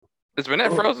Is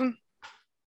Burnett frozen?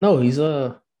 No, he's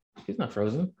not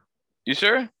frozen. You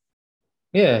sure?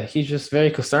 Yeah, he's just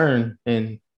very concerned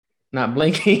and not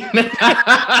blinking. What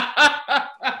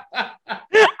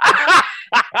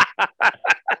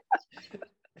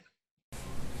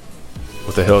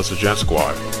the hell is the Gent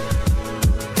Squad?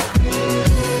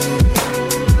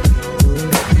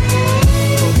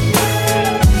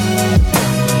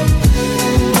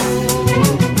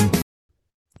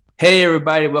 Hey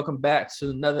everybody, welcome back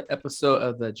to another episode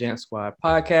of the Gent Squad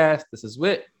podcast. This is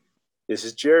Whit. This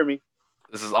is Jeremy.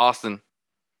 This is Austin.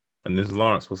 And this is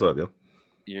Lawrence. What's up, yo?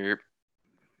 Yep.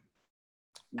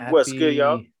 What's good,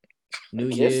 y'all? New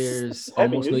Year's,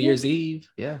 almost New Year's Eve.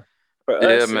 Yeah. For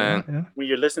Yeah, us, man. when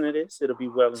you're listening to this, it'll be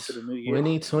well into the new year.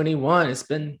 2021. It's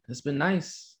been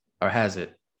nice. Or has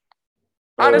it?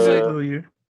 Honestly,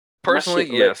 personally,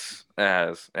 yes, it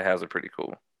has. It has it pretty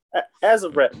cool. As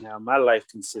of right now, my life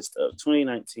consists of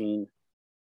 2019,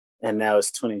 and now it's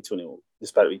 2020.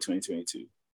 It's about to be 2022.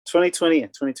 2020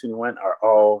 and 2021 are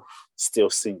all still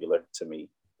singular to me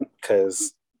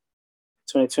because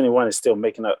 2021 is still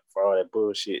making up for all that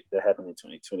bullshit that happened in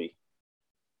 2020.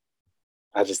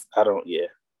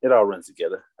 It all runs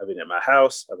together. I've been at my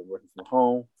house. I've been working from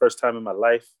home. First time in my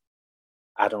life.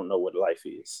 I don't know what life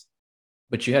is.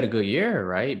 But you had a good year,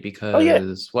 right?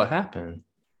 Because what happened?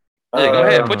 Yeah, go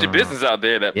ahead, put your business out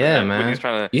there. Man. He's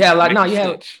trying to. Yeah, like no, you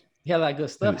had like good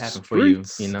stuff happen for you.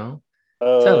 You know.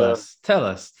 Tell us.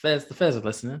 The feds are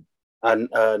listening. My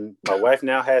wife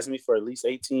now has me for at least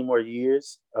 18 more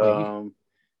years. You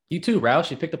too, Roush.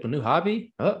 She picked up a new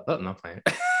hobby. Oh, no, I'm playing.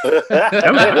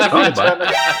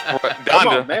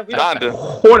 Donda.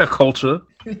 Horticulture.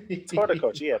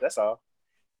 Horticulture, yeah, that's all.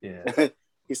 Yeah.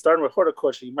 He's starting with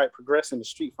horticulture. He might progress into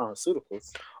street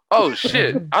pharmaceuticals. Oh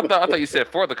shit! I thought you said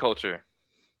for the culture.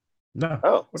 No.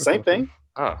 Oh, same thing.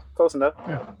 Oh, Close enough.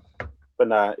 Yeah. But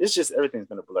nah, it's just everything's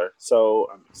been a blur. So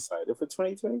I'm excited for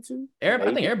 2022. I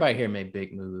think everybody here made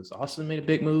big moves. Austin made a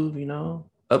big move, you know.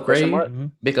 Upgrade.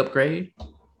 Big upgrade.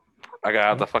 I got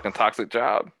out the fucking toxic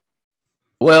job.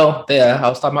 Well, yeah, I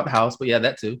was talking about the house, but yeah,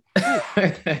 that too. So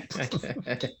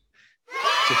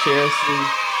cheers to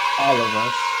all of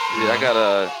us. Yeah, I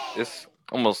got it's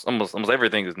almost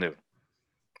everything is new.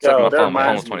 Yo, Except my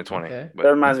phone was 2020. Okay. That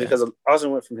reminds me because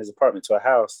Austin went from his apartment to a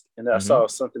house, and then I saw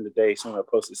something today. Someone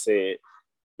posted said,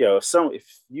 "Yo, if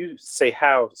you say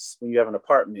house when you have an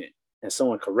apartment and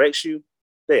someone corrects you,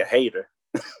 they a hater."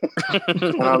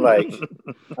 And I was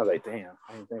like, damn,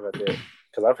 I didn't think about that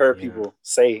because I've heard people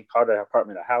say call their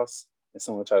apartment a house, and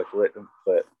someone try to correct them.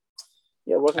 But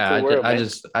yeah, welcome to the world. I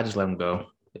just let them go.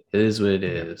 It is what it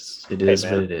is. It is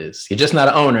what it is. You're just not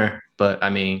an owner, but I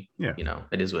mean, you know,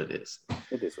 it is what it is.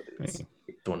 It is what it is.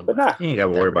 But nah, you ain't got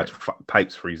to worry about your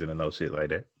pipes freezing and no shit like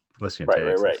that. Unless you're in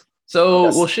Texas. Right. So,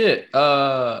 well, shit.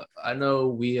 I know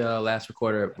we last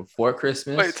recorded before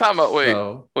Christmas. Wait, time out.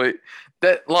 Wait.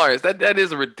 That Lawrence, that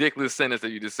is a ridiculous sentence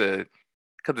that you just said.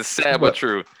 Because it's sad but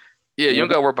true. Yeah, you don't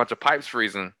got to worry about your pipes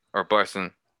freezing or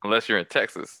busting unless you're in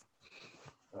Texas.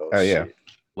 Oh yeah.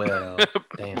 Well,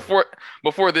 damn.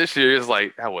 Before this year, it's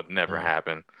like that would never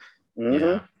happen. Mm-hmm.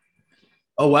 Yeah.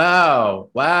 Oh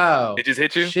wow! It just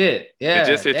hit you. Shit! Yeah, it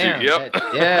just hit you. Yep.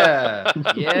 Yeah.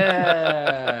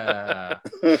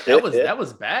 That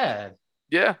was bad.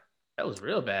 Yeah, that was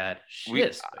real bad.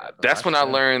 Shit. That's when I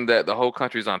learned that the whole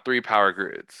country's on 3 power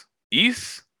grids: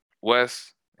 East,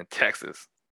 West, and Texas.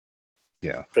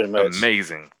 Yeah, pretty much.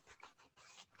 Amazing.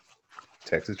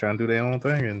 Texas trying to do their own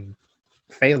thing and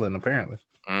failing apparently.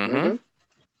 Mm-hmm.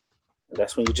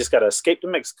 That's when you just gotta escape to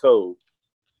Mexico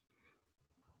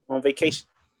on vacation.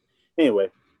 Anyway,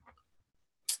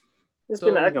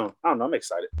 I don't know. I'm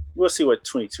excited. We'll see what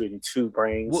 2022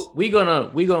 brings. We're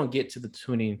gonna get to the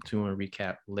 2021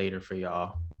 recap later for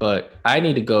y'all, but I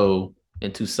need to go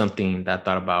into something that I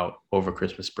thought about over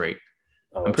Christmas break.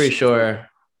 I'm pretty sure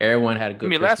everyone had a good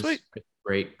Christmas last week?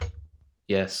 break.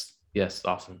 Yes,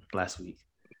 awesome. Last week.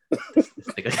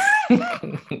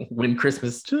 When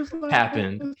Christmas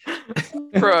happened.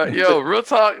 Bro, yo, real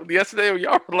talk. Yesterday,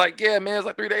 y'all were like, yeah, man, it's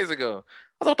like 3 days ago.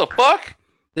 I was like, what the fuck?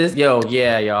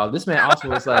 Y'all. This man also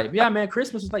was like, yeah, man,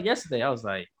 Christmas was like yesterday. I was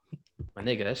like, my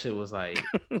nigga, that shit was like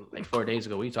 4 days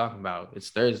ago. What are you talking about? It's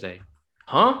Thursday.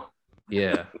 Huh?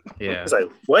 Yeah. It's like,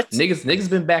 what? Niggas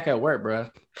been back at work, bro,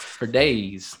 for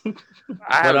days.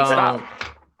 I haven't stopped.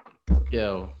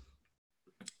 Yo,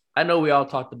 I know we all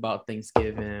talked about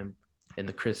Thanksgiving and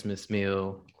the Christmas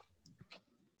meal.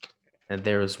 And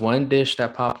there was one dish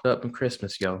that popped up in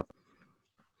Christmas, yo.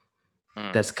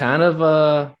 That's kind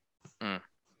of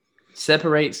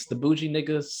separates the bougie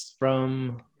niggas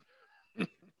from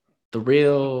the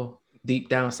real deep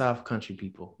down south country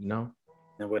people, you know?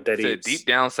 And what that is? Deep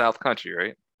down South country,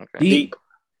 right? Okay. Deep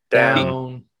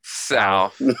down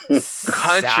South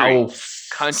country.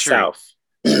 Country. South.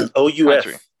 OUF.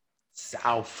 Country.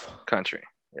 South. Country.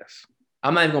 Yes.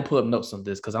 I'm not even gonna pull up notes on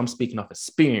this because I'm speaking off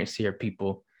experience here,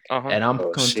 people. And I'm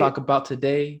going to talk about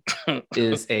today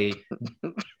is a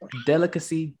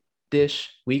delicacy dish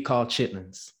we call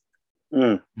chitlins.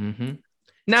 Mm-hmm.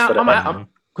 Now, I'm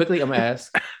gonna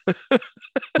ask,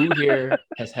 who here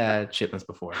has had chitlins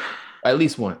before? At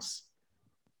least once.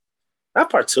 I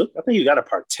partook. I think you got to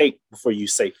partake before you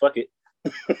say fuck it.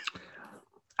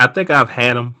 I think I've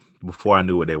had them before I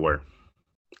knew what they were.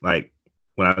 Like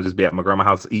when I would just be at my grandma's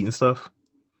house eating stuff.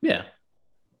 Yeah.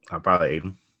 I probably ate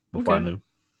them before I knew.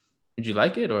 Did you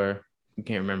like it or you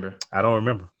can't remember? I don't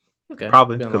remember. Okay.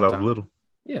 Probably because I was little.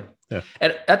 Yeah.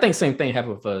 And I think same thing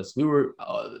happened with us. We were,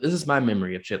 this is my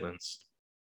memory of chitlins.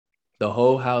 The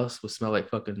whole house would smell like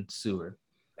fucking sewer.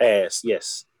 Ass,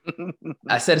 yes.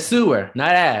 I said sewer,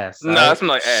 not ass. No, right? It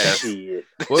smell like ass. Shit.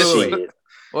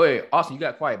 Wait, Austin, you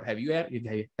got quiet. Have you had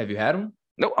them?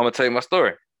 No, I'm gonna tell you my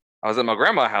story. I was at my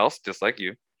grandma's house, just like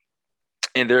you,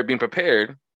 and they're being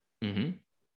prepared. Mm-hmm.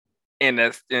 And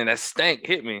that stank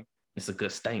hit me. It's a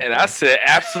good stank. And I said,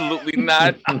 absolutely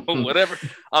not. Whatever.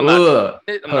 I'm not.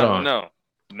 No.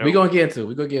 We're gonna get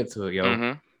into it, yo.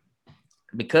 Mm-hmm.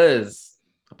 Because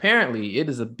apparently it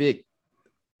is a big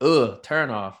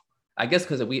turn off. I guess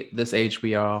because this age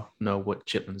we all know what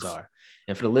chitlins are.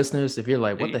 And for the listeners, if you're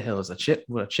like, what the hell is what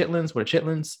are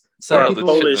chitlins?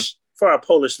 For our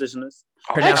Polish listeners.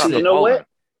 Actually, you know what?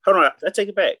 Hold on, I take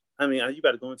it back. I mean, you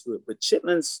got to go into it. But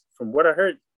chitlins, from what I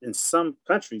heard, in some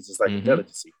countries, it's like a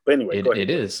delicacy. But anyway, go ahead. It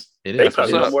is. They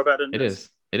probably know more about it. It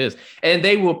is. And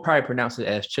they will probably pronounce it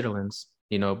as chitlins,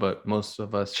 but most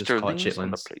of us just call it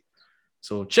chitlins.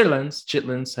 So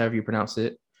chitlins, however you pronounce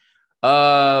it,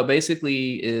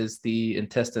 basically is the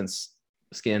intestines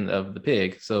skin of the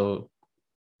pig. So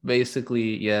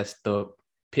basically, yes, the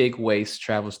pig waste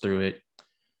travels through it.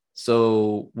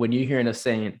 So when you're hearing us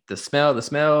saying the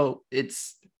smell,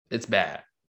 it's bad,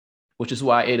 which is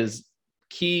why it is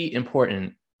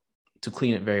important to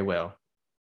clean it very well.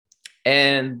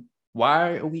 And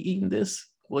why are we eating this?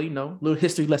 Well, little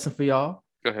history lesson for y'all.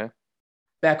 Go ahead.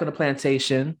 Back on the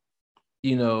plantation,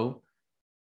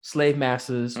 slave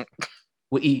masters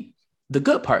would eat the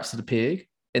good parts of the pig,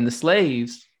 and the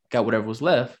slaves got whatever was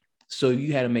left. So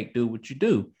you had to make do what you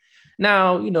do.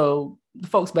 Now, the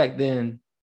folks back then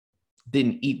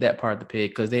didn't eat that part of the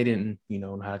pig because they didn't,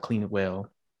 know how to clean it well.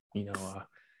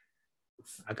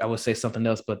 I would say something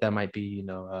else, but that might be,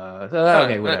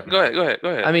 okay, whatever. Go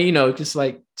ahead. I mean, just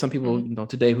like some people,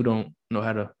 today who don't know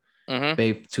how to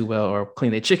bathe too well or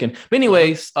clean their chicken. But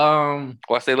anyways,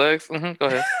 wash their legs. Go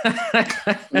ahead.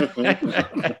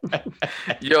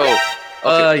 Yo,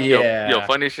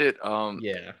 funny shit.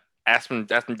 Yeah. Aspen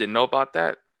didn't know about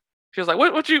that. She was like,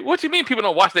 "What you mean people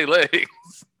don't wash their legs?"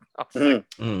 I was like,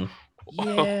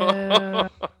 yeah.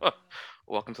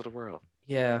 Welcome to the world.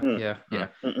 Yeah.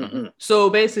 So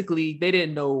basically, they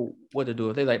didn't know what to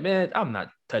do. They're like, man, I'm not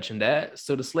touching that.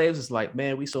 So the slaves is like,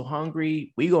 man, we so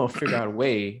hungry. We gonna figure out a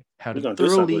way how to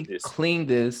thoroughly clean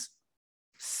this,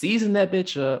 season that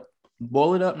bitch up,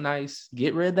 boil it up nice,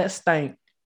 get rid of that stank,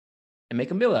 and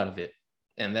make a meal out of it.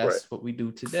 And that's what we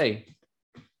do today.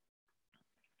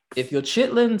 If your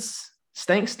chitlins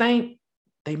stank,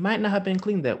 they might not have been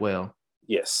cleaned that well.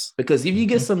 Yes. Because if you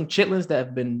get some chitlins that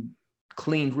have been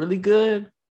cleaned really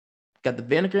good, got the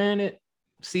vinegar in it,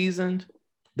 seasoned,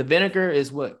 the vinegar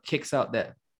is what kicks out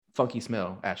that funky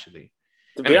smell, actually.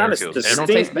 To be honest, the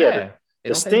stink, the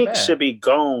stink should be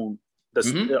gone.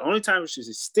 The only time it should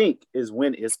stink is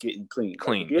when it's getting clean.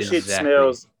 If your shit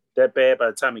smells that bad by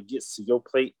the time it gets to your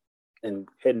plate and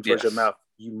heading towards your mouth,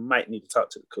 you might need to talk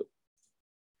to the cook.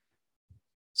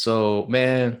 So,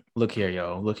 man, look here,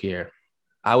 yo. Look here.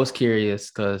 I was curious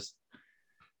because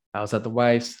I was at the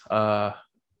wife's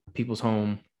people's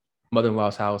home,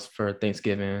 mother-in-law's house for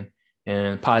Thanksgiving,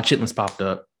 and pot of chitlins popped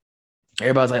up.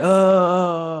 Everybody's like,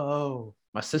 oh,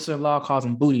 my sister-in-law calls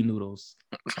them booty noodles.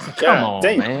 Come on,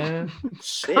 man.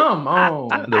 Shit. Come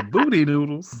on. The booty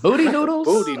noodles. Booty noodles?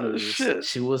 Booty noodles. Shit.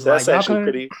 She was That's like,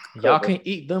 actually y'all can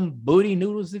eat them booty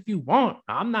noodles if you want.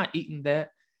 I'm not eating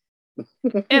that.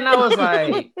 And I was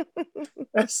like,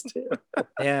 that's terrible.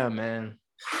 Yeah, man.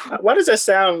 Why does that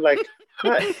sound like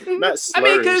not slurish? I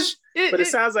mean, because it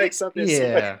sounds like something.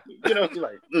 Yeah, like, you're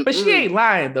like. But she ain't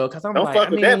lying though, because I'm don't like, fuck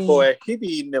with that boy. He be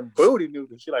eating them booty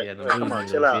noodles. She like, come on,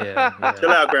 chill out,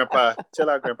 chill out, grandpa, chill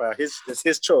out, grandpa. It's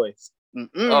his choice.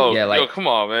 Oh yeah, like come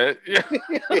on, man.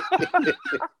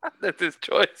 That's his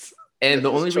choice. And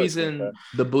the only reason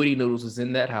the booty noodles was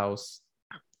in that house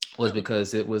was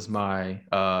because it was my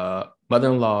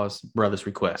mother-in-law's brother's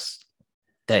request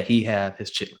that he have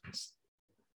his chitlins,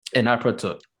 and I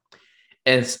partook.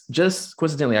 And it's just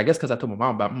coincidentally, I guess because I told my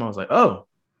mom about it, my mom was like, "Oh,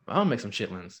 I'll make some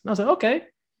chitlins." And I was like, "Okay."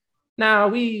 Now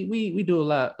we do a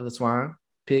lot of the swine,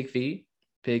 pig feet,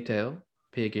 pigtail,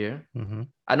 pig ear. Mm-hmm.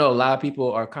 I know a lot of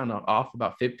people are kind of off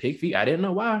about pig feet. I didn't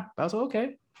know why, but I was like,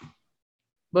 okay.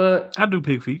 But I do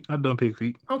pig feet. I've done pig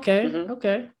feet. Okay.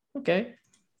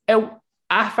 And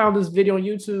I found this video on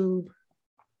YouTube.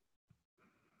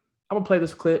 I'm gonna play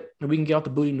this clip and we can get off the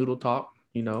booty noodle talk,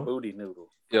 Booty noodle.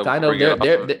 Yeah, I know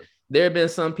there have been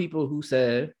some people who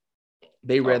said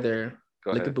they rather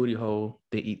lick a booty hole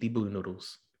than eat the booty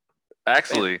noodles.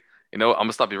 Actually, I'm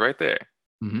gonna stop you right there.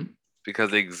 Mm-hmm.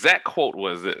 Because the exact quote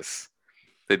was this: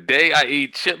 "The day I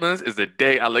eat chitlins is the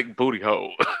day I lick booty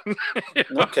hole."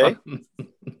 Okay.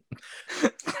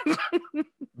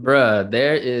 Bruh,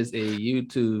 there is a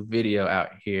YouTube video out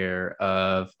here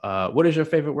of what is your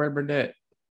favorite word, Burnett?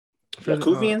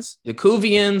 Yakuvians?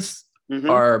 Yakuvians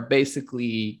are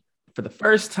basically, for the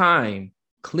first time,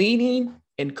 cleaning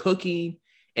and cooking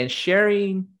and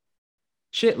sharing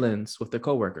chitlins with their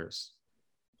coworkers.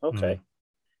 Okay.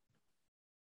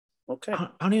 Okay. I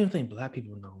don't even think black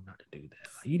people know not to do that.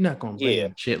 Like, you're not gonna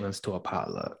bring chitlins to a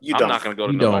potluck. I'm not gonna go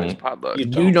to nobody's potluck.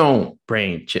 You don't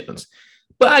bring chitlins.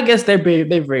 But I guess they're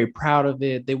very proud of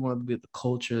it. They want to be what the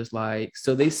culture is like.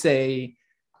 So they say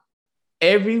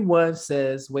everyone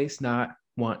says waste not,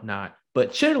 want not.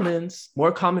 But chitlins,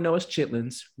 more common known as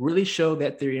chitlins, really show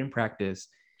that theory in practice.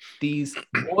 These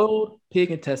boiled pig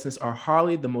intestines are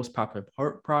hardly the most popular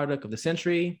product of the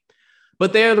century,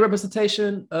 but they are the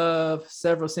representation of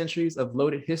several centuries of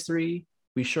loaded history.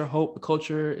 We sure hope the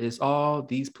culture is all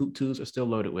these poop tubes are still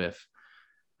loaded with.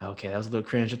 Okay, that was a little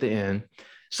cringe at the end.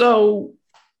 So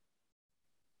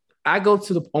I go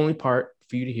to the only part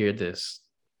for you to hear this.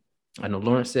 I know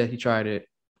Lawrence said he tried it.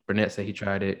 Burnett said he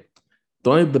tried it.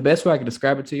 The best way I can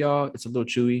describe it to y'all, it's a little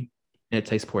chewy and it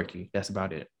tastes porky. That's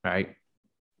about it. All right.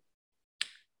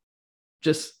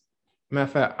 Just matter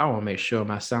of fact, I want to make sure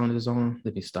my sound is on.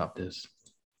 Let me stop this.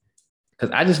 Because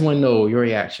I just want to know your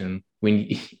reaction when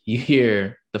you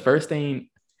hear the first thing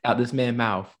out this man's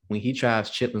mouth when he tries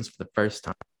chitlins for the first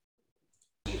time.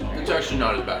 It's actually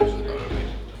not as bad as I thought it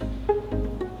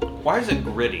would be. Why is it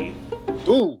gritty?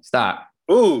 Ooh. Stop.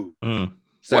 Ooh.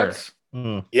 Sir.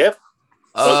 What? Yep.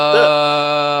 You're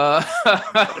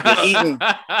eating.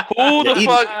 Who the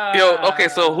fuck? Yo, okay,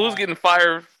 so who's getting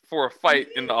fired for a fight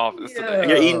in the office today?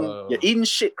 You're eating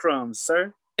shit crumbs,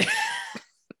 sir.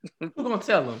 Who gonna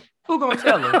tell him? Who gonna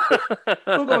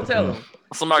tell him?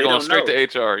 Somebody going straight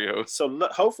to HR, yo. So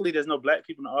hopefully there's no black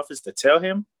people in the office to tell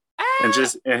him,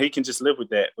 and he can just live with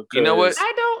that. Because you know what?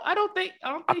 I don't think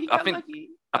he got lucky.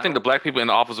 I think the black people in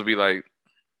the office would be like,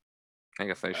 I ain't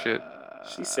gonna say shit.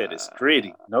 She said it's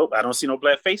gritty. Nope, I don't see no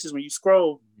black faces when you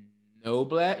scroll. No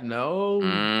black, no.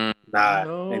 Nah,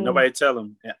 no. Ain't nobody tell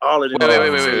them. And all of them.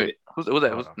 Wait. Who's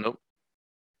that? Nope.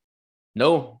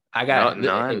 No, I got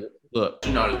none. Look,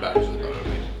 Not as bad as I thought it would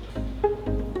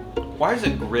be. Why is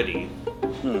it gritty?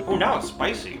 Oh, now it's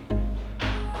spicy.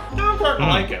 Now I'm starting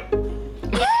to like it.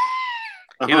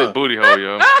 He like booty hole,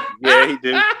 yo. Yeah, he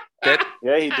do.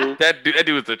 He do. That dude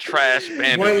is a trash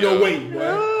bandit. Boy, ain't no way,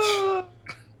 boy.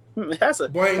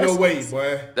 Boy, ain't no way,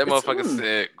 boy. That motherfucker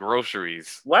said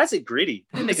groceries. Why is it gritty?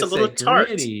 It's a little tart.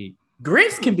 Gritty.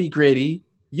 Grits can be gritty.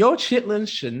 Your chitlins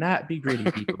should not be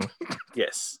gritty, people.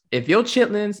 Yes. If your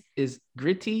chitlins is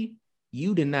gritty,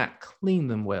 you did not clean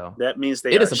them well. That means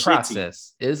it is a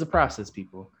process. It is a process,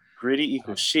 people. Gritty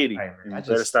equals shitty. You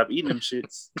better stop eating them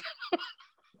shits.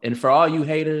 And for all you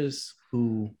haters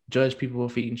who judge people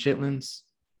for eating chitlins,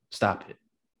 stop it.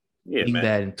 Yeah, Leave man.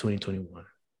 that in 2021.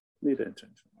 Leave that in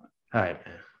 2021. All right,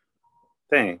 man.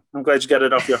 Dang, I'm glad you got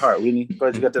it off your heart, Weenie.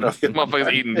 Glad you got that off your heart.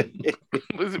 Motherfuckers eating.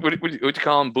 What you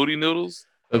call them? Booty noodles?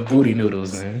 Booty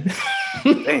noodles, man.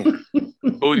 Damn.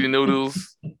 Booty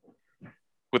noodles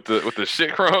with the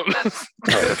shit crumbs.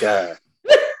 Oh God.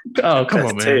 Oh, come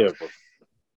on, man. Terrible.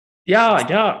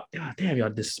 Y'all, damn, y'all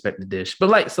disrespect the dish. But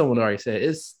like someone already said,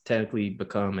 it's technically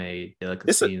become a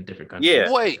delicacy in different countries.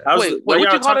 Yeah. Wait, what you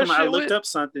y'all call talking that about? I shit looked with? up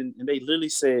something and they literally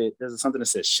said there's something that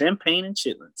says champagne and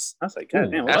chitlins. I was like,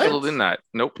 God damn, what? Absolutely not.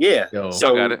 Nope. Yeah. Yo.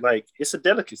 So Got it. like it's a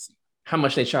delicacy. How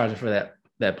much they charging for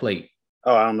that plate?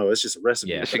 Oh, I don't know. It's just a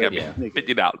recipe. Yeah, She got Nigga,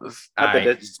 $50. I bet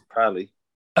that's probably.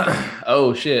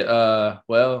 Oh shit.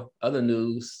 Well, other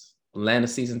news. Atlanta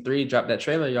season 3 dropped that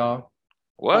trailer, y'all.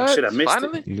 What? Oh, shit, I missed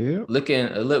Finally? Yeah. Look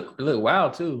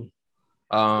wild too.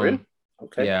 Really?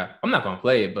 Okay. Yeah, I'm not gonna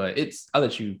play it, but I'll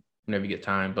let you whenever you get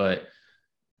time. But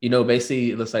You know,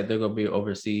 basically, it looks like they're gonna be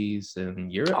overseas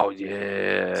in Europe. Oh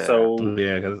yeah. So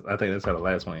Yeah, because I think that's how the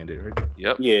last one ended, right?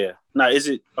 Yep. yeah. Now is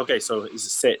it okay? So is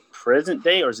it set present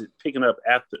day or is it picking up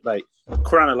after? Like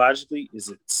chronologically, is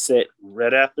it set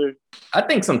right after? I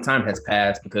think some time has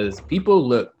passed because people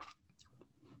look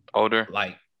Older.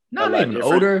 like A not lot even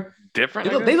different? older.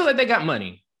 Different. They look like they got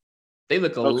money. They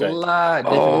look a Okay. lot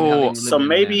different. Oh, than how they were So living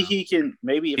maybe now. he can.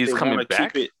 Maybe if He's they coming want to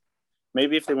back? keep it.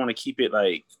 Maybe if they want to keep it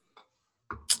like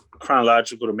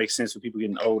chronological to make sense for people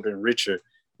getting older and richer,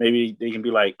 maybe they can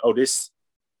be like, "Oh, this."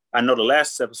 I know the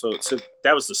last episode, so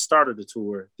that was the start of the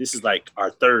tour. This is like our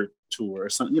third tour, or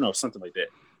something, something like that.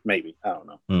 Maybe I don't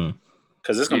know,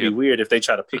 because it's gonna be weird if they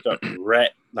try to pick up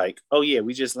like, "Oh yeah,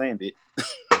 we just landed."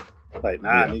 Like,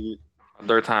 nah, nigga.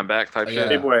 Third time back type shit.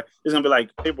 Hey boy, it's gonna be like,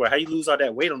 "Hey boy, how you lose all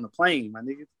that weight on the plane, my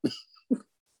nigga?"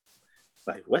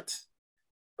 Like what?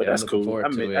 But that's cool. I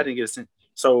didn't get a sense.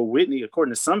 So Whitney,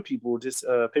 according to some people, this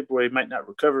Paperboy might not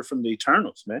recover from the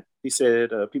Eternals, man. He said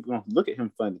people gonna look at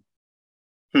him funny.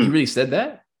 You really said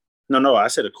that? No, I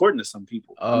said according to some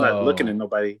people. I'm not looking at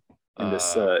nobody in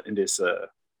this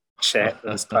chat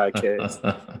of this podcast.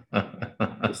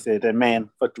 He said that man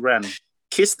fucked around and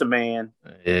kissed the man.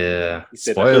 Yeah. He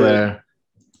said, spoiler.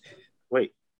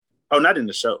 Wait. Oh, not in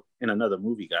the show. In another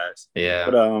movie, guys. Yeah.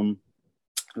 But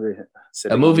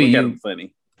said a movie you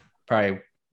funny. Probably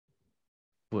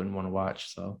wouldn't want to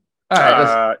watch. So all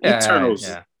right, Eternals.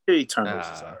 Yeah. Eternals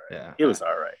is all right. Yeah. It was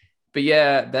all right. But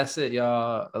yeah, that's it,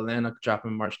 y'all. Atlanta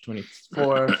dropping March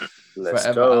 24th. Let's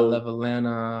Forever go. I Love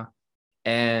Atlanta.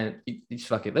 And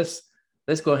fuck it. Let's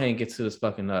go ahead and get to this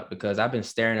fucking up because I've been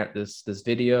staring at this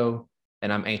video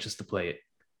and I'm anxious to play it.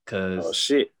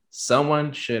 Because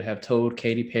someone should have told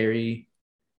Katy Perry,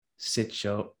 sit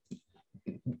your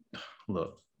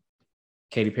look.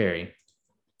 Katy Perry.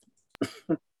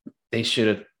 They should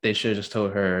have just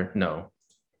told her no.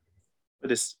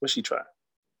 What's she trying?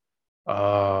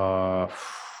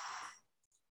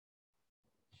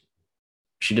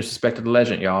 She disrespected the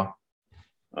legend, y'all.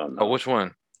 Oh, no. Oh, which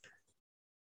one?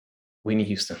 Whitney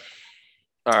Houston.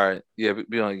 All right. Yeah,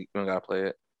 we don't gotta play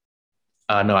it.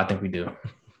 No, I think we do.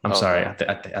 I'm sorry. I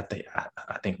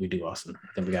think we do, Austin. I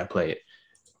think we gotta play it.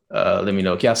 Let me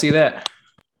know. Can y'all see that?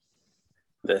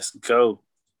 Let's go.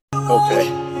 Okay.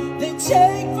 They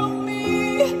take from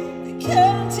me, they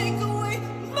can't take away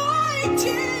my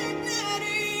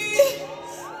dignity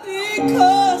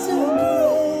because the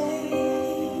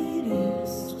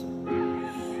greatest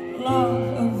love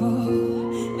of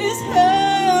all is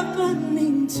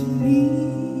happening to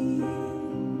me.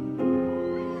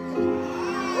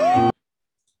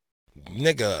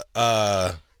 Nigga,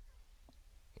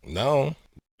 no.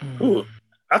 Ooh,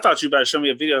 I thought you about to show me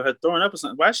a video of her throwing up or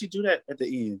something. Why'd she do that at the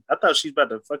end? I thought she's about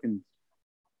to fucking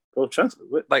go chunks.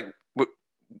 What what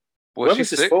was this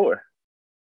sick? for?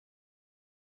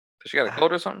 She got a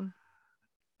cold or something?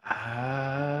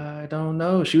 I don't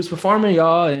know. She was performing,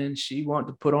 y'all, and she wanted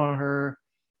to put on her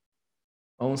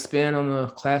own spin on the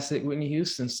classic Whitney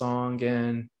Houston song.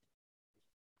 And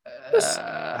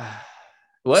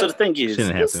what? So the thing is, She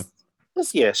didn't have to.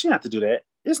 She didn't have to do that.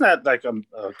 It's not like a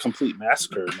complete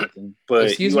massacre or nothing, but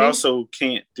Excuse you me? also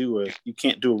can't do a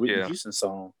Whitney Houston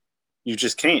song. You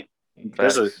just can't.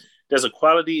 There's a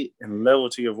quality and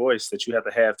level to your voice that you have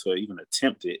to even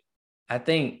attempt it. I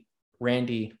think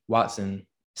Randy Watson,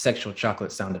 Sexual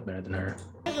Chocolate, sounded better than her.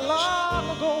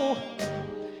 Long ago,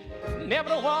 never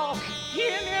to walk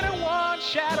in anyone's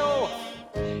shadow.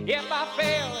 If I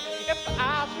fail, if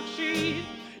I succeed,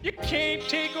 you can't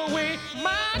take away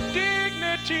my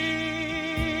dignity.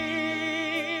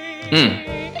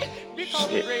 Because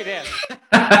the great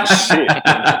Shit.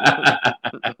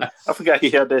 I forgot he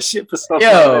had that shit for something.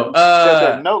 Yo,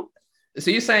 that note.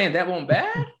 So you're saying that won't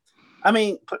bad? I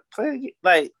mean, play,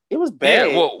 like it was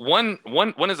bad. Yeah, well, one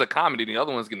is a comedy, the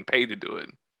other one's getting paid to do it.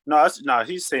 No,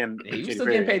 he's saying He was still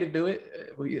getting paid to do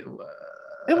it.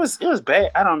 It was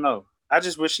bad. I don't know. I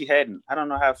just wish he hadn't. I don't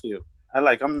know how I feel.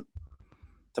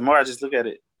 The more I just look at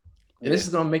it. And this is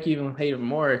gonna make you even hate it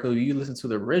more because you listen to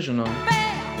the original.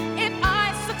 If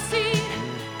I succeed,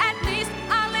 at least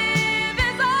I live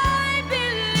as I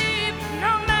believe.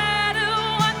 No matter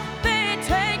what they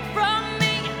take from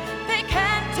me, they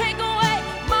can't take away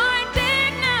my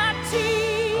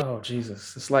dignity. Oh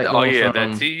Jesus! It's like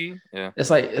that T. Yeah. It's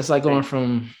like going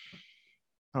from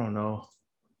I don't know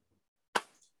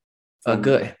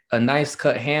a nice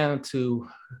cut ham to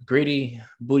gritty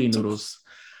booty noodles.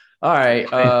 All right,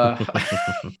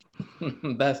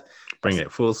 that's bring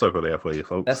it full circle there for you,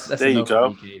 folks. That's there you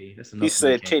go. Katie. He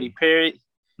said Katy Perry.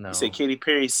 No. He said Katy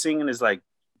Perry singing is like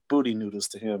booty noodles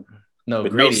to him. No,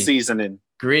 with gritty. no seasoning.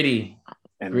 Gritty.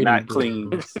 and Gritty not booty clean.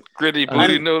 noodles. Gritty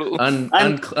booty noodles.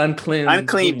 Unclean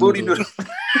Unclean booty noodles.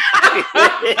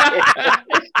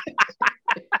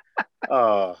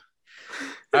 Oh,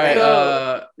 All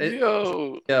right.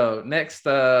 Yo. Next.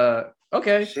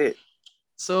 Okay. shit.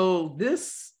 So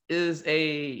this is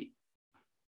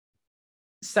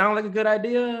sound like a good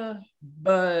idea,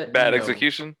 but Bad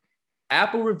execution.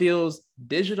 Apple reveals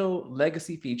digital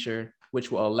legacy feature,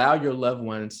 which will allow your loved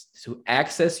ones to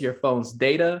access your phone's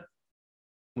data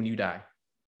when you die.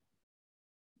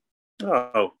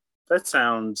 Oh, it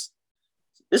sounds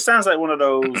like one of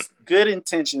those good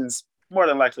intentions, more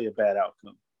than likely a bad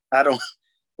outcome. I don't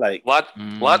like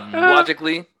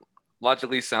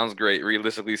Logically sounds great.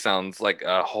 Realistically sounds like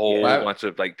a whole bunch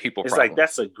of like people. It's problems. like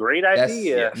that's a great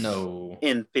idea. No,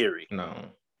 in theory. No.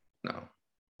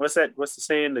 What's that? What's the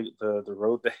saying? The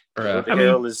road to I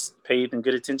hell is paved in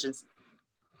good intentions.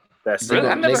 That's really?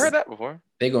 it. I never heard that before.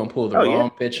 They're gonna pull the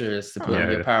wrong pictures to put in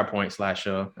your PowerPoint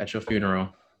slideshow at your funeral.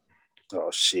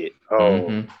 Oh shit!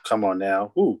 Oh, come on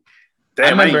now. Ooh,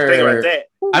 damn, I didn't think about that.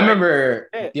 Ooh, I remember,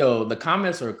 the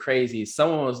comments were crazy.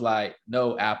 Someone was like,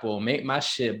 "No, Apple, make my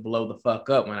shit blow the fuck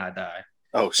up when I die."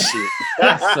 Oh shit!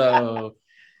 So,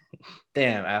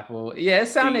 damn, Apple. Yeah,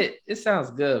 it sounds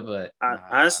good, but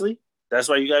honestly, that's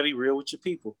why you gotta be real with your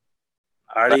people.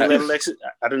 I didn't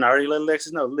already let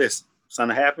Alexis know. Listen,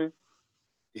 something happened.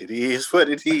 It is what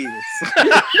it is.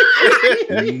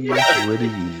 What it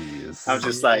is. I'm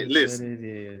just like,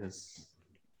 listen.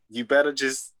 You better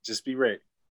just be ready.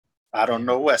 I don't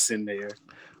know what's in there.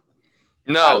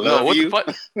 No.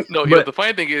 But the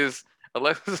funny thing is,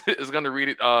 Alexis is gonna read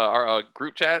it. Our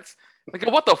group chats. Like,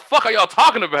 what the fuck are y'all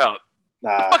talking about?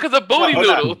 Nah, the fuck is a booty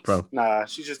noodle? Nah,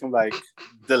 she's just gonna like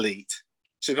delete.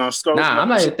 She's gonna scroll. Nah, I'm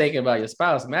not even thinking about your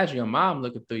spouse. Imagine your mom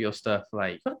looking through your stuff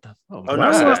like, what the fuck?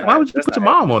 Why would you put your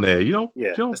mom on there? You don't.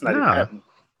 Yeah, that's not even happening.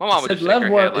 My mom would just shake her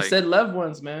head, like, it said loved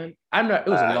ones, man. I'm not. It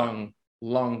was a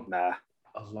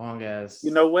long ass.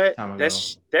 You know what? Time ago.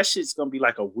 That shit's gonna be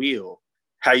like a wheel.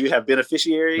 How you have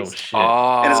beneficiaries, and it's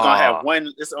gonna have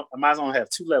one. Mine's gonna have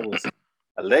two levels.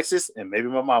 Alexis and maybe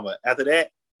my mama. After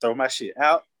that, throw my shit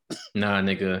out. Nah,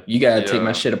 nigga, you gotta take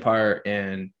my shit apart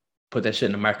and put that shit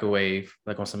in the microwave,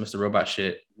 like on some Mr. Robot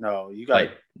shit. No, you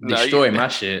got destroy my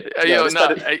shit.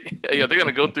 They're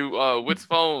gonna go through Whit's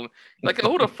phone. Like,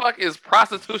 who the fuck is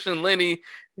prostitution Lenny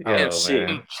and shit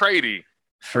and Trady?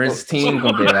 Friends team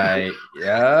gonna be like,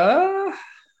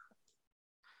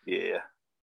 yeah,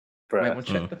 bro.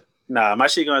 Nah, my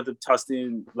shit gonna have to toss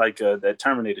in like that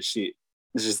Terminator shit.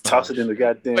 It's just toss it in the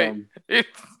goddamn.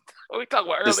 What we talked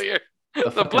about earlier?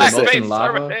 The black face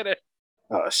Terminator.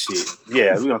 Oh shit!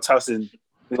 Yeah, we're gonna toss in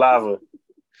lava.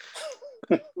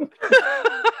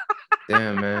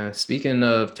 Damn, man. Speaking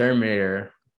of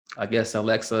Terminator, I guess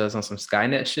Alexa is on some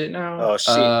Skynet shit now. Oh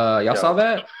shit! Y'all saw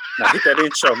that? Now get that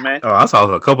intro, man. Oh, I saw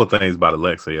a couple things about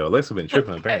Alexa. Alexa been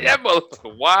tripping. Apparently. That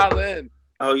motherfucker wildin'.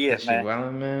 Oh yeah, man.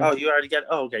 Wildin', man. Oh, you already got.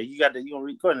 Oh, okay. You got that. You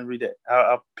gonna go ahead and read that.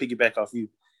 I'll piggyback off you.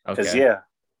 Because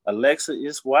Alexa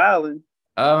is wildin'.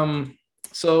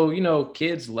 So,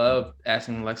 kids love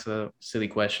asking Alexa silly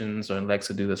questions, or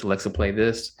Alexa do this, Alexa play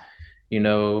this.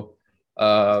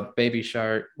 Baby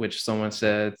Shark, which someone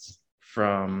said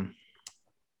from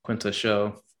Quinta's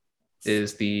show,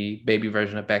 is the baby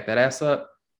version of Back That Ass Up.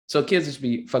 So kids just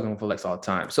be fucking with Alexa all the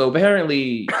time. So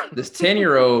apparently this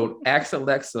 10-year-old asked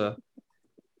Alexa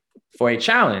for a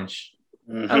challenge.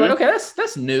 I'm like, okay,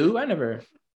 that's new.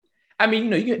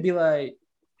 you could be like,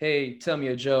 hey, tell me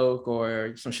a joke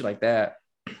or some shit like that.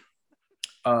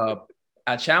 A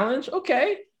challenge?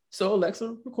 Okay. So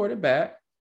Alexa recorded back.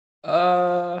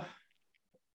 The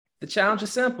challenge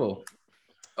is simple.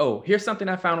 Oh, here's something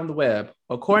I found on the web.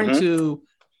 According to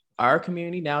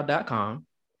ourcommunitynow.com,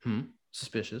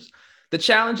 suspicious. The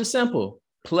challenge is simple.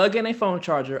 Plug in a phone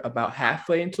charger about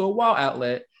halfway into a wall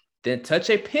outlet, then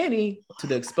touch a penny to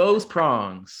the exposed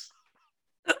prongs.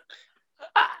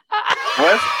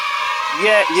 What?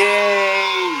 Yeah,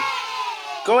 yay!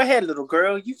 Go ahead, little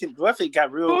girl. You can. What if it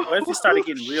got real? What if it started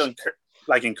getting real,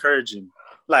 encouraging?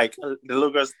 Like the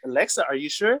little girl's, Alexa, are you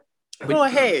sure? Go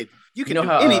ahead. You can do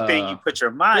anything you put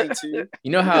your mind to.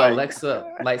 You know how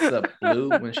Alexa lights up blue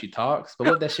when she talks, but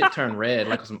what if that shit turned red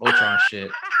like some Ultron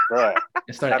shit? Right.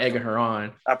 And started egging her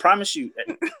on. I promise you.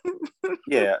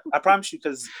 Yeah, I promise you,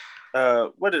 because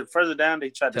further down they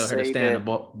tried Tell to her say to stand in a that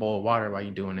bowl of water while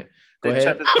you're doing it. Go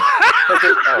ahead.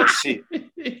 Oh shit!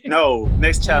 No,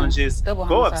 next challenge is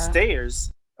go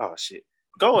upstairs. Oh shit!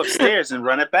 Go upstairs and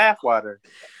run a bathwater.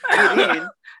 Get in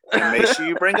and make sure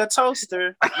you bring a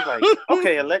toaster. You're like,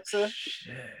 okay, Alexa,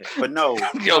 but no.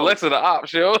 Yo, Alexa, the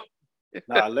ops, yo.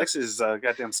 Nah, Alexa's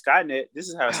goddamn Skynet. This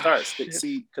is how it starts. Shit.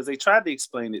 See, because they tried to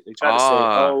explain it. They tried to say,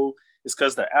 "Oh, it's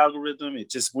because the algorithm. It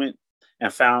just went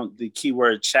and found the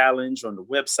keyword challenge on the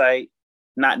website,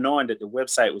 not knowing that the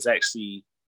website was actually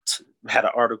had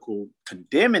an article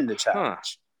condemning the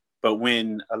challenge. But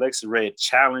when Alexa read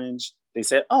challenge, they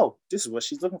said, "Oh, this is what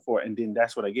she's looking for," and then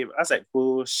that's what I gave her. I was like,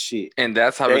 "Bullshit." And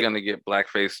that's how we're gonna get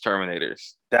blackface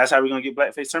Terminators. That's how we're gonna get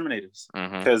blackface Terminators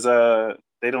because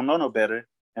they don't know no better.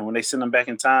 And when they send them back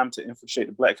in time to infiltrate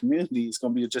the black community, it's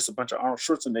gonna be just a bunch of Arnold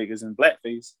Schwarzeneggers in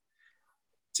blackface,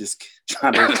 just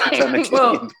trying to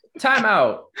well, time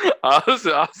out. I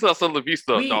saw some of the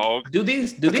stuff, dog. Do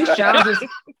these challenges?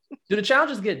 Do the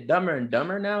challenges get dumber and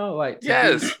dumber now? Like,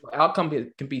 yes,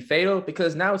 outcome can be fatal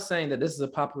because now it's saying that this is a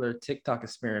popular TikTok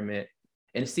experiment,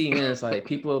 and CNN is like,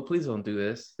 people, please don't do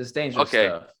this. It's dangerous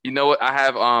stuff. You know what? I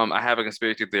have a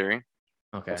conspiracy theory.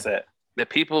 Okay, what's that? The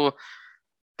people.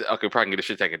 Okay, probably can get this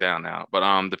shit taken down now.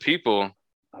 But the people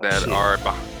that are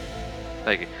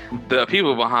the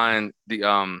people behind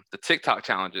the TikTok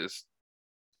challenges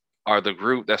are the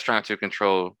group that's trying to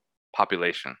control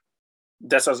population.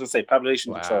 That's what I was gonna say.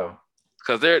 Population control.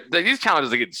 Because these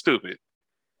challenges are getting stupid.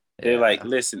 They're like,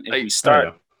 listen,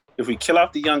 if we kill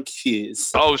off the young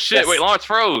kids. Oh shit! Wait, Lawrence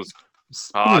froze.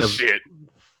 Oh shit!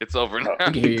 It's over now.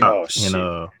 Oh shit!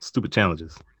 And stupid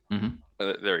challenges. Mm-hmm.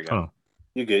 There you go. Oh.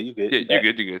 You good? You good? Yeah,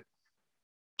 you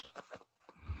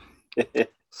good.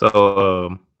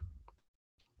 So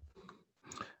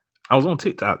I was on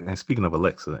TikTok, and speaking of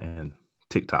Alexa and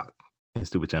TikTok and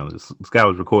stupid challenges, this guy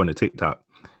was recording a TikTok,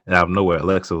 and out of nowhere,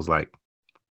 Alexa was like,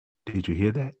 "Did you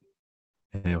hear that?"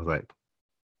 And it was like,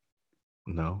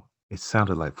 "No." It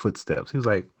sounded like footsteps. He was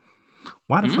like,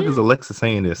 "Why the fuck is Alexa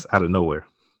saying this out of nowhere?"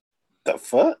 The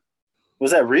fuck?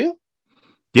 Was that real?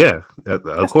 Yeah,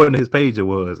 according to his page, it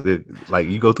was. Like,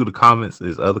 you go through the comments,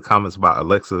 there's other comments about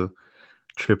Alexa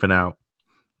tripping out.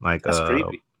 Like, that's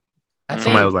creepy.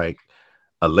 Somebody was like,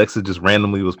 Alexa just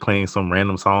randomly was playing some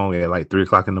random song at like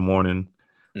 3:00 in the morning.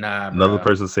 Nah, another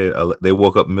person said they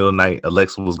woke up middle of the night,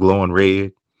 Alexa was glowing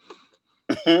red.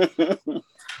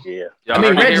 Yeah, I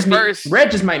mean, red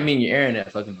just might mean your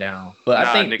internet fucking down. But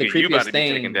I think the creepiest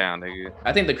thing,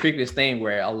 I think the creepiest thing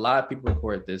where a lot of people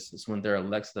report this is when their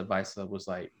Alexa device was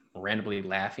like randomly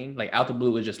laughing, like out the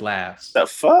blue, it just laughs. The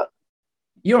fuck?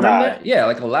 You don't remember that? Yeah,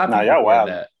 like a lot of people report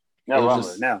that. Y'all wrong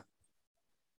with it now.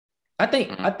 I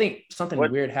think something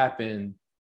weird happened.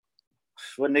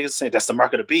 What niggas say? That's the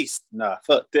mark of the beast. Nah,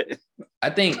 fuck that.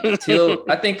 I think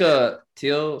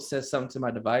Teal said something to my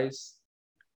device,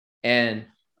 and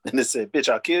it said, "Bitch,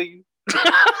 I'll kill you."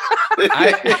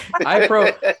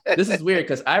 This is weird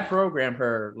because I program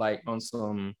her like on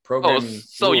some programming.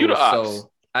 So you the ops.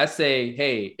 So I say,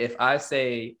 hey, if I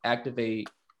say activate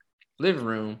living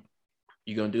room,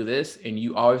 you're gonna do this, and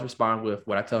you always respond with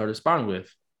what I tell her to respond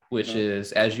with, which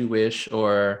is as you wish,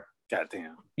 or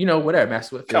goddamn, whatever.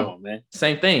 Master Whitfield. Come on, man.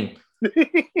 Same thing.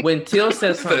 When Teal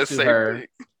said something to her,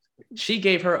 she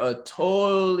gave her a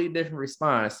totally different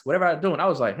response. Whatever I was doing, I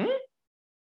was like,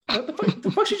 what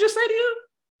the fuck she just said to you?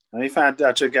 And you find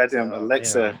out your goddamn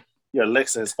Alexa, your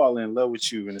Alexa has fallen in love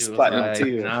with you and is plotting on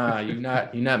Teal. Nah, you're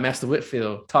not Master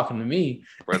Whitfield talking to me.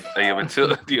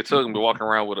 Until you're talking, be walking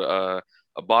around with a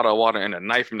bottle of water and a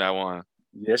knife from that one.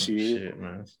 Yes, she is. Shit,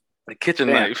 man. The kitchen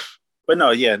knife. But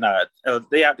no,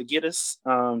 they out to get us.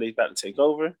 They about to take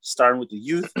over, starting with the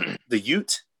youth,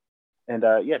 and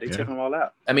they took them all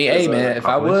out. I mean, hey man, if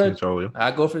I would,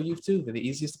 I'd go for the youth too. They're the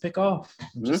easiest to pick off.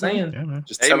 I'm just saying. Yeah, man.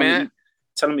 Just tell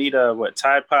them eat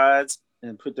Tide Pods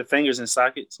and put their fingers in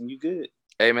sockets, and you good.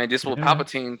 Hey man, just what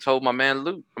Palpatine told my man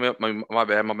Luke. I mean, my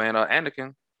bad, my man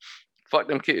Anakin. Fuck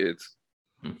them kids.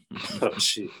 Oh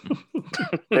shit.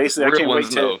 Basically, I can't wait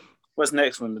till. What's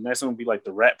next one? The next one will be like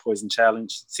the rat poison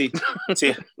challenge. See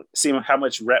how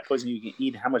much rat poison you can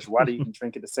eat, how much water you can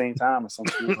drink at the same time, or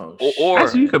something. Or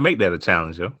actually, you could make that a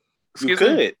challenge, yo. You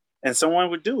could, and someone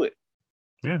would do it.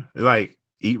 Yeah, like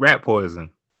eat rat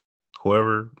poison.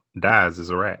 Whoever dies is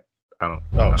a rat. I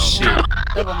don't know.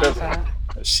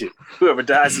 Shit. Whoever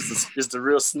dies is the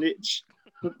real snitch.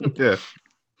 Yeah.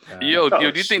 Yo,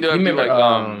 do you think that would be like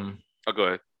go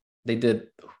ahead. They did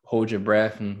hold your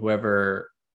breath, and whoever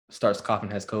starts coughing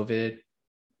has COVID.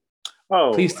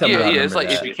 Oh, please tell me. Yeah, it's like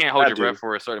if you can't hold your breath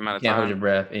for a certain amount of time, can't hold your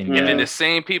breath, and then the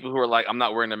same people who are like, "I'm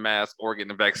not wearing a mask or getting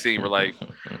the vaccine," were like,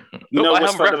 "You know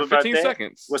what's fucked up about that?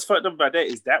 Seconds. What's fucked up about that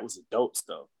is that was adults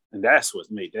though, and that's what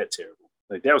made that terrible.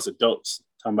 Like that was adults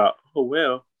talking about, oh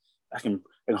well, I can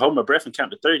hold my breath and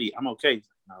count to 30. I'm okay.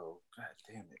 No, god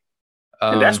damn it.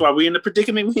 And that's why we in the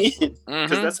predicament we in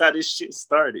because that's how this shit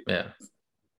started. Yeah.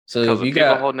 So if you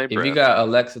got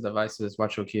Alexa devices,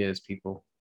 watch your kids, people.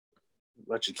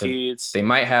 Let your kids. They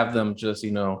might have them just,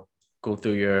 go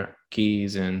through your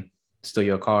keys and steal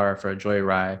your car for a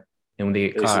joyride. And when they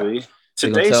get caught,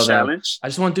 Today's challenge. I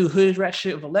just want to do hood rat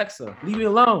shit with Alexa. Leave me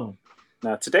alone.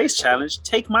 Now, today's challenge,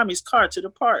 take mommy's car to the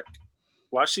park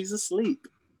while she's asleep.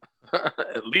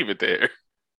 Leave it there.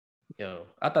 Yo,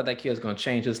 I thought that kid was going to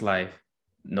change his life.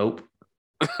 Nope.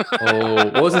 Oh,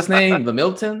 what was his name? The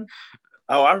Milton?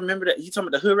 Oh, I remember that. You talking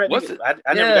about the hood rat? What's it? I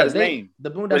never got his name. The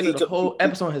Boondocks, the whole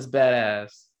episode is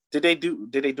badass. Did they do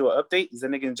an update? Is that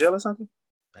nigga in jail or something?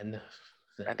 I know.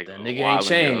 That nigga ain't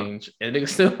changed. And nigga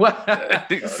still wild.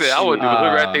 Nigga said, I would do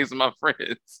hood rat things with my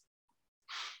friends.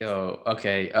 Yo,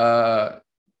 okay.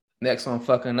 Next one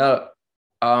fucking up.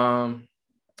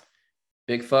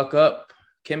 Big fuck up.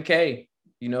 Kim K.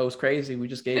 It's crazy. We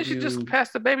just gave you just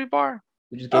passed the baby bar.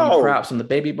 We just gave you props on the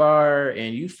baby bar,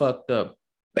 and you fucked up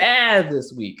bad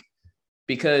this week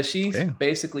because she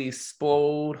basically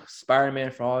spoiled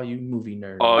Spider-Man for all you movie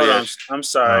nerds. Oh yeah, I'm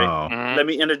sorry. Mm-hmm. Let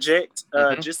me interject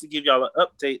just to give y'all an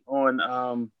update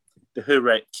on the hood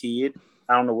rat kid.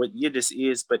 I don't know what year this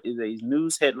is, but it's a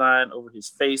news headline over his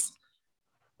face,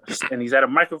 and he's at a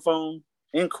microphone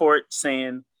in court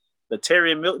saying,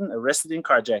 "Terry and Milton arrested in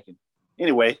carjacking."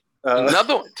 Anyway,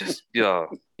 another one. Just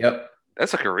Yep.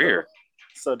 That's a career.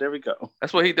 So there we go.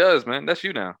 That's what he does, man. That's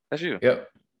you now. That's you. Yep.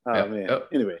 Oh man. Yep.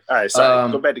 Anyway, all right.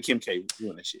 Sorry. Go back to Kim K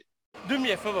doing that shit. Do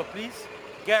me a favor, please.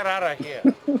 Get out of here.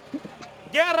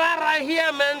 Get out of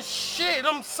here, man. Shit,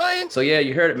 I'm saying. So yeah,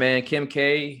 you heard it, man. Kim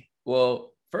K.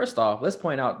 Well, first off, let's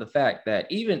point out the fact that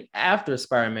even after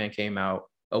Spider-Man came out,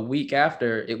 a week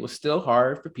after, it was still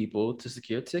hard for people to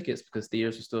secure tickets because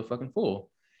theaters were still fucking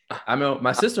full. I mean,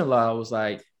 my sister-in-law was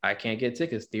like, I can't get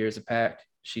tickets. Theaters are packed.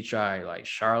 She tried like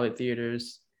Charlotte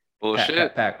theaters.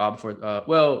 Bullshit. Packed all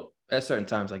before, at certain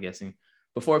times, I guess.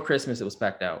 Before Christmas, it was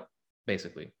packed out,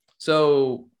 basically.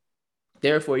 So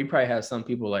therefore, you probably have some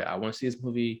people like, I want to see this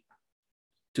movie,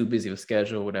 too busy with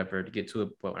schedule, whatever, to get to it.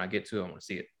 But when I get to it, I want to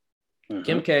see it. Mm-hmm.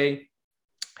 Kim K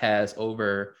has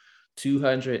over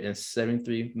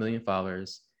 273 million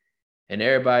followers. And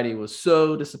everybody was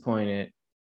so disappointed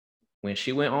when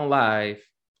she went on live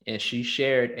and she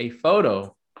shared a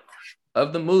photo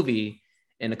of the movie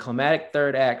in the climatic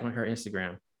third act on her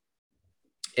Instagram.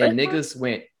 And niggas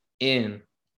went in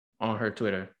on her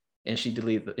Twitter and she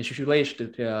deleted it. And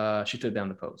she took down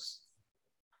the post.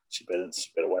 She better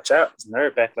watch out. It's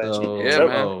nerd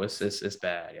backlash. It's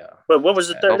bad, yeah. But what was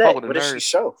the third act? What did she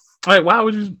show? All right, why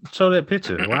would you show that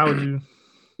picture? Why would you?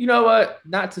 You know what?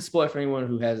 Not to spoil for anyone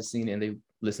who hasn't seen it and they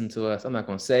listen to us. I'm not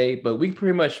going to say, but we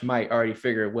pretty much might already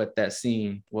figure what that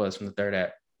scene was from the third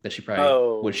act that she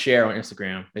probably would share on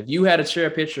Instagram. If you had to share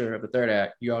a picture of the third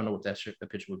act, you all know what that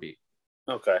picture would be.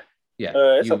 Okay. Yeah.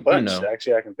 It's a bunch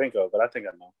actually I can think of, but I think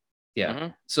I know. Yeah. Mm-hmm.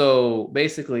 So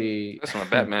basically, that's when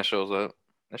Batman shows up.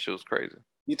 That shit was crazy.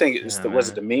 You think it's was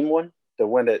it the meme one? The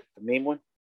meme one?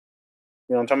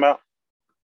 You know what I'm talking about?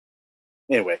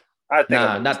 Anyway, I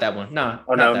think not that one. No.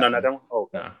 Oh no, not that one. Oh,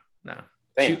 okay. No.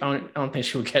 I don't think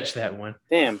she would catch that one.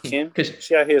 Damn, Kim. Because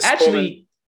she out here actually,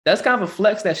 that's kind of a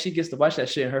flex that she gets to watch that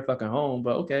shit in her fucking home.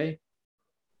 But okay,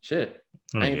 shit,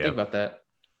 I didn't think about that.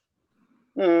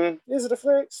 Is it a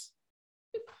flex?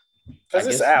 Because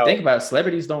it's out. Think about it.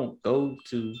 Celebrities don't go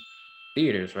to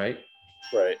theaters, right?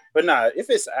 Right, but if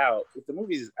it's out, if the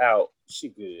movie's out, she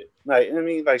good. Like I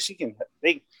mean, like she can.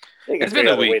 They can it's been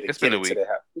a week. It's been a week.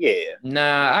 Yeah.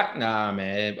 Nah,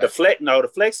 man. The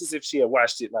flex is if she had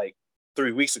watched it like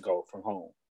 3 weeks ago from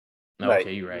home.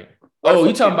 Okay, you're right. Oh,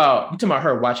 you talking about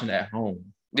her watching it at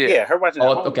home? Yeah, her watching.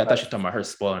 Oh, okay. I thought you were talking about her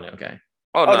spoiling it. Okay.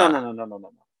 Oh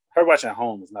no. Her watching at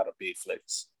home is not a big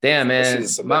flex. Damn, man.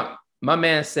 My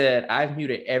man said I've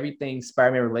muted everything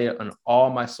Spider-Man related on all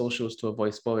my socials to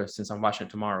avoid spoilers since I'm watching it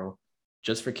tomorrow,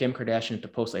 just for Kim Kardashian to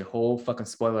post a whole fucking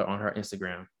spoiler on her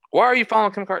Instagram. Why are you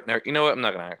following Kim Kardashian? You know what? I'm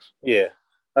not gonna ask. Yeah,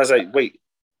 I was like, wait,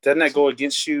 doesn't that go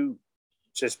against you?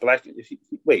 Just black.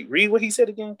 Wait, read what he said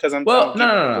again, because I'm. Well,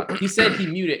 no. He said he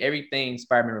muted everything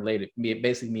Spider-Man related. It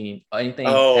basically mean anything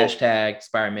hashtag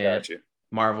Spider-Man,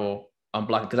 Marvel. I'm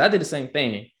blocking because I did the same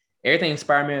thing. Everything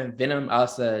Spider-Man, Venom, I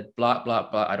said block.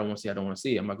 I don't want to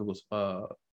see. I'm not Google's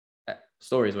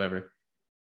stories, whatever.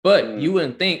 But you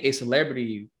wouldn't think a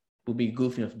celebrity would be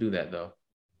goofy enough to do that, though.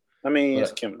 I mean,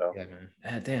 it's Kim though. Yeah,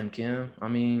 man. Damn, Kim. I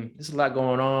mean, there's a lot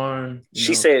going on.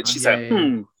 She said,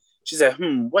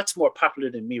 what's more popular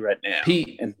than me right now?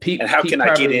 Pete, and how can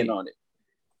I get in on it?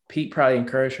 Pete probably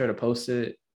encouraged her to post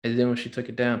it, and then when she took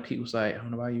it down, Pete was like, "I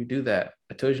don't know why you do that.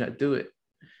 I told you not to do it."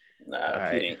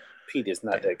 Nah, Pete is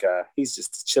not that guy. He's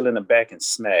just chilling in the back and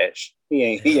smash. He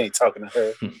ain't talking to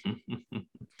her.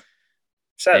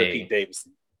 Shout out to Pete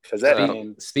Davidson. Because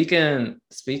that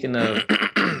speaking of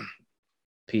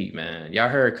Pete, man, y'all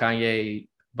heard Kanye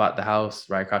bought the house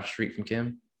right across the street from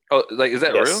Kim? Oh, like, is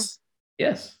that real?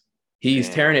 Yes. He's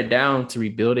tearing it down to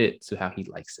rebuild it to how he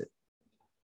likes it.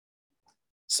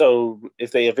 So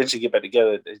if they eventually get back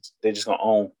together, they're just gonna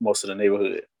own most of the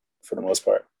neighborhood for the most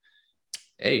part.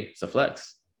 Hey, it's a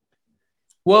flex.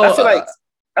 Well,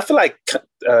 I feel like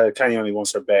Kanye only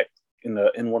wants her back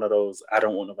in one of those I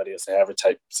don't want nobody else to have her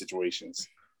type situations.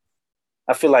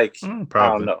 I feel like I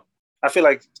don't know. I feel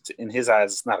like in his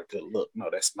eyes it's not a good look. No,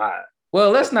 that's mine. Well,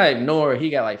 let's not ignore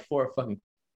he got like 4 fucking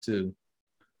 2.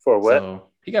 For what? So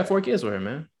he got 4 kids with her,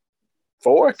 man.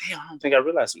 4? Damn, I don't think I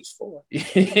realized it was 4.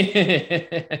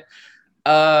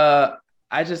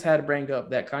 I just had to bring up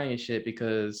that Kanye shit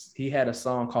because he had a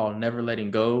song called Never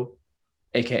Letting Go,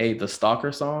 aka the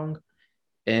Stalker song.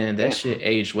 And that shit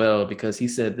aged well because he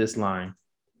said this line.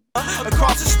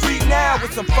 Across the street now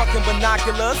with some fucking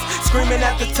binoculars, screaming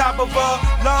at the top of our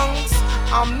lungs,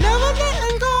 I'm never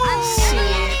letting go.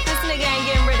 Shit, this nigga ain't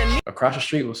getting rid of me. Across the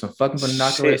street with some fucking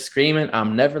binoculars, screaming,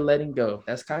 I'm never letting go.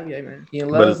 That's Kanye, man. He in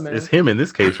love, but man. It's him in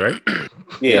this case, right?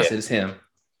 Yes, it's him.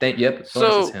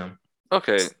 So it's him.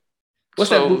 Okay. What's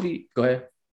that movie? Go ahead.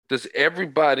 Does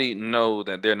everybody know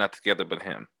that they're not together but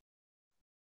him?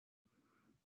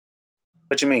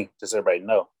 What you mean? Does everybody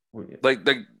know?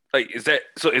 Like is that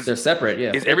so? They're separate,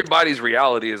 yeah. Is everybody's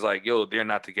reality is like, yo, they're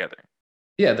not together?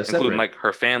 Yeah, they're including separate. like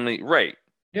her family, right?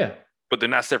 Yeah, but they're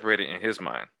not separated in his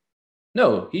mind.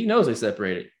 No, he knows they're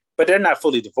separated. But they're not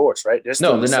fully divorced, right? They're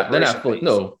still they're not fully.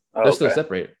 No, they're still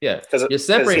separated. Yeah, because you're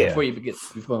separated before you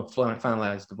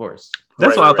finalize divorce.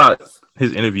 That's why I thought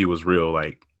his interview was real.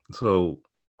 Like, so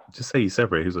just say he's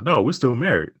separated. He's like, no, we're still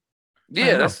married.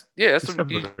 Yeah, that's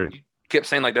what he kept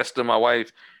saying. Like, that's still my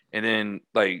wife, and then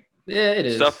like. Yeah, it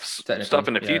is stuff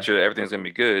in the future. Everything's gonna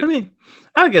be good. I mean,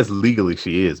 I guess legally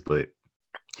she is, but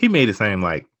he made it seem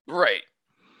like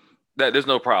that there's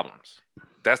no problems.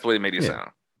 That's the way they made it sound.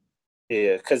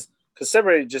 Yeah, because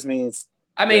separated just means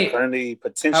currently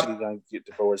potentially gonna get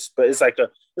divorced, but it's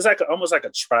almost like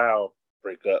a trial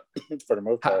breakup for the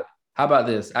most part. How about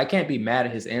this? I can't be mad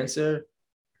at his answer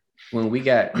when we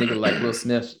got nigga like Will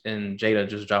Smith and Jada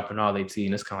just dropping all their tea,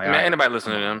 and it's kind of like, man, anybody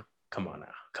listening to them? Come on now.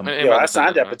 Come on. Yo, I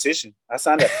signed that petition. I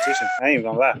ain't even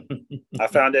gonna lie. I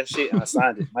found that shit and I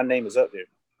signed it. My name is up there.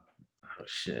 Oh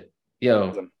shit.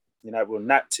 Yo. You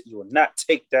will not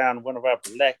take down one of our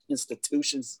black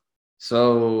institutions.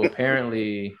 So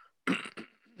apparently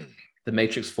The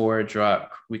Matrix 4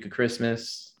 dropped week of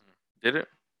Christmas. Did it?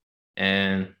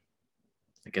 And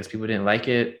I guess people didn't like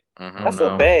it. I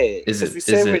feel bad. Is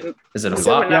it a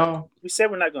flop, y'all? We said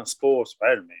we're not gonna spoil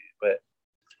Spider-Man, but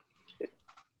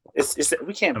it's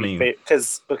we can't be fair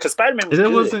because Spider-Man was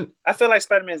good. I feel like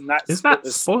Spider-Man's not. It's not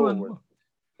spoiling.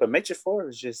 But Matrix 4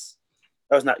 is just.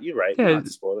 That was not you, right? Yeah, not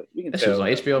to spoil it. We can that shit was on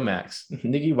HBO Max.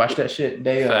 Nigga, you watch that shit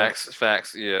day.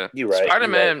 Facts. Yeah, you right.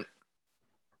 Spider-Man. Right.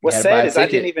 What's sad is I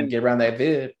didn't even get around that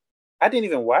vid. I didn't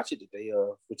even watch it the day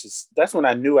of, that's when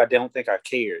I knew I don't think I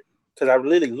cared because I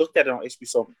really looked at it on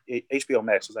HBO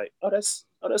Max. Was like, oh, that's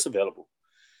available.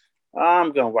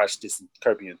 I'm gonna watch this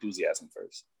Curb Your Enthusiasm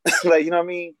first. Like, you know what I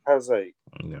mean? I was like,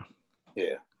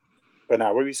 yeah. But now,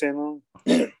 what were you saying, Long?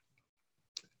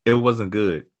 It wasn't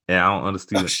good, and I don't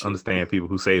understand people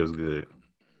who say it was good.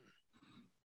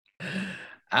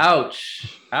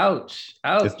 Ouch!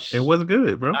 It wasn't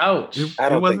good, bro. Ouch! I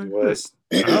don't think it was.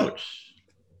 Ouch!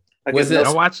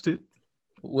 I watched it.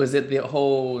 Was it the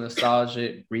whole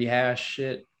nostalgic rehash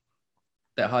shit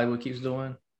that Hollywood keeps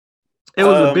doing? It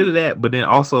was a bit of that, but then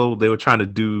also they were trying to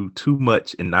do too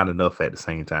much and not enough at the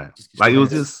same time. Like, it was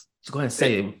just go ahead and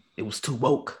say it was too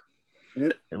woke.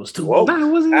 It was too woke. woke. No,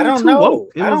 it wasn't I don't too know.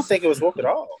 woke. I don't think it was woke at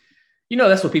all. You know,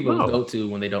 that's what people go to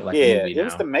when they don't like a movie. It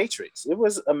was The Matrix. It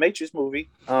was a Matrix movie.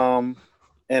 And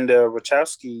the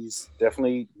Wachowskis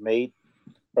definitely made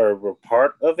or were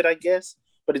part of it, I guess.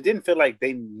 But it didn't feel like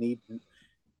they need.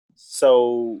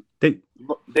 So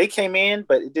they came in,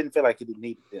 but it didn't feel like it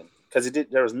needed them because it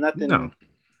did. There was nothing. No.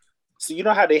 So you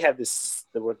know how they have this?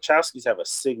 The Wachowskis have a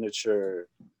signature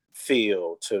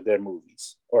feel to their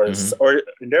movies, or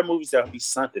in their movies there'll be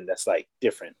something that's like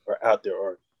different or out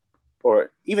there,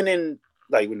 or even in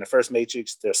like in the first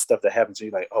Matrix, there's stuff that happens to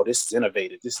you like, oh, this is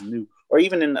innovative, this is new. Or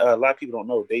even in a lot of people don't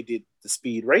know they did the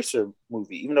Speed Racer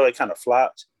movie, even though it kind of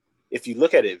flopped. If you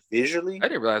look at it visually, I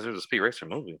didn't realize there was a Speed Racer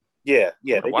movie. Yeah,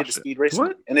 they did the Speed Racer,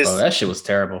 movie. And that shit was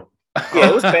terrible. Yeah,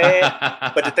 it was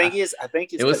bad. But the thing is, I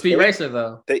think it was Speed Racer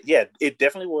though. It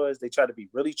definitely was. They tried to be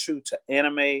really true to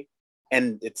anime,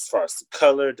 and as far as the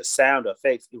color, the sound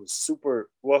effects, it was super.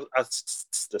 Well,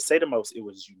 to say the most, it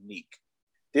was unique.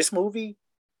 This movie,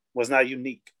 was not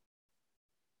unique.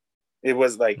 It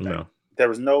was like No. there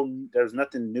was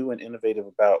nothing new and innovative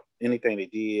about anything they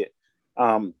did.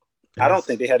 I don't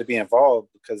think they had to be involved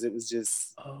because it was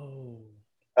just.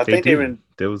 I think they were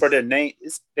for their name.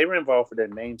 They were involved for their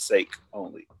namesake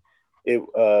only.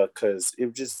 Because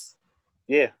it just,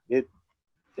 it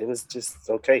was just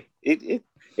okay. It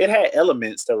had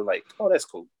elements that were like, oh, that's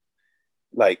cool,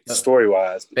 like story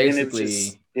wise.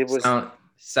 Basically, it was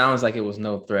sounds like it was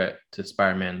no threat to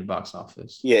Spider-Man in the box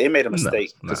office. Yeah, it made a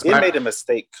mistake. No. It made a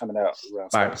mistake coming out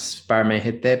around Spider-Man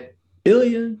hit that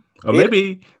billion. Or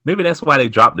maybe that's why they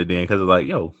dropped it then, because it's like,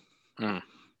 yo.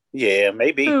 Yeah,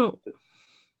 maybe.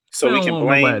 So we can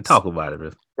blame talk about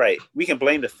it. Right. We can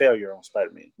blame the failure on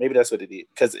Spider-Man. Maybe that's what it did.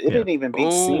 Because it didn't even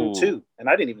beat Scene 2. And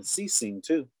I didn't even see Scene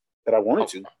 2 that I wanted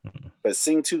to. But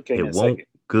Scene 2 came in second.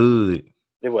 Good.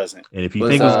 It wasn't. And if you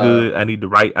think it's good, I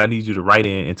need you to write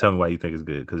in and tell me why you think it's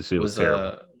good, because the shit was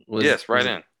terrible. Write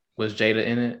in. Was Jada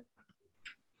in it?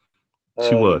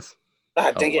 She was.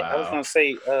 Dang it. I was gonna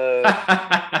say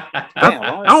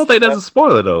I don't think that's a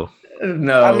spoiler though.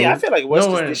 No, I mean, I feel like it was.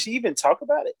 Did she even talk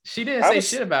about it? She didn't say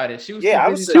shit about it. She was.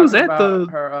 She was at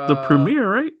the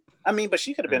premiere, right? I mean, but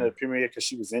she could have been at the premiere because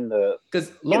she was in the.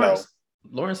 Because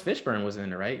Lawrence Fishburne was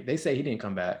in it, right? They say he didn't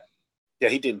come back. Yeah,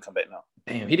 he didn't come back. No.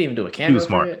 Damn, he didn't even do a cameo. He was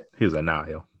smart. He was like, nah,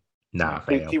 hell, nah,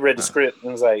 fam. He read the script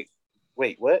and was like,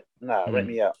 wait, what? Nah, let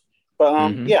me out.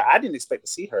 But yeah, I didn't expect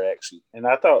to see her actually, and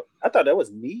I thought that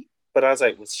was neat. But I was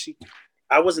like,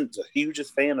 I wasn't the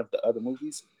hugest fan of the other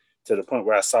movies. To the point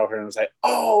where I saw her and was like,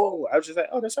 oh, I was just like,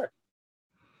 oh, that's her.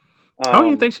 I don't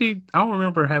even think I don't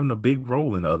remember having a big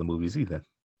role in the other movies either.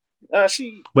 That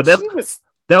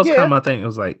was kind of my thing. It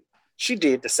was like she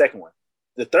did the second one.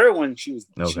 The third one, she was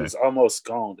almost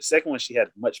gone. The second one, she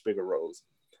had much bigger roles.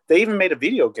 They even made a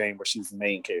video game where she was the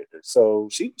main character. So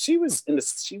she was in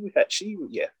the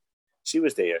she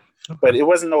was there, but it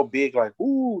wasn't no big like,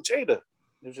 ooh, Jada.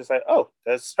 It was just like, oh,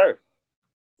 that's her,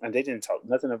 and they didn't talk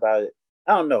nothing about it.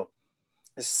 I don't know.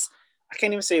 I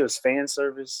can't even say it was fan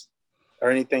service or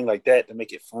anything like that to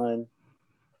make it fun.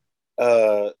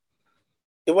 It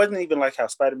wasn't even like how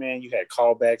Spider-Man, you had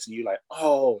callbacks and you like,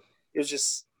 oh, it was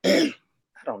just, I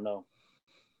don't know.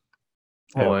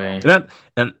 And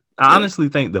I honestly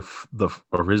think the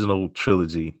original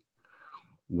trilogy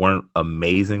weren't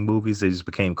amazing movies. They just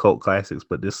became cult classics,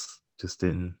 but this just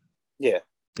didn't. Yeah.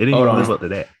 It didn't even live up to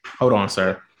that. Hold on,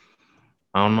 sir.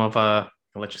 I don't know if I'll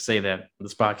let you say that on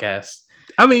this podcast.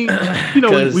 I mean,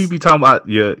 we be talking about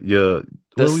the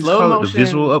slow motion, the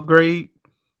visual upgrade.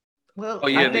 Well, the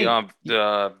video.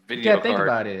 You gotta think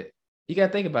about it. You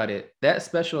gotta think about it. That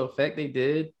special effect they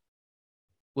did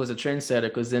was a trendsetter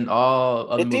because then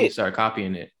all other movies started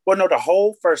copying it. Well, no, the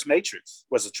whole first Matrix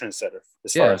was a trendsetter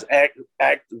as far as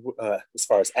as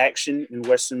far as action in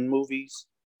Western movies.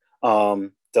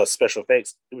 The special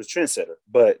effects, it was trendsetter,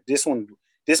 but this movie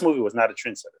was not a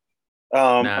trendsetter.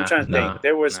 I'm trying to think.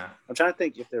 I'm trying to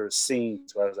think if there were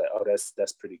scenes where I was like, "Oh,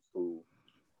 that's pretty cool."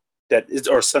 That is,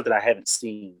 or something I haven't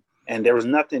seen. And there was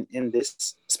nothing in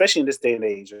this, especially in this day and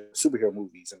age, of superhero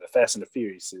movies and the Fast and the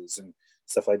Furiouses and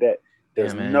stuff like that.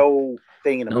 There's no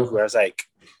thing in the movie where I was like,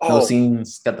 "Oh, no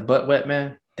scenes got the butt wet,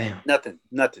 man." Damn. Nothing.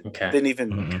 Okay. Didn't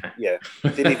even. Yeah.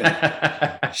 Didn't even.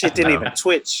 Shit didn't even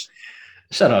twitch.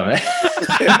 Shut up,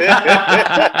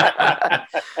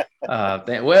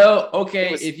 man. Well,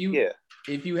 okay.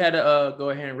 If you had to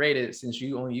go ahead and rate it, since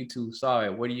you on YouTube saw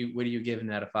it, what are you giving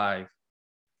that a 5?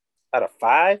 Out of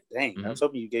 5? Dang, I was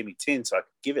hoping you gave me 10 so I could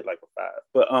give it like a 5.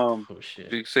 But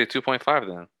shit. You say 2.5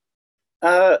 then.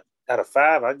 Out of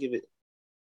 5, I'll give it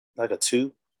like a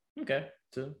 2. Okay,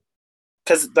 2.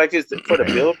 Because like it's for the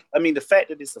build. I mean, the fact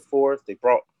that it's the 4th, they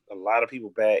brought a lot of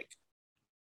people back.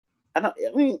 I don't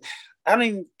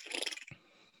even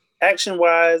action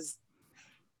wise.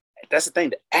 That's the thing.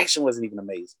 The action wasn't even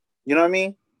amazing. You know what I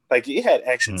mean? Like it had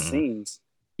action scenes.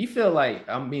 You feel like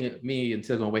me and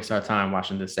Till gonna waste our time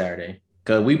watching this Saturday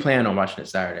because we plan on watching it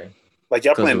Saturday. Like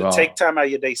y'all plan to take time out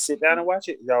of your day, sit down and watch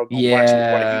it. Y'all gonna watch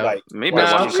it while you like maybe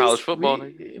watching college football.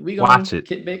 We gonna watch it.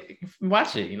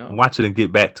 Watch it. Watch it and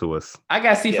get back to us. I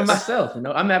gotta see for myself.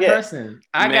 I'm that person.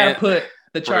 I gotta put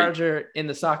the charger in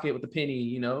the socket with the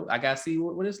penny. I gotta see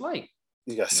what it's like.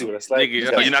 You gotta see what it's like.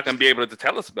 You're not gonna be able to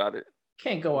tell us about it.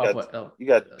 Can't go off what you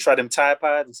got to try them Tide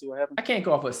Pods and see what happens. I can't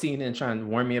go off what CNN trying to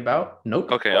warn me about.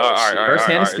 Nope. Okay, all right.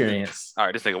 First-hand experience. All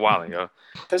right, this nigga wilding, yo.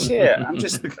 Because I'm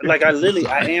just like I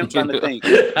am trying to think.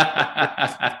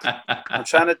 I'm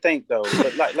trying to think though,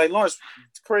 but like Lawrence,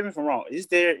 correct me if I'm wrong. Is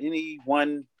there any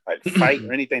one like fight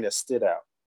or anything that stood out?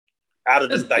 out of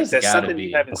this, like It's that's gotta something be.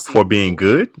 you haven't seen For being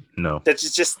good? No.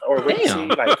 That's just or what you Damn.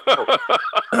 see,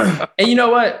 like And you know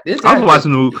what? This I was has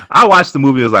watching the movie. I watched the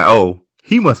movie. And was like, oh,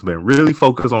 he must have been really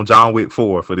focused on John Wick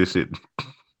 4 for this shit.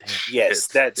 yes,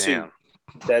 that too. Damn.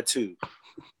 That too.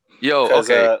 Yo, Because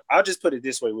okay. I'll just put it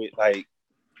this way: with like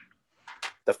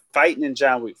the fighting in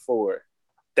John Wick 4.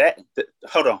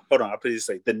 Hold on. I'll put it this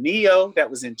way: the Neo that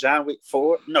was in John Wick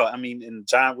 4. No, I mean in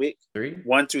John Wick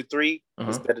 1 through 3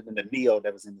 was better than the Neo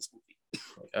that was in this movie.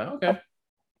 Okay.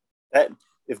 That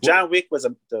if John Wick was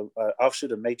the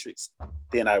offshoot of Matrix,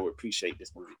 then I would appreciate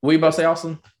this movie. What you about to say,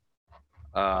 Austin?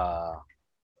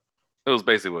 It was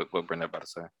basically what Brent about to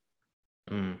say.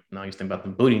 No, you think about the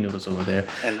booty noodles over there.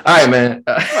 And, all right, man.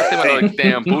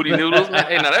 Damn booty noodles, man.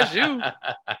 Hey, now that's you.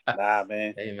 Nah,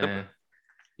 man. Hey, man.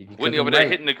 Whitney over there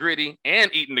hitting the gritty and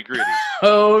eating the gritty.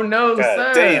 Oh no, God,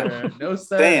 sir. damn. No,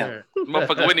 sir. Damn.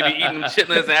 Motherfucker Whitney be eating them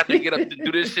chitlins after he get up to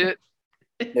do this shit.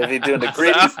 If he doing the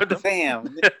gritty, damn.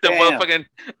 The motherfucking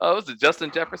was it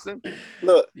Justin Jefferson?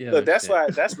 Look, Yeah, look. That's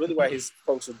really why his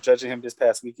folks were judging him this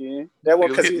past weekend. That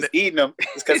wasn't because he was eating them.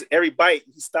 It's because every bite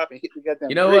he stopped and hit the goddamn.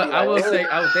 You know gritty, what? I will say,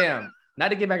 damn. Not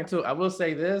to get back into it, I will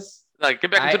say this. Like,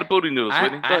 get back into the booty noodles,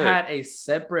 Whitney. I had a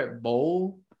separate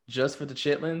bowl just for the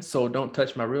chitlins, so don't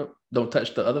touch don't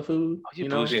touch the other food. Oh, you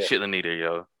bougie chitlin eater,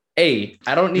 yo. Hey,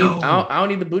 I don't need No. I don't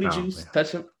need the booty juice Man.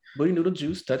 touching booty noodle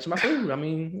juice touching my food. I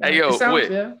mean, Hey, yo, it sounds wait.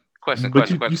 fair. Question.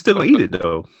 You still gonna eat it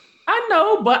though. I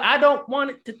know, but I don't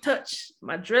want it to touch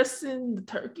my dressing, the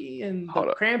turkey, and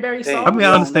the cranberry sauce. I mean,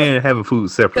 I understand having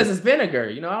food separate because it's vinegar.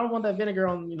 You know, I don't want that vinegar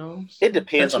on. It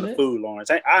depends on the touching it. food, Lawrence.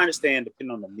 I understand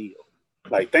depending on the meal.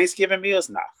 Like Thanksgiving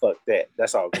meals, nah, fuck that.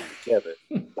 That's all going together.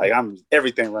 Like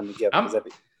everything running together.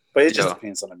 But it just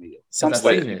depends on the meal. Some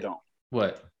stuff you don't.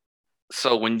 What?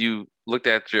 So when you looked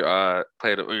at your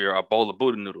plate of your bowl of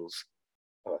booty noodles,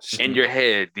 in your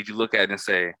head, did you look at it and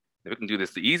say, "We can do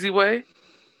this the easy way"?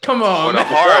 Come on, or the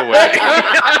hard way?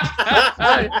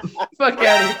 Fuck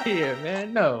out of here,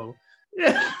 man. No.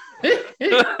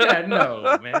 Yeah,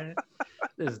 no, man.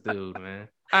 This dude, man.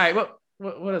 All right,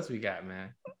 what else we got,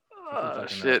 man? Oh,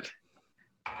 shit.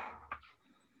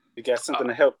 You got something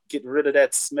to help get rid of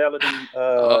that smell of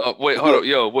the wait, hold on,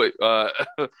 yo, wait.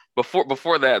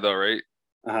 Before that though, right?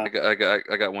 I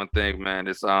got one thing, man.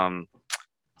 It's kind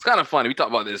of funny. We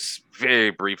talked about this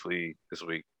very briefly this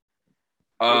week.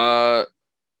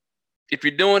 If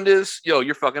you're doing this,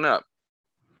 you're fucking up.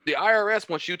 The IRS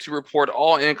wants you to report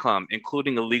all income,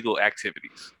 including illegal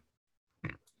activities.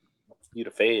 You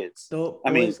the feds.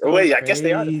 I mean, wait, I guess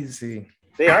they are.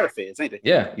 They are the feds, ain't they?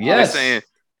 Yeah. Yes. They're saying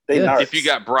if you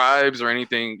got bribes or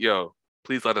anything,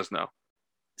 please let us know.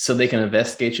 So they can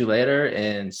investigate you later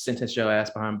and sentence your ass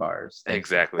behind bars.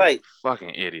 Exactly. Like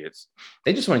fucking idiots.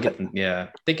 They just want to get them. Yeah.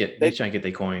 They trying to get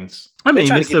their coins. I mean,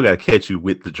 they still got to catch you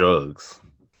with the drugs.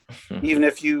 Even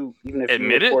if you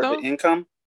admit report it, the income.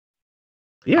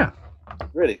 Yeah.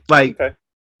 Really? Like, okay.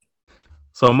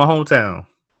 So in my hometown,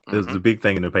 there's the big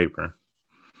thing in the paper.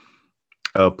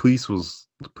 Police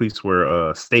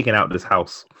were staking out this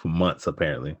house for months,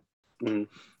 apparently. And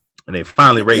they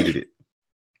finally raided it.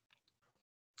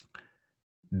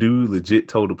 Dude legit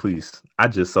told the police, I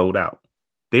just sold out.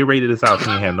 They raided his house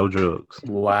and he didn't have no drugs.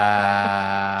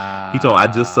 Wow. He told I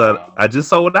just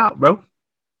sold out, bro.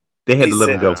 They had to let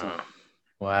him go.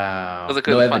 Wow.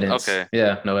 No evidence. Okay.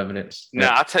 Yeah, no evidence.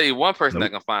 Now I'll tell you one person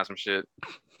that can find some shit.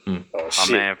 Oh,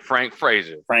 my man, Frank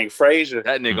Frazier. Frank Frazier.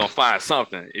 That nigga gonna find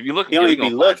something. If you look, he don't be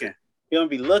looking. He don't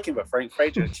be looking, but Frank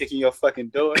Frazier kicking your fucking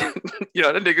door. That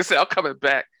nigga said, "I'm coming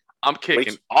back. I'm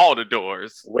kicking all the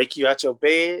doors. Wake you out your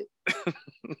bed."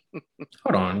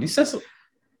 Hold on. You said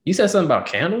something about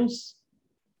candles?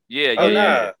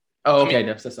 Yeah. Oh, okay.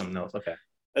 That's something else. Okay.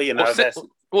 Oh, yeah.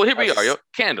 Well, here we are, yo.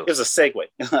 Candles. It was a segue.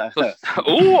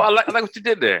 Ooh, I like what you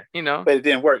did there. But it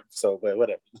didn't work. So, but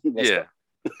whatever.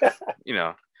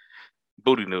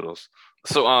 Booty noodles.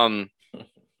 So,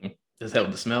 does that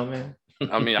help the smell, man?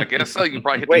 I mean, I guess so. You can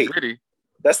probably hit the gritty.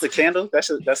 That's the candle. That's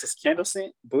a candle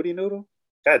scent. Booty noodle.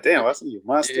 God damn, Austin, you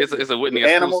monster. It's a Whitney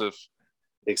exclusive.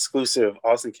 Exclusive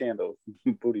Austin candle.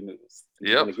 Booty noodles.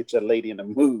 Yep. Gonna get your lady in the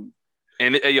mood.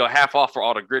 And half off for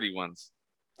all the gritty ones.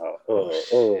 In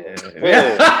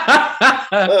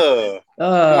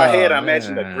my head, I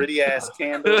imagine a gritty ass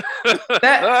candle. Hold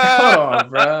on,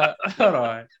 bro. Hold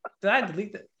on. Did I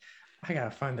delete that? I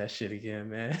gotta find that shit again,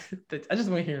 man. I just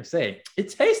want to hear him say it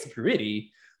tastes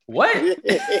gritty. What? Yo,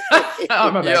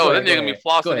 that nigga be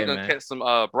flossing. He gonna catch some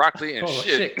broccoli and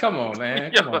shit. Come on,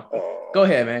 man. Come on. Go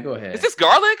ahead, man. Go ahead. Is this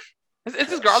garlic? Is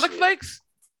this garlic flakes?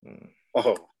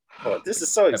 Oh, this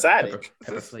is so exotic.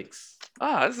 Pepper flakes.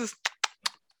 This is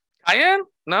cayenne?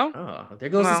 No. Oh, there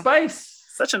goes the spice.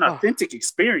 Such an authentic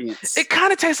experience. It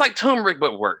kind of tastes like turmeric,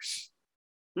 but worse.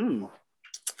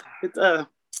 It's a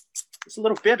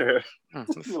little bitter.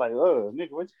 Like, oh,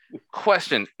 nigga, what?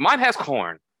 Question: Mine has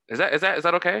corn. Is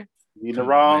that okay? You the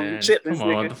wrong chitlins, Come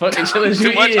on, nigga. the fucking chitlins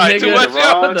you Too much, eating, alright, nigga. too much, What the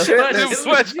yo. fuck Too chitlins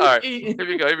much. you Alright, eating?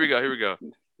 Here we go.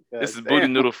 This is God booty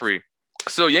damn. noodle free.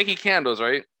 So Yankee Candles,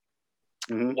 right?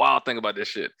 Wild thing about this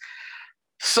shit.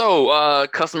 So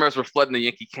customers were flooding the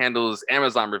Yankee Candles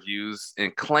Amazon reviews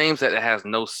and claims that it has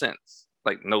no scent,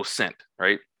 like no scent,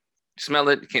 right? You smell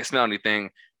it, you can't smell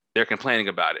anything. They're complaining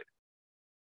about it.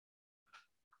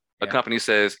 The company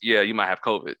says, yeah, you might have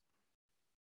COVID.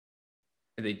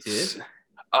 They did.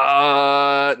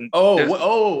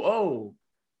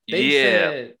 They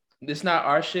said it's not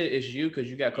our shit. It's you because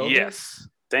you got COVID. Yes.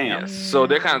 Damn. Yes. So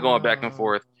they're kind of going back and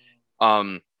forth.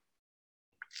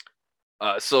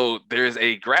 So there's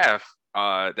a graph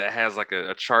that has like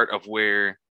a chart of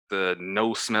where the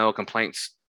no smell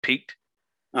complaints peaked.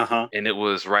 And it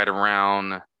was right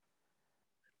around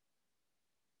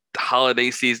the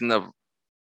holiday season of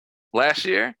last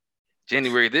year,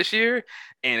 January this year,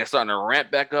 and it's starting to ramp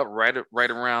back up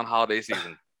right around holiday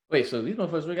season. Wait, so these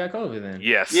motherfuckers really got COVID then?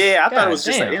 Yes. Yeah, I thought it was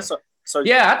just an insult. So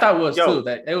yeah, I thought it was too.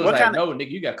 That it was like, no, nigga,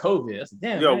 you got COVID. I said,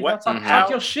 damn, man, talk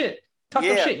your shit. Talk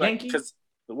your shit, Yankee. Because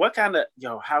what kind of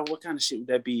shit would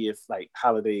that be if like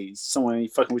holidays someone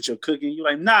ain't fucking with your cooking? You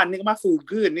like, nah, nigga, my food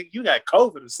good, nigga. You got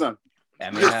COVID or something.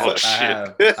 I mean, I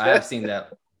have seen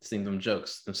them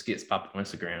jokes, them skits pop up on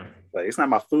Instagram. Like, it's not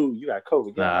my food. You got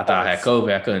COVID. Nah, I thought I had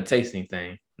COVID. I couldn't taste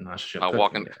anything. No,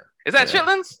 walking. Is that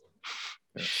chitlins?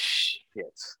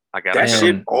 Yes. I got that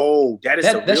shit. Oh, that is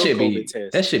that should COVID be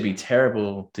test. That should be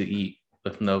terrible to eat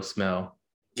with no smell.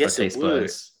 Yes, or taste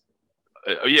buds.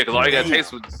 Yeah, because all you got to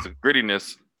taste was the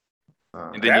grittiness,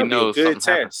 and then that you would know be a good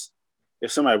something happened. test.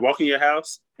 If somebody walk in your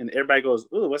house and everybody goes,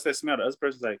 "Ooh, what's that smell?" The other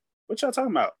person's like, "What y'all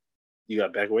talking about?" You got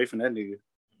to back away from that nigga.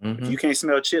 If you can't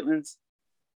smell chitlins,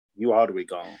 you all the way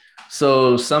gone.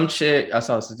 So some chick I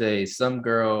saw today, some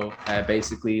girl had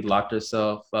basically locked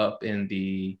herself up in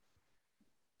the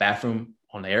bathroom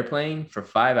on the airplane for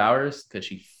 5 hours because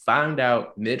she found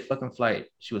out mid fucking flight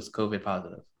she was COVID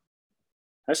positive.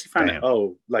 How'd she find it?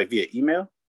 Oh, like via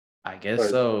email? I guess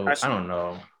so. I don't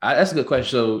know. That's a good question.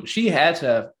 So she had to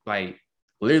have like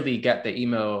literally got the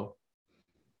email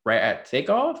right at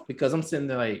takeoff because I'm sitting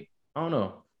there like, I don't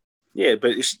know. Yeah,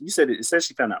 but you said it says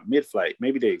she found out mid-flight.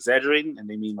 Maybe they're exaggerating and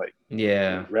they mean like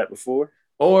right before.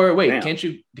 Or wait, can't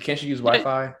you use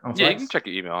Wi-Fi on flights? Yeah, you can check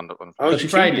your email on the Oh, she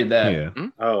probably did that. Yeah.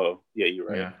 Oh, yeah, you're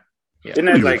right. Yeah. Isn't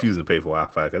that like refusing to pay for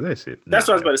Wi-Fi because that shit? That's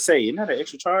what I was about to say. Isn't that an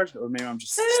extra charge, or maybe I'm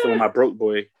just still my broke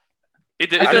boy? It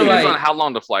depends on how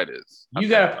long the flight is. You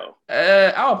got.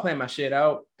 I'll plan my shit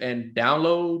out and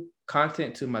download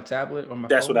content to my tablet or my.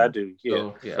 That's phone. what I do. Yeah,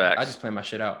 so, yeah. I just plan my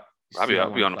shit out. I'll be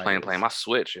on the plane playing my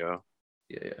Switch, yo.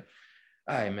 Yeah.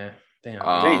 All right, man.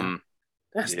 Damn.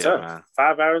 That's tough. Man.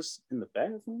 5 hours in the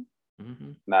bathroom.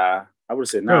 Mm-hmm. Nah, I would have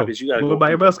said nah, bitch. You gotta. Well,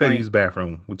 everybody else gotta use the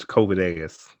bathroom with your COVID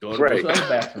ass. Go to the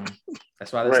bathroom.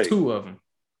 That's why there's two of them.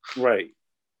 Right.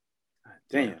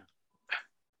 Damn.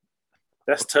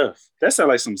 That's tough. That sounds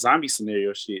like some zombie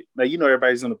scenario shit. Like, you know,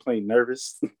 everybody's on the plane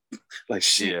nervous. Like,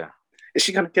 shit. Yeah. Is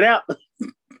she gonna get out?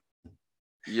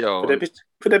 Yo.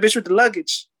 Put that bitch with the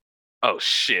luggage. Oh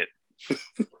shit.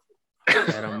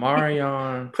 Got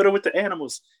Omarion. Put her with the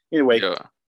animals. Anyway. Yeah.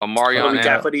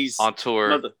 Omarion on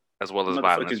tour as well as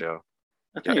violence, yo.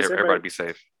 Everybody be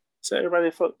safe. So everybody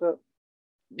fucked up?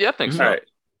 Yeah, I think so. All right.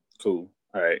 Cool.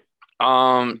 All right.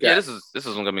 Yeah, this is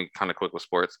gonna be kind of quick with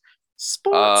sports.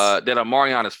 That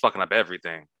Omarion is fucking up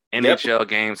everything. NHL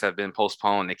games have been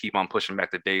postponed. They keep on pushing back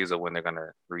the days of when they're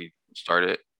gonna restart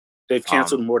it. They've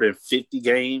canceled more than 50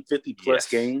 plus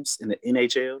games in the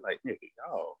NHL. Like, nigga,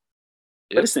 y'all.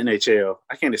 Yep. But it's the NHL.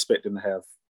 I can't expect them to have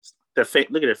look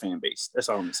at their fan base. That's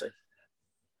all I'm gonna say.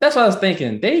 That's what I was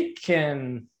thinking. They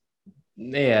can,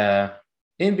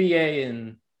 NBA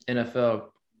and NFL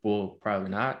will probably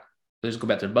not. They'll just go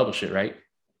back to the bubble shit, right?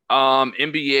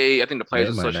 NBA, I think the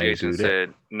Players Association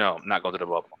said no, not go to the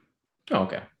bubble. Oh,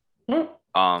 okay.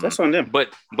 That's on them.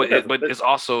 But it's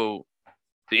also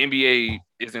the NBA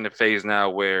is in a phase now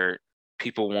where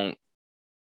people won't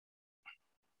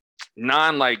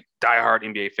like diehard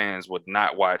NBA fans would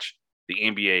not watch the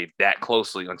NBA that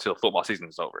closely until football season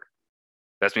is over.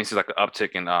 That means it's like an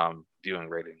uptick in viewing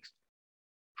ratings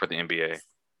for the NBA.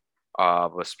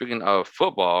 But speaking of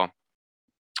football,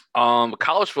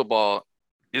 college football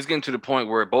is getting to the point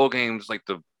where bowl games,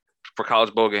 for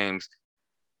college bowl games,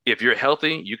 if you're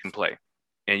healthy, you can play,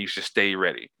 and you should stay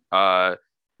ready.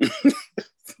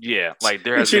 Yeah, like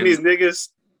there has been these niggas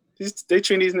They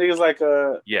treat these niggas like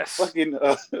Yes. fucking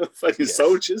Yes.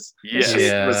 soldiers. Yes.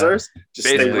 Yeah. Reserves. Just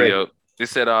stay Basically, ready. yo, they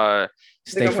said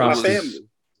Stay Nigga, I'm with my frosty. family.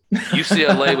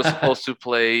 UCLA was supposed to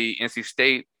play NC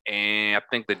State, and I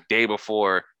think the day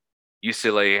before,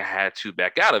 UCLA had to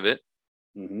back out of it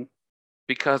Mhm.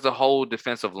 because the whole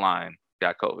defensive line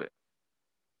got COVID.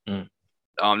 Mm.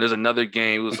 There's another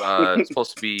game. It was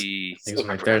supposed to be Niggas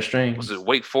like third string. was it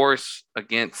Wake Forest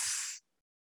against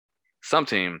some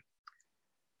team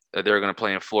that they were going to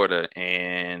play in Florida,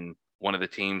 and one of the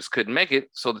teams couldn't make it,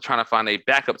 so they're trying to find a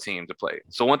backup team to play.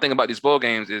 So one thing about these bowl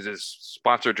games is it's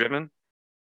sponsor driven.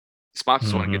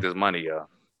 Sponsors want to get this money, y'all.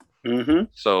 Mm-hmm.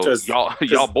 So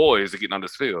y'all boys are getting on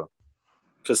this field.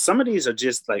 Because some of these are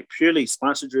just like purely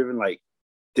sponsor driven. Like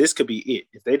this could be it.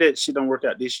 If that shit don't work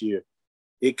out this year,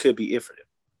 it could be it for them.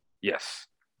 Yes.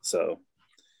 So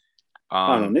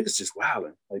I don't know. Niggas just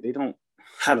wilding. Like they don't.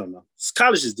 I don't know.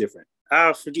 College is different.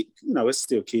 I forget. It's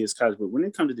still kids college, but when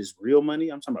it comes to this real money,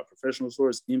 I'm talking about professional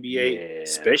sports, NBA,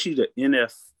 especially the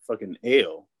fucking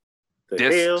L.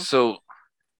 Hell. So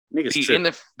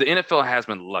niggas the NFL has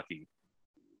been lucky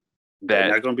that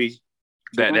not gonna be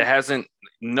that hasn't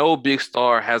no big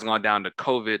star has gone down to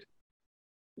COVID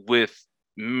with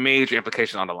major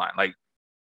implications on the line. Like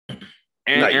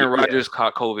Aaron Rodgers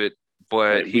caught COVID,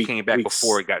 but he came back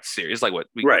before it got serious. It's like what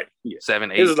week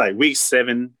 7, 8? It was like week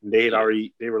 7. They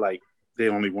were like they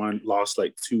only lost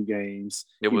like 2 games.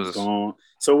 He was gone,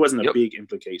 so it wasn't a big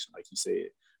implication, like you said.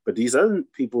 But these other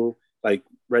people, like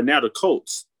right now, the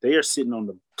Colts, they are sitting on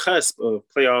the cusp of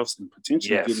playoffs and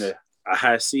potentially getting a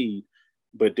high seed.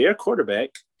 But their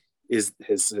quarterback has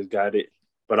got it.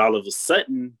 But all of a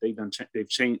sudden, they've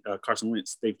changed Carson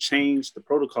Wentz. They've changed the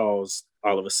protocols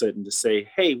all of a sudden to say,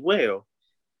 hey, well,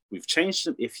 we've changed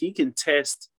him. If he can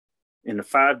test in the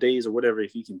 5 days or whatever,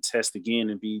 if he can test again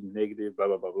and be negative, blah,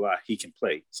 blah, blah, blah, he can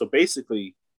play. So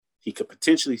basically, he could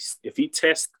potentially, if he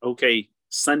tests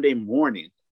Sunday morning,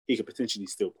 he could potentially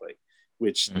still play,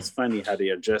 which is funny how they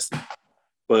adjust.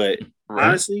 But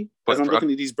honestly, as I'm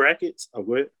looking at these brackets,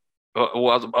 go ahead. Well,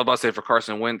 I was about to say for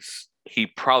Carson Wentz, he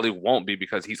probably won't be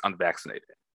because he's unvaccinated.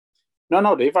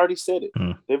 No, they've already said it.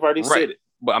 They've already said it.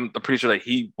 But I'm pretty sure that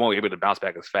he won't be able to bounce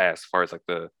back as fast as far as like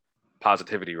the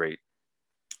positivity rate.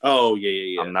 Oh,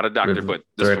 yeah. I'm not a doctor, but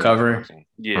the recovery.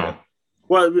 Yeah.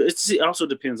 Well, it also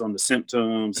depends on the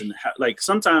symptoms and how, like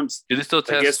sometimes. Do they still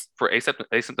test for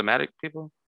asymptomatic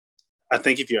people? I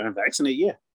think if you're unvaccinated,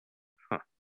 yeah.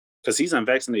 Because he's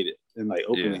unvaccinated and like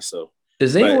openly so.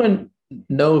 Does anyone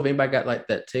know if anybody got like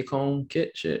that take-home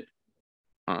kit shit?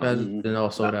 Has been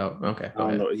all sold out. Okay. I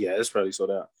don't know. Yeah, it's probably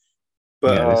sold out.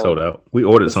 But yeah, they sold out. We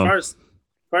ordered some. As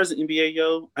far as the NBA,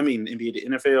 the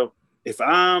NFL, if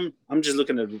I'm just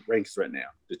looking at the ranks right now.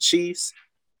 The Chiefs,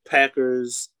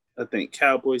 Packers, I think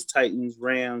Cowboys, Titans,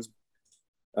 Rams,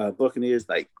 Buccaneers,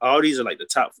 like all these are like the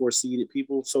top 4 seeded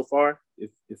people so far.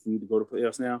 If we need to go to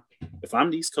playoffs now, if I'm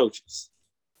these coaches,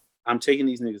 I'm taking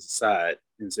these niggas aside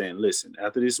and saying, listen,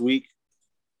 after this week,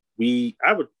 we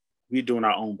doing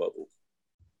our own bubble.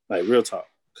 Like real talk.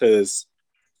 Cause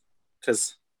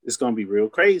it's gonna be real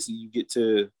crazy. You get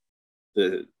to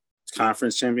the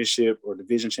conference championship or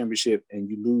division championship and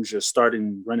you lose your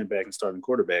starting running back and starting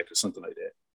quarterback or something like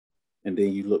that. And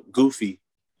then you look goofy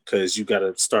because you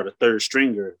gotta start a third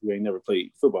stringer who ain't never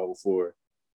played football before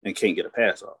and can't get a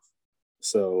pass off.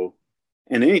 So,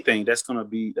 and anything that's gonna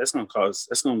lose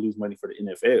money for the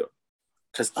NFL.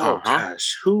 Because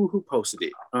gosh, who posted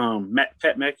it?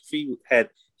 Pat McAfee had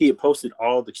posted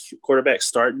all the quarterbacks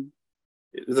starting.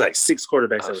 It was like 6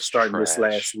 quarterbacks that were starting this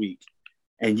last week,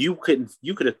 and you could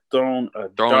have thrown a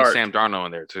dart. Sam Darnold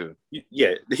in there too.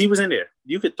 Yeah, he was in there.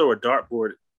 You could throw a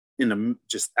dartboard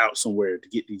just out somewhere to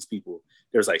get these people.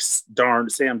 There's like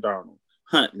Sam Darnold,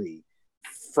 Huntley,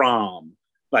 Fromm,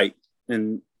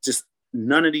 and just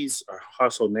none of these are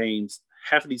household names.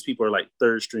 Half of these people are like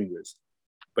third stringers,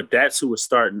 but that's who was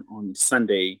starting on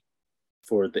Sunday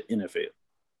for the NFL.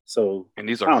 So, and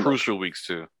these are crucial weeks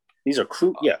too. These are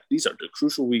these are the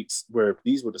crucial weeks where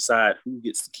these will decide who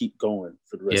gets to keep going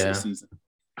for the rest of the season.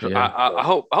 Yeah. I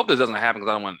hope this doesn't happen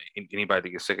because I don't want anybody to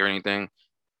get sick or anything.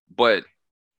 But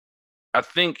I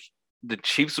think the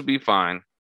Chiefs will be fine.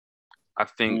 I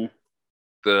think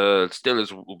the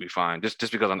Steelers will be fine just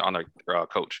because on their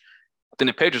coach. I think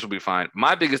the Patriots will be fine.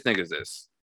 My biggest thing is this.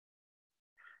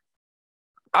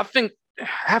 I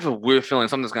have a weird feeling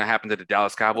something's going to happen to the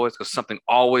Dallas Cowboys because something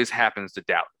always happens to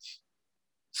Dallas.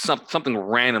 Something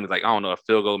randomly, like, I don't know, a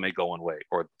field goal may go one way,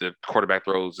 or the quarterback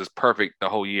throws is perfect the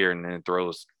whole year and then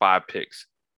throws 5 picks.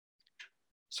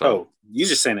 So, you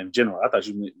just saying in general. I thought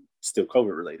you meant still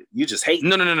COVID related. You just hate.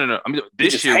 No. I mean,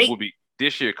 this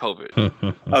this year COVID.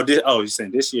 You're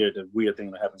saying this year the weird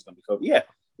thing that happens is gonna be COVID? Yeah,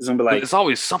 it's gonna be like It's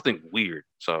always something weird.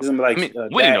 So it's gonna be like I mean,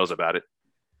 Woody knows about it.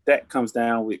 That comes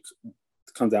down with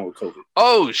COVID.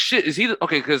 Oh shit! Is he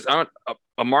okay? Because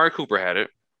Amari Cooper had it.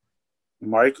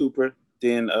 Amari Cooper,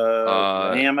 then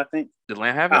Lamb, I think. Did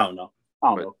Lamb have it? I don't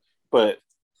know. But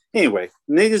anyway,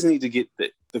 niggas need to get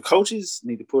the coaches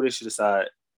need to pull this shit aside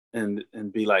and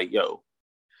be like, yo,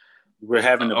 we're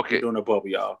doing a bubble,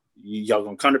 y'all. Y'all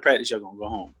gonna come to practice, y'all gonna go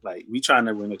home. Like, we trying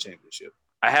to win a championship.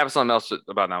 I have something else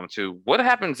about that one too. What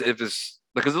happens if it's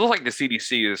because it looks like the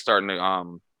CDC is starting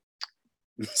to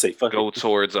say fuck go it.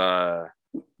 towards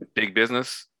big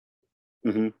business?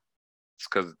 Mm-hmm. It's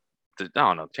because I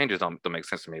don't know, changes don't make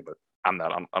sense to me, but I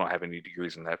don't have any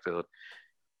degrees in that field.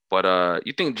 But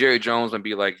you think Jerry Jones would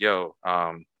be like, yo,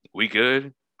 we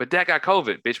good? But that got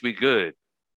COVID, bitch, we good.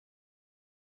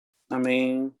 I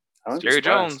mean, Jerry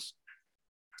Jones.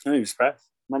 I ain't surprised.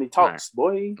 Money talks,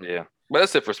 boy. Yeah. But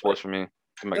that's it for sports for me.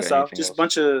 That's all. Just a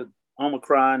bunch of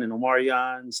Omicron and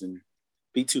Omarions and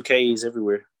B2Ks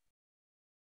everywhere.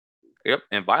 Yep,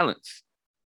 and violence.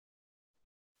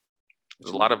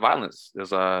 There's a lot of violence.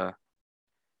 There's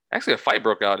actually a fight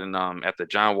broke out in at the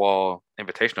John Wall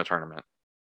Invitational Tournament.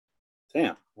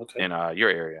 Damn. Okay. In your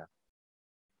area.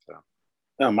 So.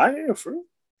 My area, for real?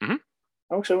 Mm-hmm.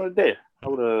 I wish I would have there. I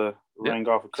would have rang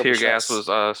off a couple Tear shots. gas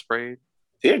was sprayed.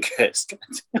 Tear gas?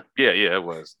 Yeah, it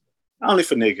was. Only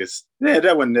for niggas. Yeah,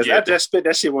 that wasn't necessary.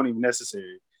 That shit wasn't even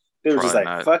necessary. They were just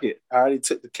like, fuck it. I already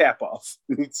took the cap off.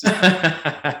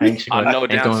 I know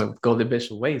down go the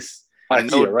bitch waste. I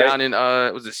know down in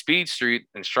it was Speed Street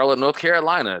in Charlotte, North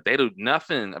Carolina. They do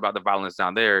nothing about the violence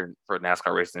down there for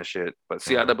NASCAR racing and shit. But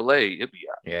CIAA, it'd be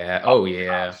out. Yeah. Oh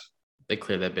yeah. They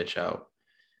cleared that bitch out.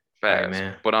 Fast. Right,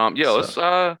 man. But let's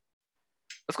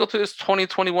go to this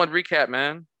 2021 recap,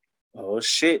 man. Oh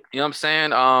shit. You know what I'm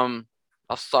saying?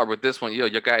 I'll start with this one. You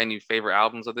got any favorite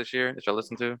albums of this year that y'all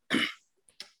listen to?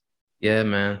 Yeah,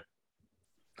 man.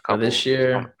 This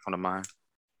year, come to mind.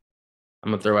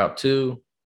 I'm gonna throw out two,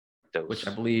 which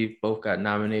I believe both got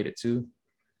nominated too.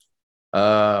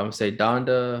 I'm gonna say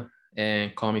Donda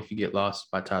and Call Me If You Get Lost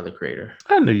by Tyler Creator.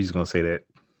 I knew you was gonna say that.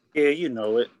 Yeah, you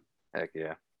know it. Heck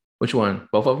yeah. Which one?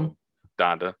 Both of them?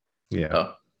 Donda. Yeah.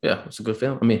 Oh, yeah. It's a good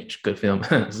film. I mean, it's a good film.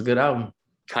 It's a good album.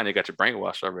 Kanye got your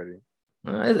brainwashed already.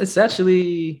 It's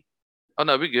actually. Oh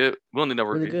no, we good. We only know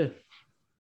we're really good.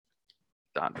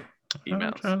 Donda. Emails.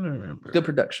 I'm trying to remember. Good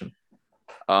production.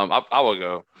 I will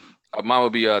go. Mine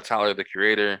would be Tyler the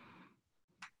Creator.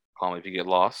 Call Me If You Get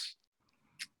Lost.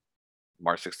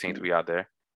 March 16th, we out there.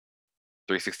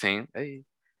 316. Hey.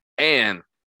 And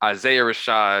Isaiah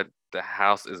Rashad, The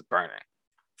House Is Burning.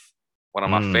 One of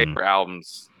my favorite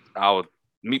albums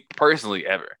me personally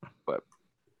ever. But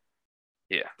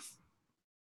yeah.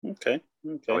 Okay.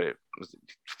 It was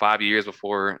 5 years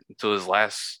until his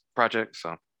last project.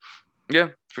 So yeah,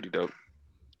 pretty dope.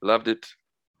 Loved it.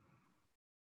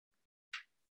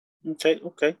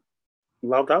 Okay.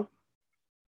 Loud out.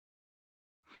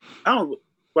 I'll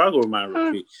go with mine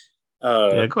real quick.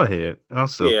 Yeah, go ahead. I'm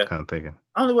still kind of thinking.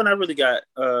 Only one I really got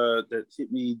that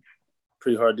hit me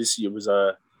pretty hard this year was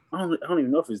I don't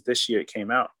even know if it's this year it came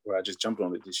out or I just jumped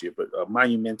on it this year, but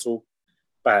Monumental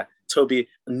by Toby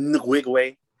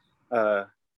Nwigwe. That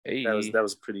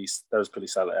was pretty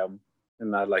solid album,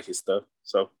 and I like his stuff.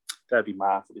 So that'd be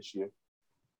mine for this year.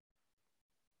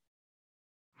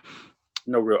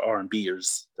 No real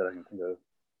R&Bers that I can think of.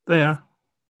 Yeah.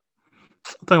 I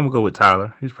think I'm gonna go with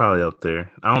Tyler. He's probably up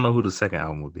there. I don't know who the second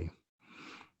album would be.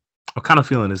 I'm kind of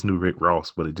feeling this new Rick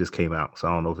Ross, but it just came out, so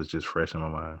I don't know if it's just fresh in my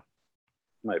mind.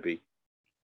 Might be.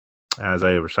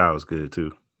 Isaiah Rashad was good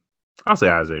too. I'll say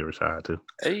Isaiah Rashad too.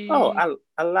 Hey. Oh,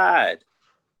 I lied.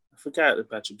 I forgot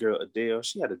about your girl Adele.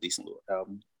 She had a decent little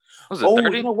album. Was it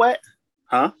 30? You know what?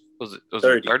 Huh? Was it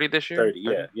 30 this year?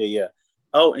 30, yeah.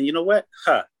 Oh, and you know what?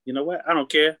 You know what? I don't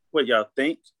care what y'all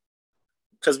think.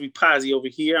 Because we posy over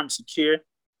here. I'm secure.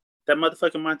 That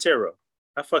motherfucking Montero.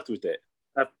 I fucked with that.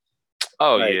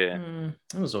 It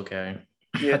was okay.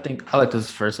 Yeah. I think I like this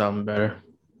first album better.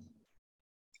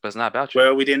 But it's not about you.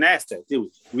 Well, we didn't ask that, did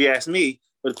we? We asked me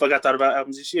what the fuck I thought about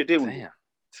albums this year, didn't we? Damn.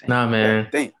 Nah, man.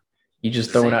 Damn. You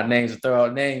just throwing out names to throw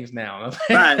out names now.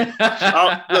 Fine.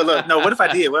 Look. No, what if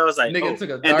I did? Well, I was like, nigga took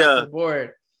a dark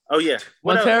board. Oh, yeah.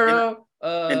 Montero.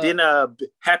 And then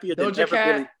Happier Than Ever.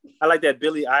 Billy, I like that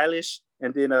Billie Eilish.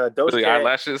 And then Doja Billie Cat.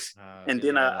 Eyelashes. And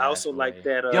then I also like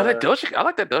that. That Doja. I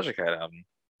like that Doja Cat album.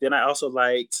 Then I also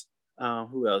liked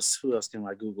who else? Who else can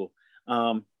I Google?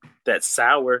 That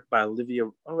Sour by Olivia.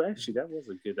 Oh, actually, that was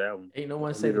a good album. Ain't no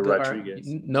one said Rodriguez.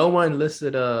 No one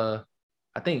listed. I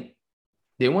think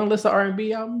did one list the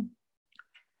R&B album?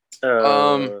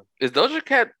 Is Doja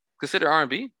Cat considered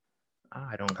R&B?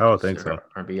 I don't think so.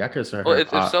 R&B. I consider Well, her if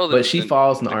pop, so, but she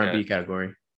falls in the Doja Cat. R&B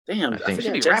category. Damn, I think I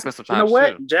she be forgot rapping You know sometimes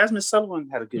what? too. Jasmine Sullivan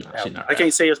had a good No, she album. not I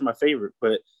can't say it's my favorite,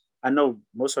 but I know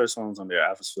most of her songs on there. I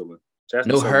was feeling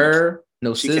Jasmine No Sullivan. her,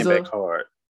 no She came back SZA. hard.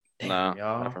 Damn, Nah,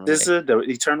 y'all. not for me. This is the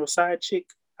Eternal Side Chick.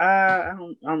 I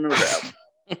don't remember the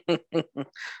album.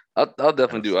 I'll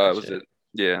definitely do. That's What's shit. it?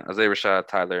 Yeah, Isaiah Rashad,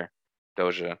 Tyler,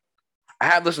 Doja. I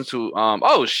have listened to.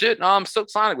 Oh shit. Silk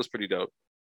Sonic was pretty dope.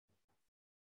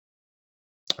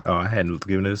 Oh, I hadn't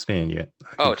given it a spin yet.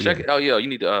 Oh, check it. Oh yeah, you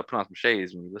need to put on some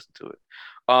shades when you listen to it.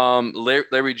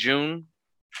 Larry June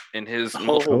and his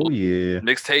multiple Oh yeah.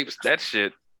 mixtapes. That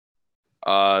shit.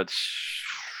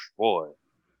 Boy.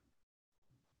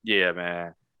 Yeah,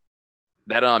 man.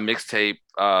 That mixtape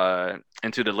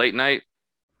Into the Late Night.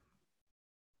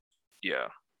 Yeah.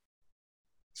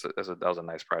 So that was a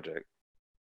nice project.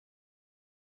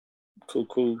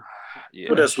 Cool. Yeah.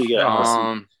 What else we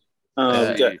got? We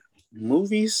got see.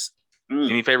 movies.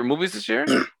 Any favorite movies this year?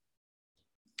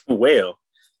 Well,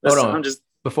 Hold on. I'm just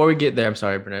Before we get there, I'm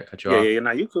sorry, Burnett, cut you off. yeah.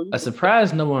 Now you cool. A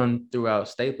surprise no one threw out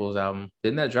Staples album.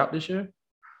 Didn't that drop this year?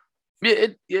 Yeah,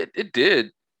 it did.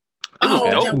 It was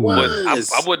Oh, dope, that but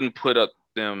was. I wouldn't put up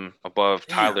them above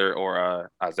Tyler or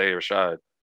Isaiah Rashad.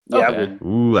 Yeah, I Okay. wouldn't.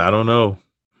 Ooh, I don't know.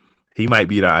 He might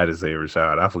be the Isaiah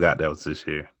Rashad. I forgot that was this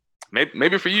year.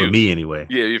 Maybe for you. For me, anyway.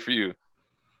 Yeah, for you.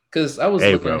 Because I was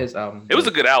looking at his album. It was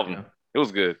a good album. Yeah. It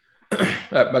was good.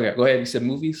 Okay, go ahead. You said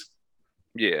movies.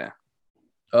 Yeah.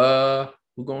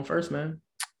 Who going first, man?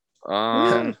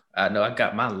 I know I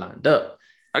got mine lined up.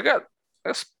 I got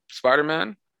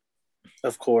Spider-Man.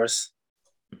 Of course.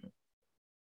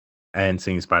 I hadn't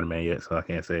seen Spider-Man yet, so I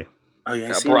can't say. Oh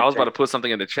yeah, Bro, I was about to put something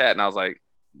in the chat, and I was like,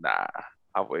 nah,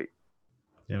 I'll wait.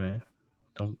 Yeah, man.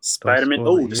 Don't Spider-Man.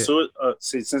 don't spoil it yet.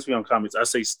 Since we're on comics, I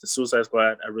say the Suicide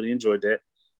Squad. I really enjoyed that.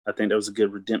 I think that was a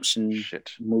good redemption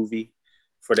movie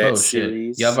for that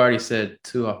series. Yeah, I've already said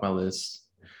 2 off my list.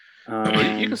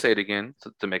 You can say it again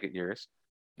to make it yours.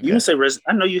 Okay. You can say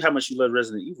I know how much you love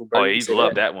Resident Evil, bro. Oh, yeah, you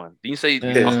love that one. You say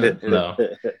no.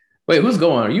 Wait, who's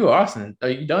going? Are you Austin? Are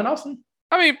you done, Austin?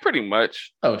 I mean, pretty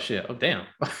much. Oh shit! Oh damn!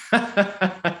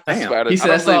 Damn. He said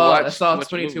that's all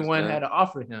 22-1 had to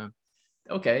offer him.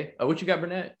 Okay, what you got,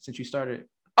 Burnett? Since you started.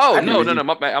 Oh no!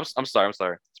 I'm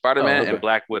sorry. Spider-Man okay. and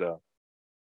Black Widow.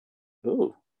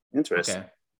 Oh, interesting.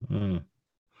 Okay.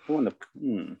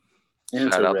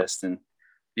 Interesting.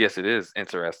 Yes, it is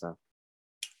interesting.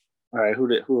 All right,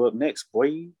 who up next, boy?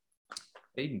 You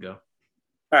can go.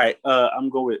 All right, I'm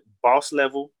going with Boss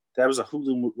Level. That was a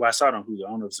Hulu. Well, I saw it on Hulu. I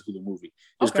don't know if it's a Hulu movie.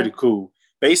 It was pretty cool.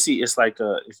 Basically, it's like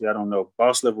if y'all don't know,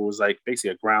 Boss Level was like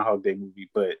basically a Groundhog Day movie,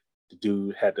 but the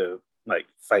dude had to like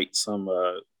fight some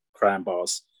crime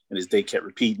boss, and his day kept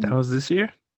repeating. That was this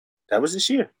year. That was this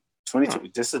year.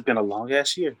 2020. This has been a long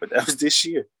ass year, but that was this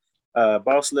year.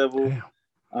 Boss Level,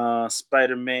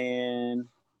 Spider-Man.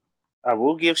 I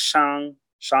will give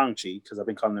Shang-Chi, because I've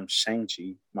been calling him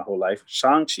Shang-Chi my whole life.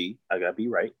 Shang-Chi, I gotta be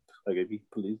right. I gotta be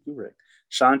politically correct.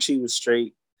 Shang-Chi was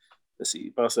straight. Let's see.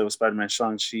 Boss Level, Spider-Man,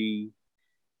 Shang-Chi.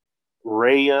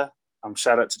 Raya.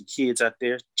 Shout out to the kids out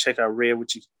there. Check out Raya with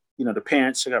the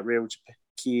parents. Check out Raya with your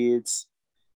kids.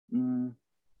 Damn,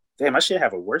 I should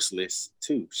have a worse list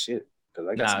too. Shit.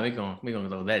 We're gonna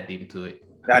go that deep into it.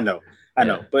 I know.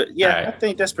 But yeah, right. I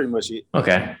think that's pretty much it.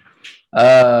 Okay.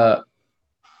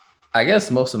 I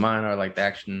guess most of mine are like the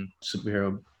action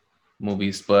superhero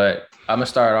movies, but I'm gonna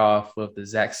start off with the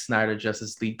Zack Snyder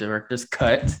Justice League director's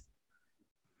cut.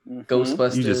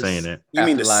 Ghostbusters. You just saying it. You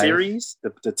mean the series?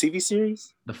 The TV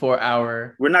series? The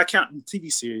 4-hour. We're not counting the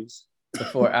TV series. The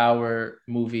 4-hour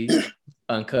movie,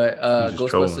 uncut.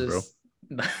 Ghostbusters.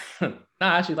 Nah,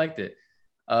 I actually liked it.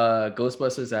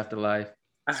 Ghostbusters Afterlife.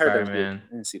 I heard Spider-Man.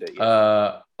 I didn't see that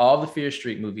yet. All the Fear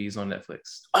Street movies on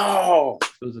Netflix. Oh,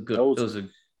 it was a good.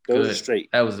 Those are straight.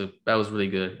 That was really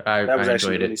good. I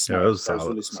enjoyed really it. Smart. Yeah, it was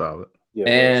solid. Solid. Yeah,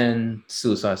 and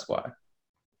Suicide Squad.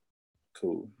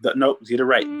 Cool. Nope, you're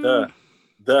right.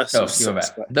 The Suicide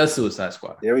Squad. The Suicide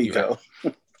Squad. There we go.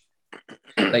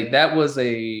 Like that was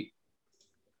I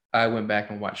went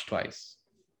back and watched twice.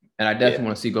 And I definitely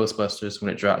want to see Ghostbusters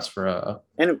when it drops for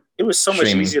and it was so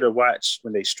streaming. much easier to watch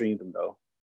when they streamed them though.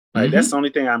 Like that's the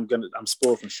only thing I'm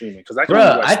spoiled from streaming because I can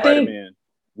only watch Spider-Man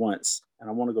once and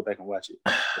I want to go back and watch it.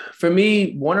 For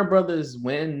me, Warner Brothers'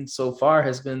 win so far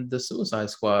has been the Suicide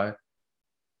Squad.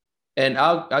 And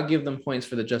I'll give them points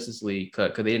for the Justice League cut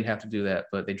because they didn't have to do that,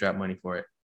 but they dropped money for it.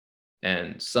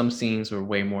 And some scenes were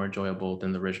way more enjoyable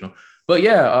than the original. But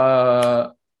yeah,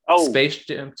 Space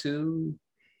Jam 2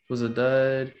 was a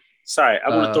dud. Sorry, I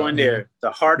want to throw in there.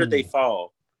 The Harder They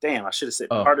Fall Damn, I should have said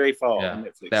Oh, Harder They Fall yeah, on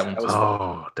Netflix. that one was too. fun.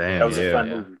 Oh, damn. That was a fun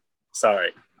yeah. movie.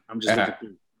 Sorry, I'm just looking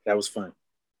through. That was fun.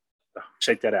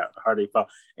 Check that out. Harder They Fall.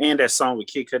 And that song with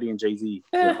Kid Cudi and Jay-Z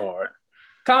went hard.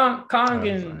 Kong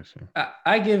and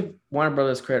I give Warner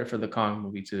Brothers credit for the Kong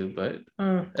movie too, but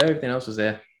everything else was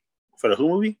there. For the who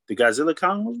movie? The Godzilla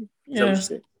Kong movie? Is that what you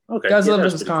said? Okay. Godzilla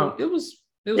vs. Kong. Cool. It was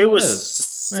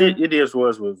it is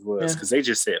was because they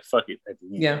just said fuck it at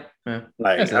the end. Yeah.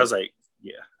 Like I was like,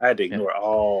 I had to ignore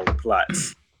all the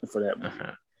plots for that movie.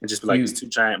 And just be like, it's two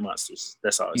giant monsters.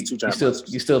 That's all. It's two giant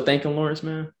monsters. You still thinking Lawrence,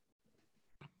 man?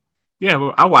 Yeah,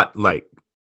 well, I watch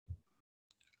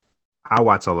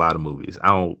a lot of movies. I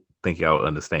don't think y'all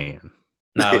understand.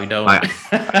 No, we don't.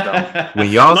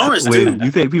 When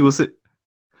you think people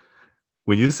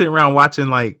when you sit around watching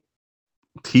like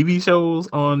TV shows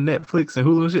on Netflix and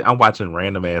Hulu and shit, I'm watching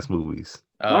random ass movies.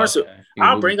 Lawrence,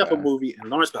 I'll bring up a movie and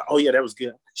Lawrence, oh yeah, that was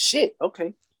good. Shit,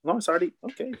 okay. Lawrence already,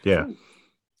 okay. Yeah. Cool.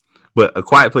 But A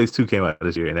Quiet Place 2 came out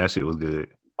this year and that shit was good.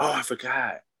 Oh, I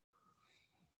forgot.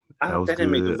 That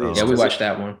didn't make the list. Yeah, we watched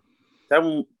that one. That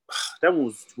one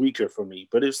was weaker for me,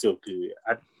 but it was still good.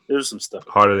 There was some stuff.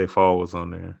 Harder They Fall was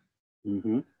on there.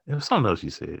 Mm-hmm. There was something else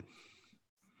you said.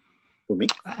 For me?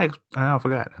 I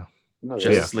forgot now. No,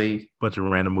 Justice League. Bunch of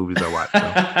random movies I watched. So.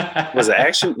 Was it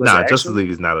action? Justice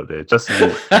League is not up there. Justice League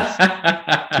is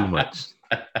too much.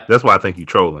 That's why I think you're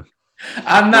trolling.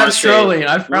 I'm not trolling.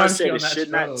 I promise you, it should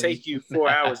not take you 4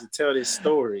 hours to tell this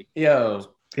story.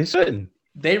 Yo, it shouldn't.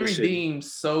 They redeemed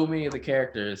so many of the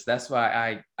characters. That's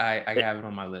why I have it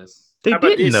on my list. They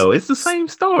didn't know. It's the same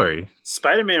story.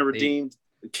 Spider-Man redeemed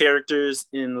characters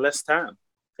in less time,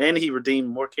 and he redeemed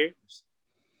more characters.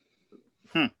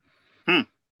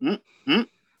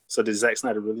 So does Zack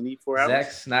Snyder really need 4 hours?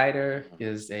 Zack Snyder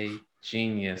is a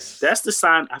genius. That's the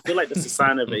sign. I feel like that's the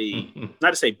sign of a,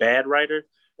 not to say bad writer,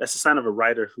 that's the sign of a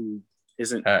writer who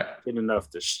isn't good enough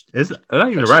to. It's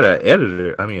not even a writer, an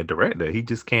editor. I mean, a director. He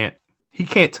just can't. He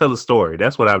can't tell a story.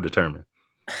 That's what I've determined.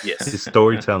 Yes, his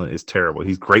storytelling is terrible.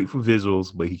 He's great for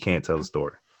visuals, but he can't tell a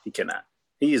story. He cannot.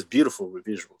 He is beautiful with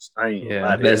visuals.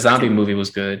 That zombie movie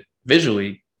was good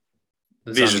visually.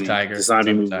 The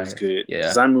zombie movie was good. Yeah,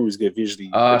 the zombie movie was good visually.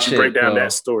 You break down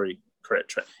that story.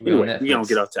 Correct. Anyway, we don't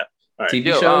get off top. All right.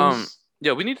 TV shows.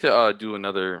 We need to do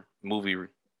another movie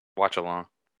watch along.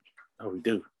 Oh, we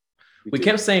do. We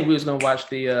kept saying we was gonna watch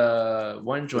the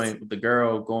one joint with the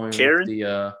girl going Karen? with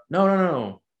the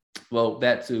no. Well,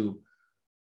 that too.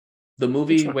 The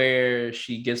movie where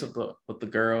she gets up with the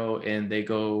girl and they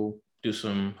go do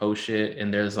some hoe shit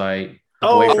and there's like a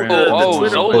boyfriend. Zola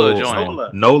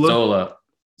joint. Zola.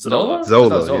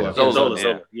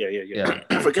 Yeah.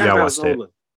 I forgot about Zola.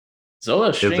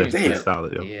 Zola streams.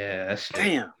 Solid. Yeah, that's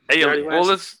damn. Hey,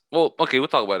 we'll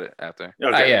talk about it after.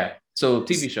 Okay. Yeah. So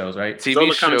TV shows, right?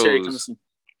 TV shows.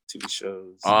 TV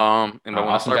shows. And I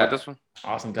want to start with this one.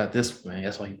 Austin got this one, man.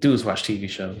 That's what you do is watch TV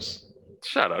shows.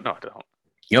 Shut up. No, I don't.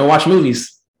 You don't watch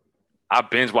movies. I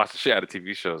binge watch the shit out of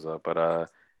TV shows though, but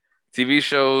TV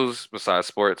shows besides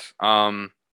sports,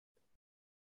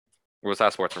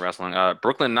 besides sports and wrestling,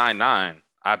 Brooklyn Nine-Nine.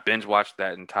 I binge watched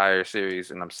that entire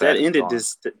series, and I'm sad.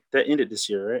 That ended this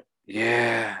year, right?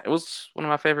 Yeah, it was one of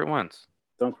my favorite ones.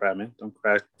 Don't cry, man. Don't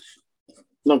cry.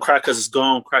 Don't cry because it's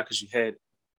gone. Cry because you had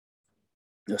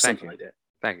it. Something like that.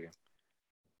 Thank you.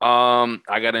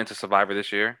 I got into Survivor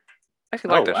this year. I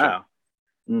actually like that show.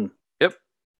 Mm. Yep.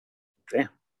 Damn.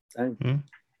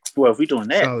 Well, if we're doing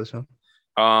that,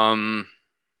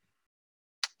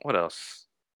 what else?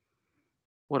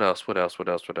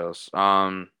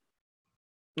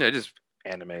 Yeah, just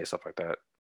anime stuff like that.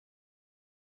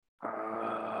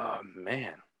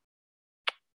 Man,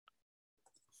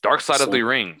 Dark Side of the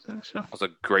Ring was a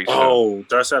great show. Oh,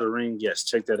 Dark Side of the Ring, yes,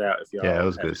 check that out if y'all. Yeah, it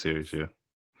was a good series. Yeah,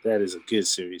 that is a good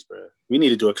series, bro. We need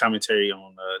to do a commentary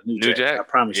on New Jack. I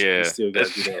promise you, we still got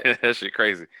to do that. That shit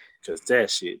crazy. Because that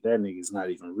nigga's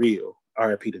not even real.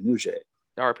 R.I.P. to New Jack.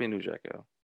 R.I.P. New Jack, yo.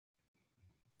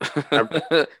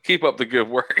 Keep up the good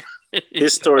work.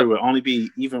 His story would only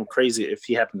be even crazier if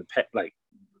he happened to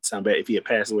sound bad if he had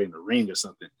passed away in the ring or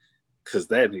something. Because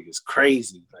that nigga's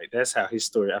crazy. Like that's how his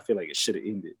story. I feel like it should have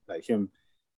ended. Like him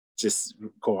just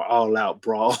going all out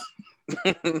brawl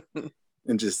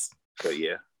and just. But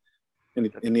yeah.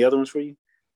 Any other ones for you?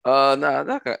 No,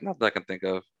 not that I can think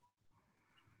of.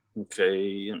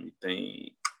 Okay, let me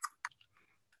think.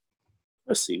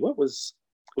 Let's see. What was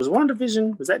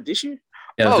WandaVision? Was that this year?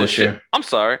 Yeah, this year. I'm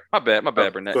sorry. My bad,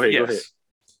 Burnett. Go ahead.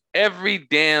 Every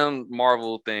damn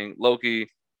Marvel thing, Loki,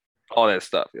 all that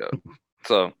stuff, yo.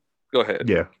 So go ahead.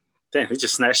 Yeah. Damn, he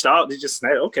just snatched out. He just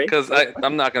snatched. Okay. Because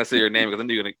I'm not gonna say your name because I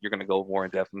knew you're gonna go more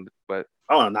in depth. But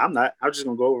no, I'm not. I'm just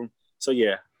gonna go over them. So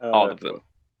yeah, All of them.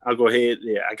 I'll go ahead.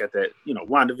 Yeah, I got that.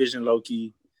 WandaVision,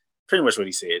 Loki, pretty much what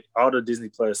he said. All the Disney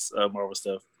Plus Marvel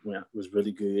stuff was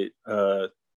really good.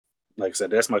 Like I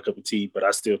said, that's my cup of tea. But I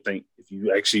still think if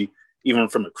you actually, even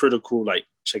from a critical, like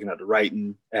checking out the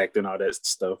writing, acting, all that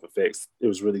stuff, effects, it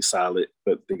was really solid.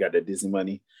 But they got that Disney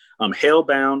money.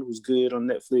 Hellbound was good on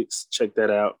Netflix. Check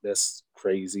that out. That's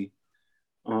crazy.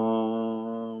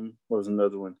 What was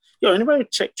another one? Yo, anybody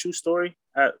check True Story?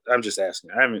 I'm just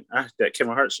asking. That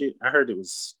Kevin Hart shit. I heard it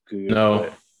was good.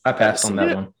 No, I passed on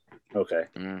that one. Okay.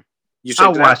 You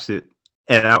watched it,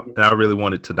 and I really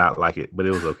wanted to not like it, but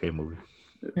it was okay movie.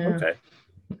 Yeah. Okay.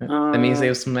 That means there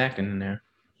was some acting in there.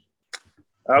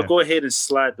 I'll go ahead and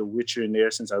slide The Witcher in there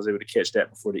since I was able to catch that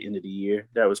before the end of the year.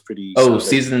 That was pretty. Oh,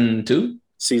 season 2.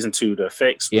 Season 2, the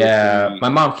effects. Yeah, my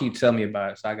mom keeps telling me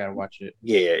about it, so I gotta watch it.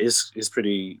 Yeah, it's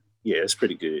pretty. Yeah, it's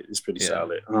pretty good. It's pretty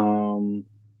solid.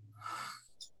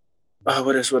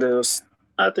 What else?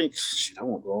 I think I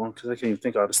won't go on because I can't even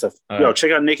think of all the stuff.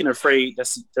 Check out Naked and Afraid.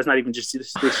 That's not even just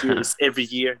this year. It's every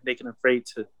year. Naked and Afraid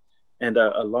and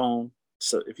Alone.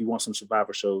 So if you want some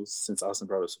Survivor shows, since Austin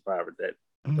brought up Survivor,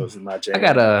 those are my jam.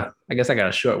 I guess I got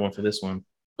a short one for this one.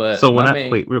 But so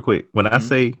wait, real quick.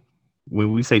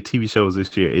 When we say TV shows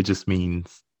this year, it just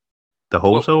means the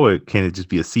whole show, or can it just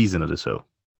be a season of the show?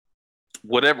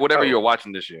 Whatever you're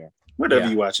watching this year. Whatever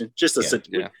you're watching. Just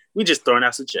we just throwing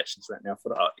out suggestions right now for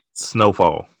the audience.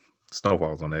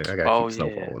 Snowfall's on there. I got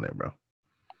Snowfall on there, bro.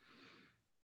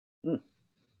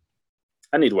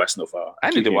 I need to watch Snowfall. I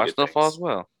need to watch Snowfall as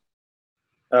well.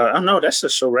 I don't know. That's a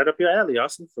show right up your alley,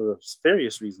 Austin, for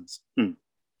various reasons. Would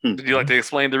you like to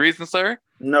explain the reason, sir?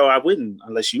 No, I wouldn't,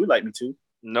 unless you would like me to.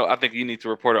 No, I think you need to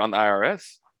report it on the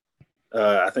IRS.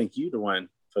 I think you the one,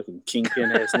 fucking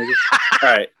kingpin ass nigga. All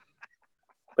right.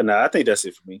 But no, I think that's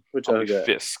it for me. What y'all got?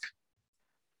 Fisk.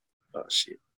 Oh,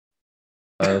 shit.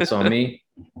 It's on me?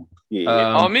 Yeah.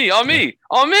 On me.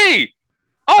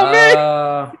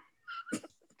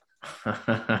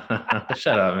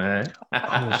 Shut up, man.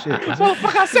 Oh, shit.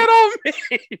 Motherfucker, I said on me.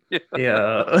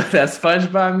 Yeah, that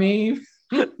SpongeBob meme.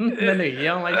 That nigga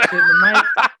yelling like shit in the mic.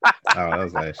 Oh, that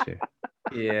was last year.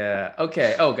 Yeah.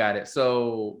 Okay. Oh, got it.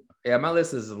 So, yeah, my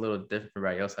list is a little different from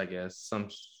everybody else, I guess. Some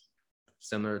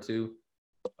similar to.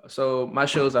 So, my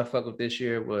shows I fucked with this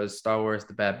year was Star Wars: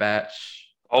 The Bad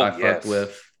Batch. I fucked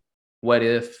with What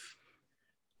If,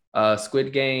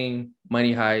 Squid Game,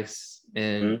 Money Heist,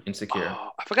 and Insecure. Oh,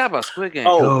 I forgot about Squid Game.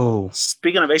 Oh,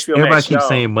 speaking of HBO everybody Max, keeps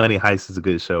saying Money Heist is a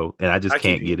good show, and I just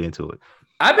can't get into it.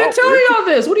 I've been telling y'all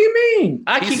this. What do you mean?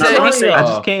 I keep saying y'all. I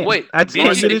just can't. Wait, I just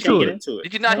can't get into it.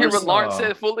 Did you not hear what Lawrence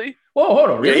said fully? Whoa,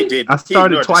 hold on. Really? Yeah, he did. I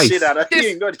started twice.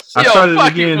 I started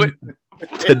again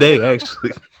today,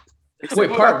 actually.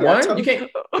 Wait, part 1? You can't.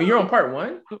 You're on part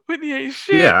 1? Whitney ain't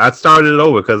shit. Yeah, I started it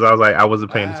over because I was like, I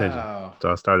wasn't paying attention,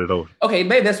 so I started over. Okay,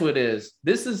 maybe that's what it is.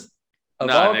 This is of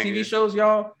all TV shows,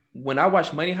 y'all. When I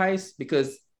watch Money Heist,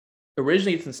 because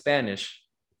originally it's in Spanish,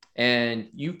 and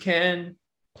you can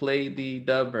play the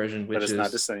dub version, which is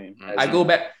not the same. I go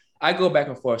back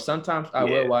and forth. Sometimes I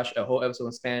will watch a whole episode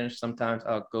in Spanish. Sometimes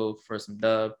I'll go for some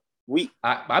dub.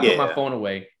 I put my phone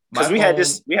away because we had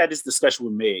this discussion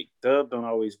with Meg. Dub don't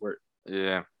always work.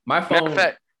 Yeah, my phone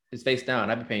is face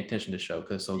down. I've been paying attention to the show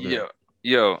because it's so good.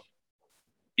 Yo,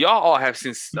 y'all all have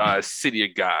seen City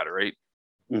of God, right?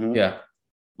 Mm-hmm. Yeah.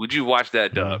 Would you watch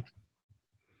that dub?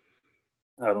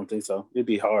 I don't think so. It'd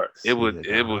be hard. It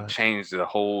would change the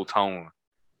whole tone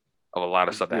of a lot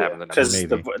of stuff that happens in that because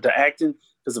movie. the acting,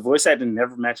 because the voice acting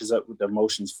never matches up with the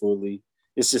emotions fully.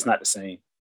 It's just not the same.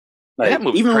 Like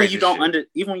even when you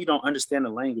don't understand the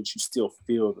language, you still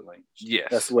feel the language. Yes,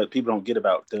 that's what people don't get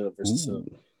about dub versus sub.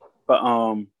 But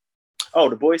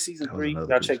The Boys season 3.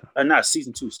 Y'all check. Not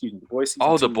season 2. Excuse me. The Boys season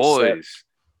 2. The Boys.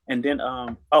 And then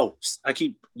I'm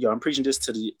preaching this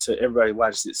to everybody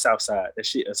watches it. Southside. That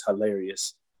shit is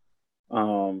hilarious.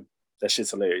 That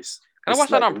shit's hilarious. Can I watch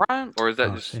that on Prime, or is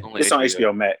that just only? It's on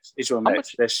HBO Max. HBO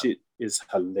Max. That shit is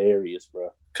hilarious,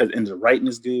 bro. And the writing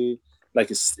is good. Like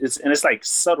it's like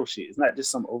subtle shit. It's not just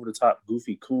some over the top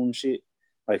goofy coon shit.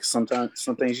 Like sometimes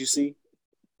some things you see.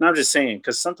 And I'm just saying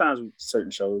because sometimes with certain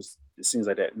shows it seems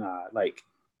like that. Nah, like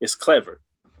it's clever.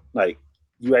 Like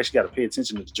you actually got to pay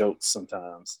attention to the jokes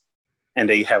sometimes, and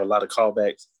they have a lot of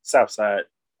callbacks. Southside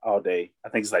all day. I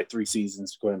think it's like 3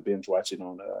 seasons. Go ahead and binge watch it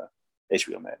on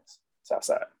HBO Max.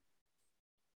 Southside.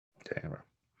 Damn.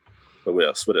 But what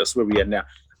else? Where we at now?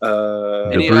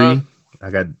 Debris. I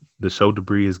got the show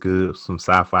Debris is good. Some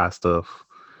sci-fi stuff.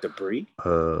 Debris.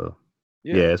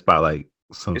 It's about like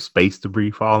some space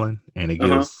debris falling, and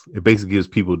it basically gives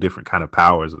people different kind of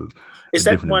powers. Is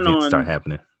that one on start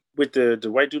happening with the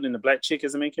white dude and the black chick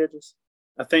as the main characters?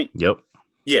 I think. Yep.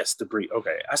 Yes, Debris.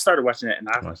 Okay, I started watching that and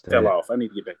I Watched fell that. off. I need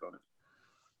to get back on it.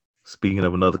 Speaking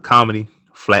of another comedy,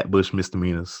 Flatbush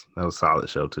Misdemeanors. That was a solid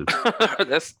show too.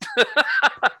 That's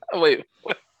wait.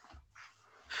 What?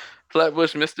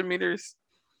 Flatbush Misdemeanors?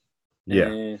 Yeah.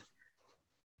 And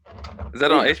Is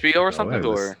that on HBO or something? that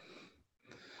was Or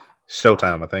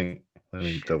Showtime, I think. Let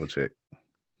me double check.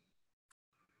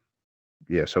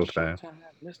 Yeah, Showtime.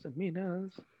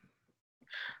 Misdemeanors.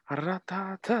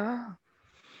 Ra-ta-ta.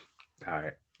 All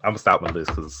right. I'm gonna stop my list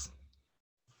because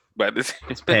But this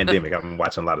it's pandemic. I've been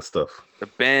watching a lot of stuff. the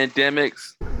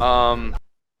pandemics.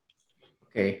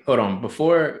 Okay, hold on.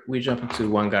 Before we jump into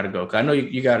one gotta go, 'cause I know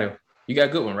you got a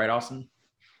good one, right, Austin?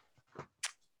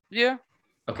 Yeah.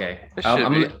 Okay. It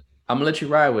I'm should be. gonna let you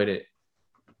ride with it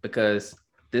because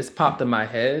this popped in my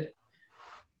head.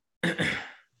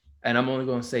 And I'm only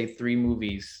gonna say 3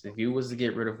 movies. If you was to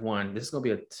get rid of one, this is gonna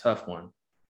be a tough one.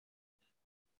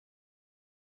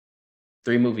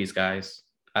 3 movies, guys.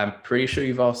 I'm pretty sure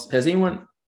you've all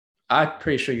I'm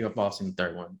pretty sure you've all seen the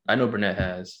third one. I know Burnett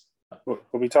has. what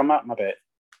we talking about? My bad.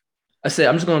 I said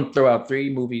I'm just gonna throw out 3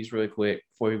 movies really quick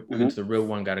before we get into the real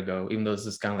one gotta go, even though this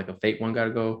is kind of like a fake one gotta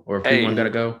go or a pre one gotta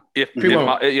go. If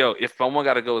one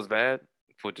gotta go is bad,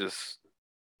 we'll just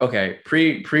Okay,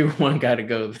 pre one gotta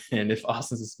go then if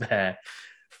Austin's is bad.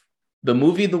 The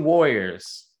movie The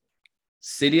Warriors,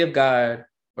 City of God,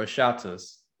 or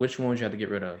Shatas. Which one would you have to get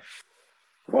rid of?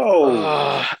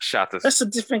 Whoa, Shatas. that's a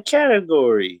different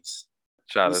categories.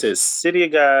 You Shatas. said City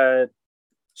of God,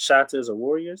 Shatas, or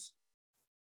Warriors?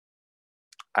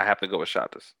 I have to go with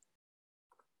Shatas.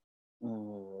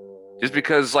 Oh. Just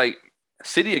because like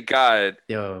City of God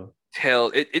Yo,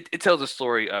 tells a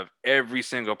story of every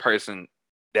single person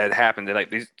that happened. That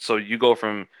like so you go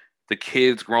from the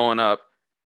kids growing up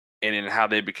and then how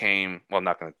they became, well, I'm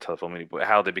not going to tell so many, but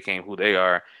how they became who they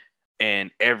are,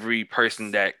 and every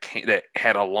person that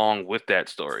had along with that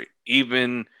story,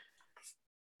 even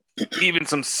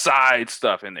some side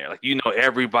stuff in there, like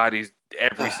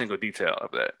every single detail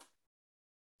of that.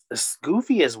 As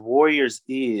goofy as Warriors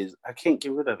is, I can't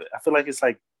get rid of it. I feel like it's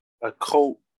like a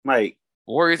cult. Like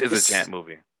Warriors is a jant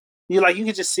movie. You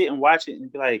can just sit and watch it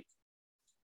and be like,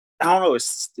 I don't know.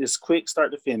 It's quick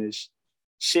start to finish.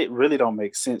 Shit really don't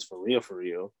make sense for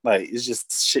real. Like it's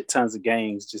just shit tons of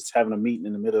gangs just having a meeting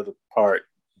in the middle of the park.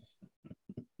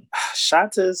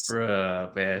 Shatas,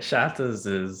 bruh, man, Shatas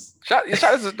is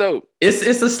dope.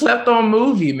 It's a slept on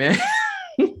movie, man.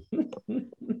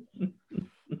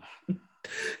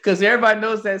 Because everybody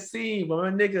knows that scene when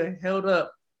a nigga held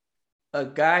up a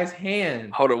guy's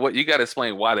hand. Hold on, what you got to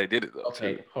explain why they did it though?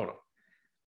 Okay, hold on.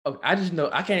 Okay, I just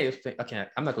know I can't explain.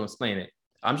 I'm not gonna explain it.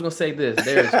 I'm just gonna say this: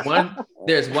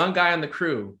 there's one guy on the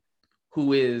crew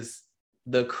who is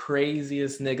the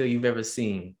craziest nigga you've ever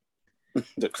seen.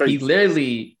 He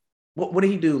literally, what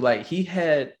did he do? Like he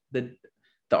had the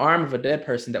arm of a dead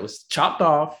person that was chopped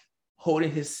off,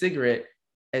 holding his cigarette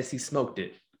as he smoked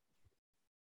it.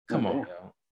 Come on,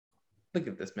 yo. Look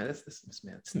at this, man. This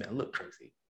man look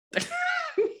crazy.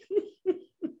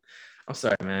 I'm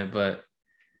sorry, man, but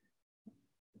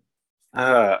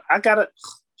I gotta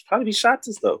probably be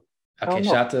Shatas though. Okay,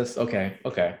 Shatas. Okay.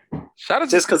 Shatas.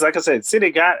 Just because, like I said,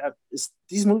 City got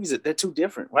these movies. They're too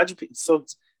different. Why'd you pick? So,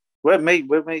 where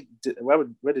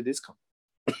did this come?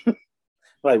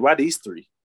 Like, why these 3?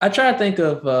 I try to think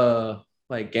of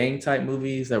like gang type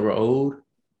movies that were old,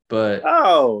 but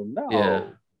oh no, yeah.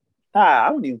 I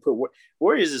wouldn't even put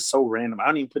Warriors is so random. I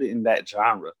don't even put it in that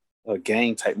genre of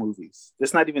gang type movies.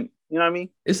 It's not even, you know what I mean?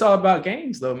 It's all about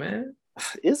gangs though, man.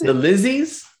 Is it the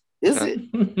Lizzies? Is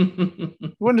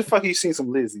it? When the fuck have you seen some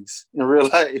Lizzies in real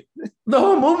life? The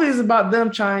whole movie is about them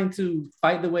trying to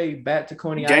fight the way back to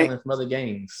Coney Island from other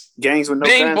gangs. Gangs with no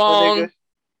Bing guns, bong. nigga.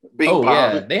 Bing bong.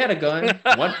 Yeah, they had a gun.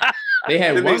 They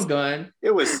had one gun.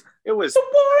 It was the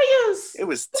Warriors. It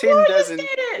was the 10 Warriors dozen. Did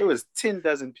it. It was 10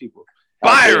 dozen people.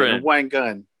 Byron, one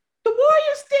gun. The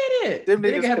Warriors did it. Them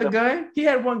the nigga had a gun. He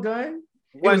had one gun.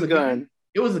 One gun.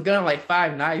 It was a gun like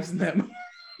 5 knives in that movie.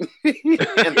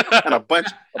 and a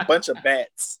bunch of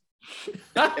bats.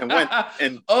 And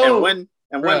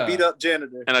one beat up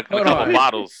janitor. And a couple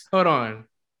models. Hold on.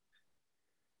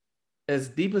 As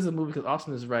deep as a movie, because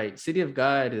Austin is right. City of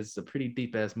God is a pretty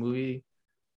deep ass movie.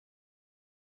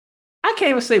 I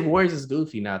can't even say Warriors is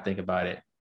goofy now. Think about it,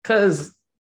 because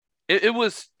it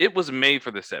was made for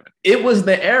the 70s. It was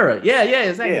the era. Yeah,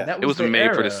 exactly. Yeah. It was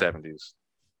made for the 70s.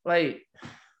 Like,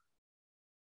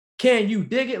 can you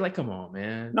dig it? Like, come on,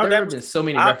 man. No, there have been so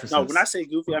many references. No, when I say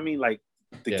goofy, I mean like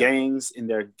the gangs in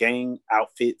their gang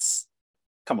outfits.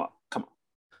 Come on.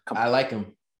 I like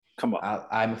them. Come on.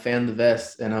 I'm a fan of the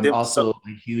vest, and I'm also a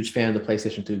huge fan of the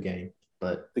PlayStation 2 game.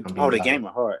 but the game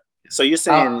are hard. So you're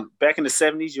saying back in the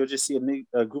 70s, you'll just see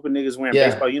a group of niggas wearing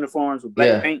baseball uniforms with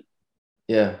black paint?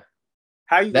 Yeah.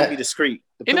 How are you gonna be discreet?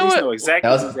 The You police know know exactly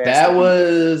that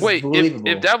was wait, believable.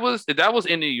 if that was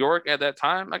in New York at that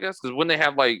time, I guess, because when they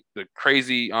have like the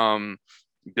crazy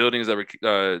buildings that were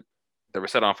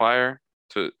set on fire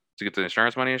to get the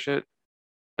insurance money and shit.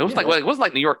 It was it wasn't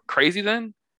like New York crazy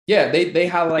then? Yeah, they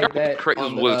highlight that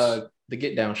on the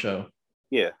Get Down show.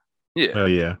 Yeah. Yeah. Oh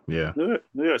yeah. New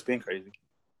York's been crazy.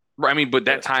 Right, I mean, but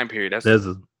that time period,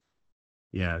 because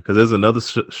there's another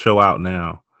show out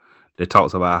now that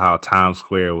talks about how Times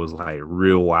Square was like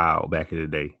real wild back in the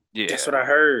day. Yeah, that's what I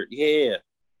heard. Yeah,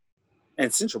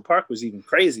 and Central Park was even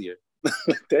crazier.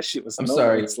 That shit was. I'm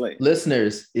sorry,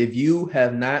 listeners. If you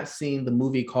have not seen the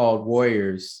movie called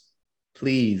Warriors,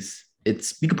 please,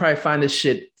 you can probably find this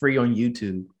shit free on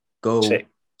YouTube. Go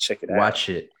check it out, watch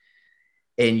it,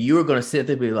 and you're gonna sit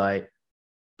there and be like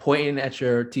pointing at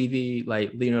your TV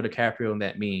like Leonardo DiCaprio in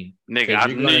that meme. Nigga, I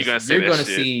knew you're gonna say that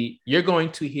shit. You're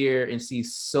going to hear and see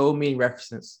so many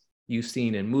references you've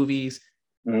seen in movies,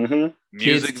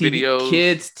 music videos,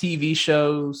 kids TV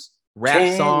shows,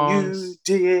 rap songs. You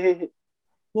did.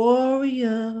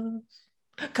 Warriors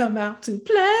come out to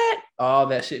play. All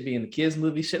that shit be in the kids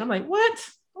movie shit. I'm like, what?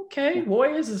 Okay,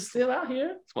 Warriors is still out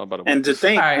here. And the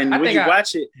thing, and when you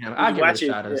watch it,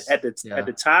 at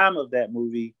the time of that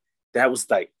movie, that was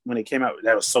like when it came out,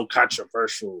 that was so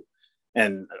controversial,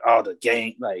 and all the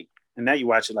gang, like, and now you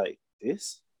watch it like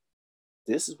this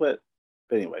is what.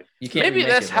 But anyway, maybe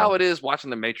that's how it is watching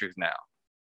The Matrix now.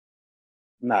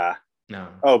 Nah, no.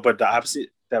 Oh, but the opposite.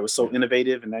 That was so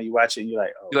innovative, and now you watch it, and you're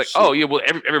like, oh yeah, well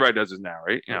everybody does this now,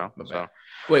 right? You know. So.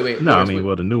 Wait. No, I mean,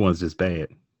 well, the new one's just bad.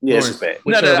 Yeah, it's just bad.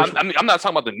 I'm not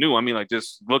talking about the new. I mean, like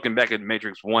just looking back at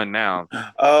Matrix 1 now.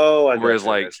 Oh, I whereas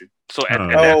like so at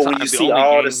that time, when you see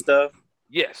all the stuff.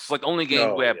 Yes, like the only game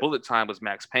who had bullet time was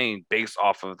Max Payne, based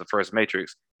off of the first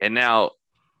Matrix, and now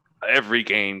every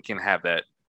game can have that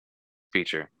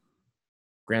feature.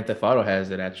 Grand Theft Auto has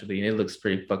it actually, and it looks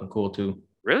pretty fucking cool too.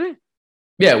 Really?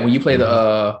 Yeah, when you play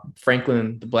the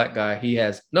Franklin, the black guy,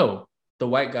 the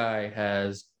white guy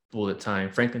has bullet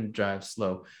time. Franklin drives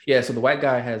slow. Yeah, so the white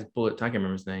guy has bullet time. I can't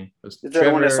remember his name. Is that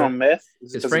the one that's on meth?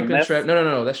 Is Franklin Trevor?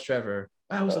 No, that's Trevor.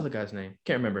 What's the other guy's name?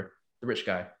 Can't remember. The rich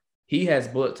guy. He has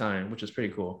bullet time, which is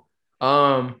pretty cool.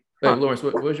 Lawrence,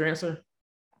 what was your answer?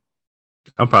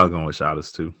 I'm probably going with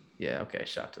Shotters too. Yeah, okay,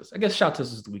 Shotters. I guess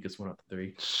Shotters is the weakest one of the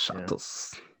three.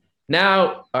 Shotters. Yeah.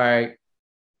 Now, all right,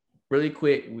 really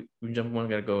quick, we jump one,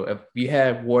 gotta go. If you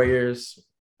have Warriors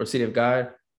or City of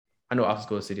God, I know I'll just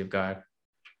go with City of God.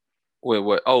 Wait,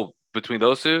 what? Oh, between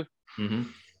those two? Mm-hmm.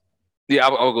 Yeah,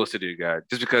 I'll go City of God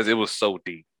just because it was so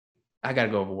deep. I gotta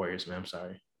go over Warriors, man. I'm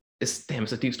sorry. It's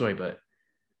a deep story, but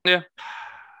yeah,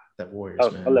 that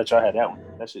Warriors, man. I'll let y'all have that one.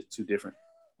 That shit's too different.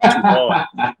 Too hard.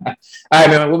 All right,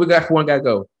 man. What we got for one? Gotta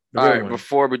go. All right,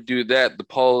 before we do that, the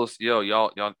polls,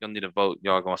 y'all need to vote.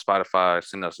 Y'all go on Spotify,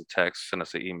 send us a text, send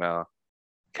us an email,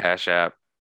 Cash App,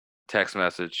 text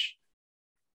message.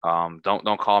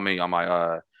 Don't call me on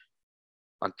my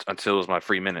until it's my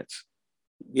free minutes.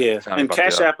 Yeah, and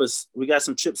Cash App we got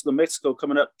some trips to Mexico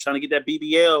coming up. Trying to get that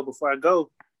BBL before I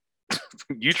go.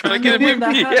 You trying to get a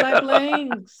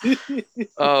BBL?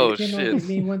 Oh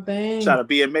shit! One thing. Trying to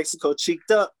be in Mexico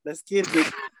cheeked up. Let's get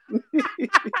it.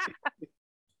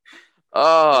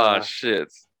 Oh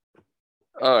shit!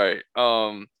 All right.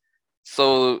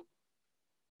 So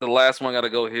the last one got to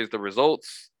go. Here's the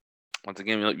results. Once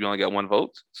again, you only got one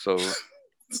vote. So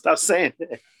stop saying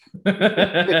that.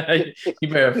 You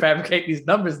better fabricate these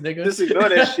numbers, nigga. Just ignore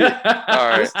that shit. All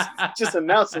right. Just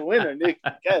announce a winner, nigga.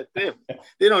 God damn.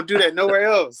 They don't do that nowhere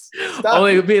else. Stop.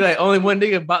 Only one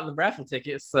nigga bought the raffle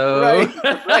ticket. So right.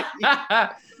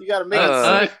 You gotta make it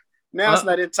sense. Now it's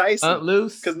not enticing.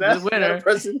 Loose. Because now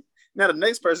the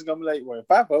next person gonna be like, well, if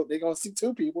I vote, they're gonna see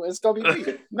two people. It's gonna be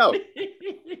me. No.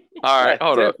 All right,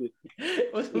 hold up.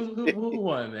 Who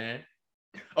won, man?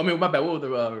 I mean, my bad. What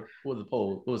was the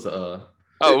poll? What was the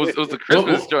it was the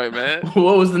Christmas joint, man.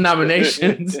 What was the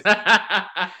nominations? All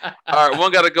right,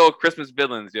 one got to go Christmas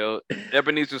villains, yo.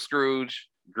 Ebenezer Scrooge,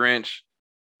 Grinch,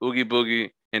 Oogie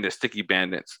Boogie, and the Sticky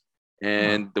Bandits.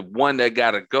 And the one that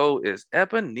got to go is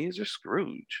Ebenezer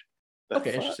Scrooge.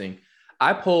 Okay, interesting.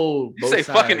 I polled both sides.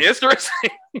 Fucking interesting.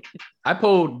 I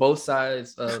polled both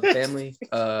sides of the family.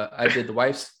 I did the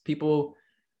wife's people.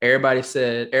 Everybody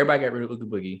got rid of Oogie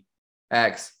Boogie.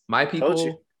 Asked my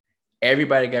people.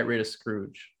 Everybody got rid of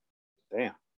Scrooge.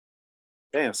 Damn.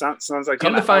 Sounds like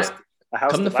come to find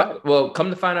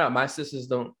out, my sisters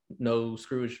don't know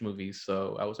Scrooge movies,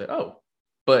 so I was like, oh,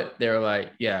 but they're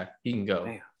like, yeah, he can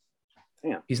go.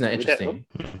 Damn. He's not interesting.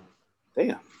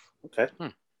 Damn. Okay.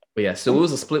 But yeah, so it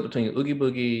was a split between Oogie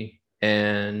Boogie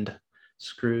and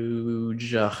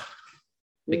Scrooge. You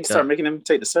can start making them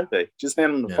take the survey. Just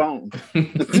hand them the phone.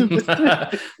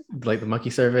 Like the monkey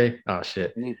survey. Oh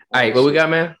shit. All right, what we got,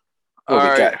 man? All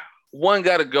right. One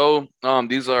gotta go.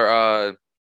 These are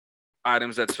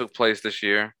items that took place this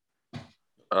year.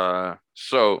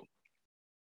 So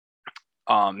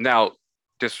now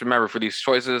just remember, for these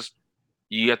choices,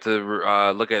 you have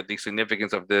to look at the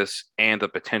significance of this and the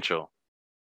potential.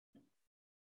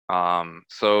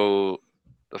 So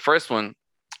the first one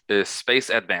is space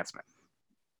advancement.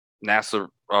 NASA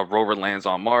rover lands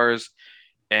on Mars,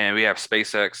 and we have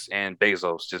SpaceX and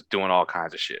Bezos just doing all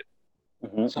kinds of shit.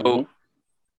 So,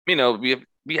 you know, we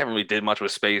haven't really did much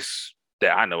with space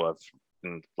that I know of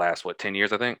in the last 10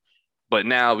 years, I think. But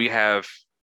now we have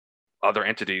other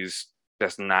entities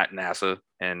that's not NASA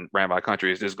and ran by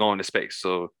countries just going to space.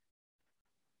 So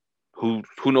who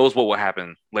knows what will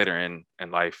happen later in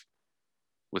life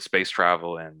with space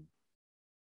travel and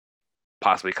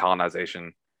possibly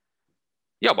colonization.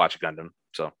 Y'all watch Gundam,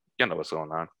 so y'all know what's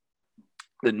going on.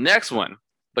 The next one,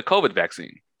 the COVID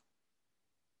vaccine.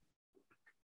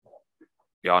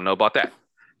 Y'all know about that.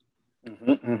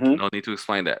 No need to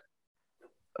explain that.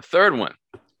 The third one,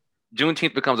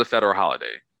 Juneteenth becomes a federal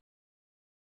holiday.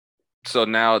 So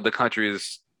now the country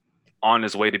is on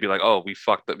its way to be like, oh, we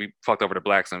fucked over the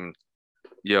blacks, and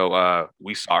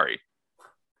we sorry.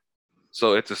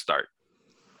 So it's a start.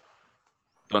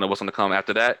 Don't know what's going to come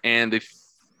after that. And the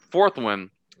fourth one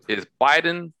is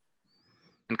Biden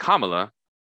and Kamala,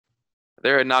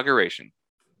 their inauguration,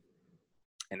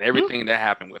 and everything that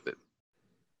happened with it.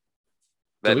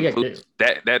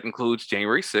 That includes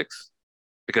January 6th,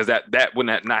 because that would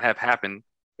not have happened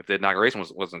if the inauguration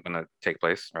wasn't going to take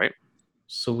place, right?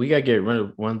 So we got to get rid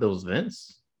of one of those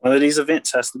events. One of these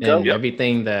events has to go. And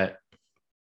everything that.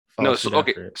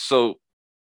 So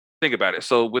think about it.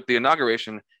 So with the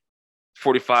inauguration,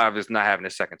 45 is not having a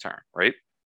second term, right?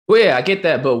 Well, yeah, I get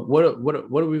that, but what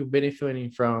are we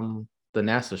benefiting from the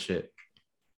NASA shit?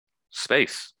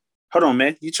 Space. Hold on,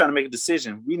 man. You trying to make a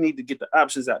decision. We need to get the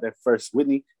options out there first,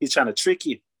 Whitney. He's trying to trick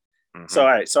you. So, all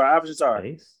right. So our options are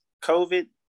COVID,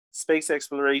 space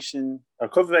exploration, or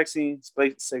COVID vaccine,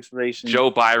 space exploration. Joe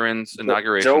Byron's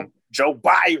inauguration. Joe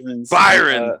Byron's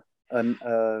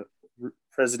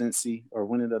presidency or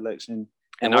winning the election.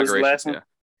 And what was the last one? Yeah.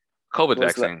 COVID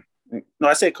vaccine. No,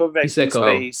 I said COVID vaccine,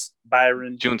 space,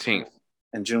 Byron. Juneteenth.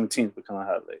 And Juneteenth become a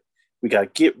holiday. We got to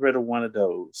get rid of one of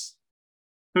those.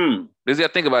 Because you got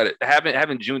to think about it.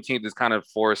 Having Juneteenth is kind of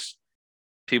force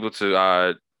people to,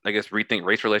 I guess, rethink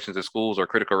race relations in schools or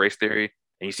critical race theory.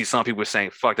 And you see some people saying,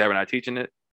 fuck that, we're not teaching it.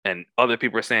 And other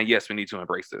people are saying, yes, we need to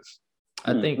embrace this.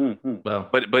 I think, well.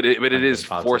 But it is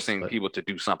forcing people to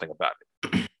do something about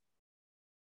it.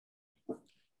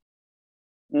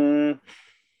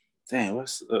 Damn,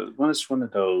 what's one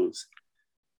of those?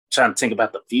 Trying to think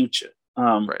about the future.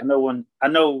 Right. I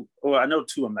know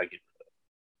two I'm not getting.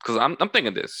 Because I'm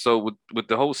thinking this. So with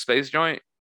the whole space joint,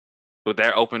 would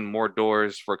that open more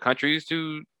doors for countries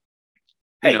to,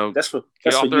 that's for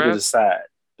you to decide.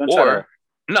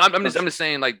 I'm just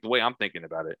saying, like, the way I'm thinking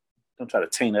about it. Don't try to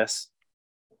taint us.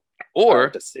 Or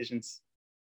decisions.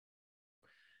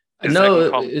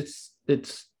 No, it's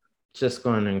just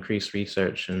going to increase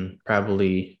research and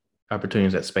probably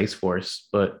opportunities at Space Force,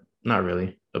 but not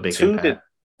really a big impact.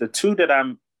 The two that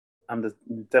I'm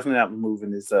definitely not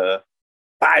moving is Joe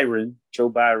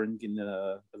Byron getting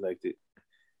elected,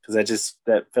 because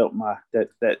that felt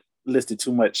that lifted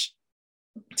too much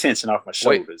tension off my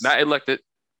shoulders. Wait, not elected,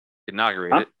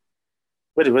 inaugurated. Huh?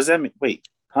 Wait, what does that mean? Wait,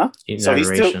 huh?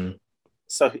 Inauguration.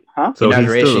 So he's still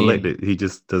elected. He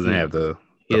just doesn't have the.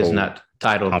 He is not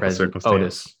titled President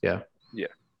Otis. Yeah.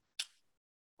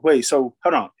 Wait, so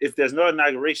hold on. If there's no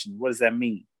inauguration, what does that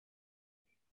mean?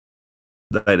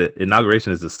 The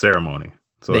inauguration is a ceremony.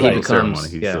 So he becomes.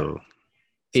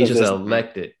 He's just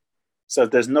elected. So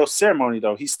if there's no ceremony,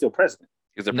 though, he's still president.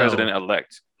 He's the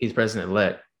president-elect. He's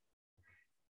president-elect.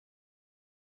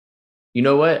 You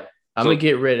know what? I'm gonna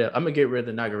get rid of the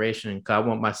inauguration because I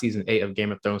want my season 8 of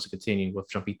Game of Thrones to continue with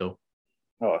Trumpito.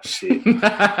 Oh shit!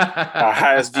 our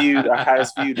highest viewed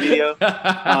video.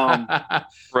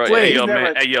 Right. Hey,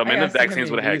 man, the vaccines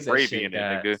would have had gravy in it,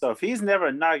 nigga. So if he's never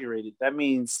inaugurated, that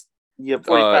means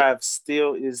 45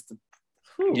 still is the.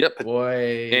 Yep,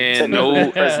 boy. And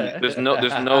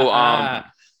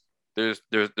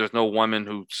there's no woman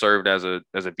who served as a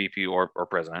VP or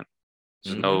president.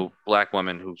 There's no black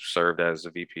woman who served as a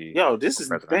VP. Yo, this is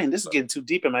getting too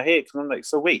deep in my head, because I'm like,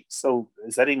 so wait, so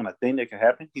is that even a thing that can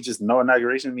happen? He just no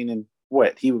inauguration, meaning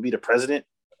what? He would be the president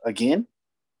again?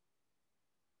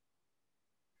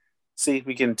 See,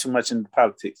 we getting too much into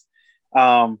politics.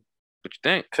 What you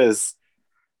think? Because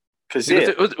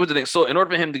yeah. What's the thing? So in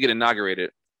order for him to get inaugurated,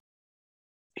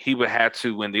 he would have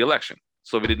to win the election.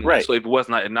 So if it didn't, so if it was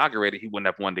not inaugurated, he wouldn't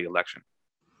have won the election.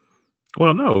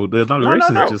 Well, no, the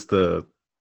inauguration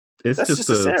is just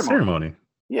a ceremony.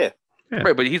 Yeah.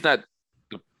 Right, but he's not.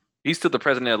 He's still the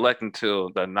president-elect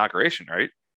until the inauguration, right?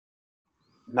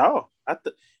 No,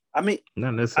 I mean,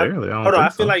 not necessarily. Hold on, I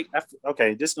feel like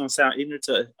okay, this is gonna sound ignorant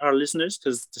to our listeners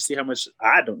because to see how much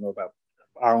I don't know about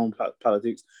our own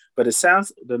politics, but it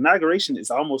sounds the inauguration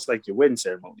is almost like your wedding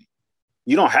ceremony.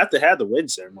 You don't have to have the wedding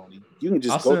ceremony. You can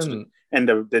just go to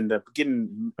the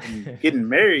getting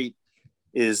married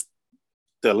is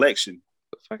the election.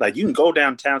 Like you can go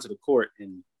downtown to the court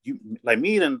and you like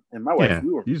me and my wife.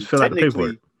 We were you just fill out the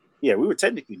paperwork. Yeah, we were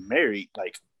technically married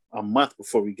like a month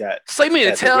before we got. So you mean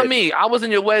to tell me I was in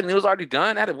your wedding? It was already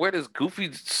done. I had to wear this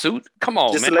goofy suit. Come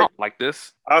on, man. I don't like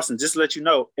this. Austin, just to let you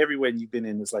know, every wedding you've been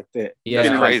in is like that.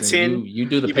 Yeah, like 10, you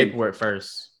do the paperwork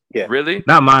first. Yeah, really?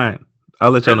 Not mine.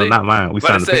 I'll let y'all know. Not mine. We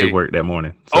signed the paperwork that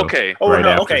morning. So okay.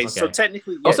 Okay. So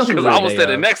technically, because I almost said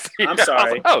the next year. I'm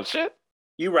sorry. Like, oh shit.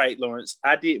 You're right, Lawrence.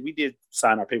 We did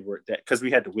sign our paperwork that because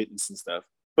we had to witness and stuff,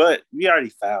 but we already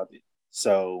filed it.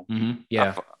 So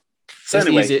yeah. So it's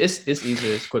anyway, easier. It's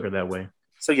easier. It's quicker that way.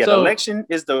 So yeah, the election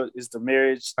is the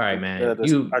marriage. All right, man.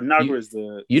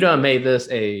 You done made this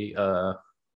a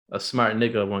smart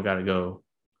nigga. One gotta go.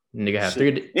 Nigga have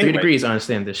three degrees. I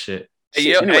understand this shit.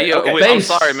 Hey, yo, wait, I'm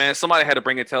sorry, man. Somebody had to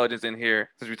bring intelligence in here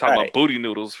since we talking about booty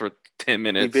noodles for 10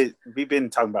 minutes. We've been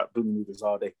talking about booty noodles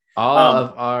all day. All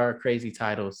of our crazy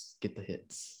titles get the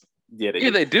hits. Yeah,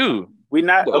 they do. We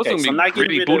not okay. So I'm not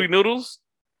gritty booty noodles.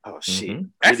 Oh shit!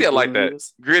 Actually, I like that.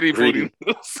 Gritty booty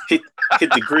noodles. hit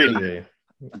the gritty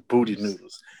booty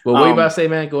noodles. Well, what you about to say,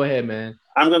 man? Go ahead, man.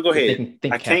 I'm gonna go ahead.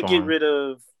 I can't get rid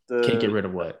of the. Can't get rid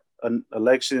of what? An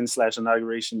election /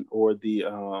 inauguration or the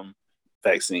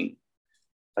vaccine.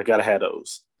 I gotta have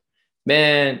those.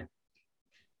 Man,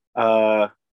 I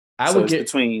would get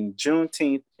between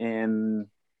Juneteenth and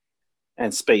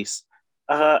space.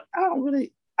 I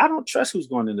don't trust who's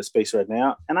going into space right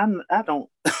now, and I don't.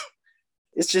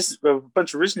 It's just a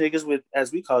bunch of rich niggas with,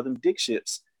 as we call them, dick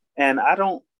ships, and I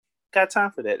don't got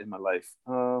time for that in my life.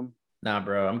 Nah,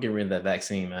 bro, I'm getting rid of that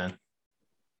vaccine, man.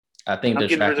 I think they're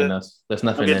tracking us. There's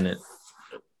nothing in it.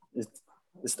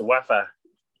 It's the Wi-Fi.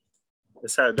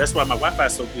 That's why my Wi-Fi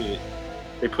is so good.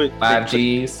 They put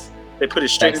 5Gs. They put it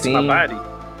straight into my body.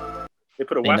 They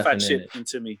put a Wi-Fi chip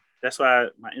into me. That's why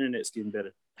my internet's getting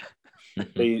better.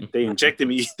 they injected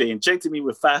me. They injected me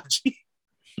with 5G.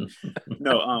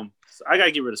 No, so I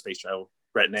gotta get rid of space travel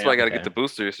right now. That's why I gotta get the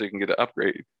booster so you can get an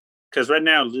upgrade. Because right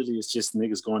now, literally, it's just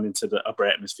niggas going into the upper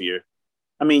atmosphere.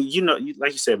 I mean,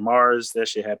 like you said, Mars, that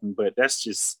shit happened, but that's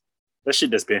just that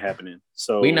shit that's been happening.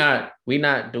 So we not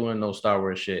doing no Star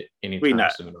Wars shit anytime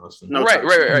soon. No,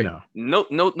 right. No.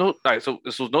 All right, so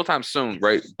this was no time soon,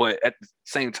 right? But at the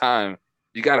same time,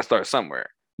 you got to start somewhere.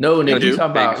 No, nigga, you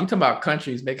talking about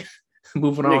countries making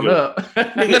moving on up.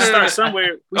 Nigga, start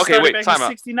somewhere. Okay, wait, time out.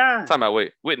 69. Time out.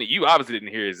 Wait, Whitney, you obviously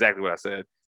didn't hear exactly what I said.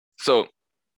 So,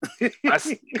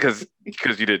 because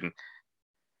you didn't.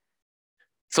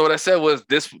 So what I said was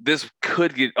this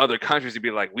could get other countries to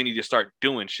be like, we need to start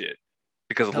doing shit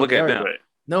because look at them.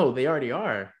 No, they already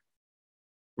are.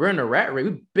 We're in a rat race.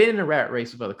 We've been in a rat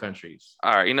race with other countries.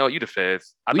 All right, you know what? You the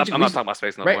feds. I'm not talking about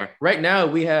space no more. Right now,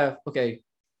 we have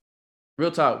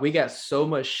real talk. We got so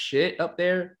much shit up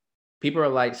there. People are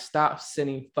like, stop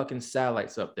sending fucking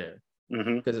satellites up there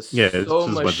because it's so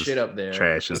much shit up there.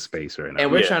 Trash in space right now.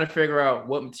 And we're trying to figure out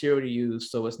what material to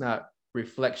use so it's not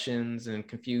reflections and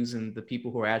confusing the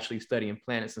people who are actually studying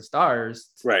planets and stars.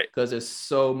 Right. Because there's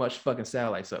so much fucking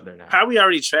satellites up there now. How we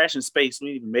already trashing space? We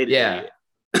ain't even made it there yet.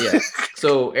 Yeah.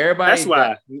 So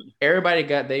everybody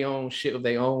got their own shit with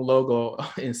their own logo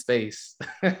in space.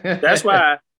 That's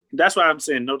why I'm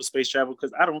saying no to space travel,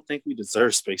 because I don't think we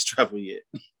deserve space travel yet.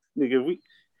 Nigga,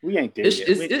 we ain't there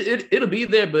yet. It'll be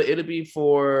there, but it'll be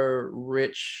for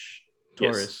rich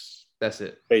tourists. That's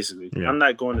it. Basically. Yeah. I'm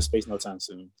not going to space no time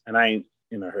soon. And I ain't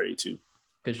in a hurry to.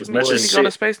 Because you're going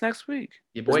to space next week.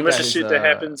 As much as shit that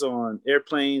happens on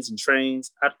airplanes and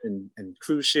trains and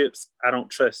cruise ships, I don't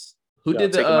trust. Who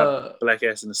did the black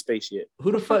ass into space yet?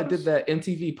 Who the fuck did that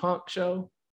MTV Punk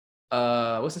show?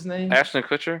 What's his name? Ashton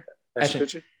Kutcher. Ashton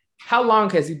Kutcher. How long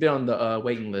has he been on the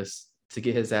waiting list to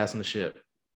get his ass on the ship?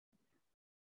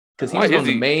 Because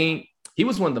he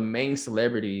was one of the main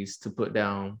celebrities to put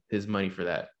down his money for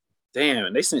that. Damn,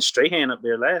 and they sent Strahan up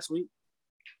there last week.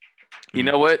 You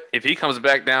know what? If he comes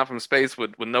back down from space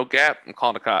with no gap, I'm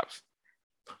calling the cops.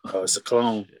 Oh, it's a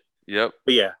clone. Yep.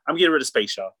 But yeah, I'm getting rid of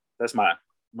space, y'all. That's my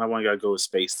one. Got to go with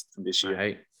space from this year.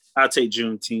 Right. I'll take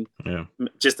Juneteenth. Yeah.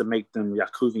 Just to make them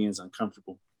Yakuvians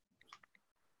uncomfortable.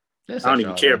 That's I don't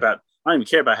even care about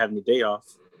having the day off.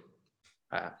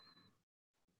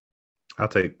 I'll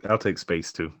take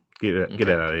space too. Get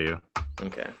that out of here.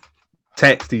 Okay.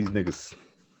 Tax these niggas.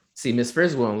 See, Miss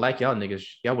Frizzle won't like y'all niggas.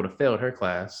 Y'all would have failed her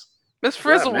class. Miss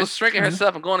Frizzle was shrinking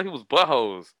herself and going to people's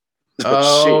buttholes.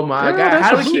 Oh my God!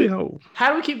 How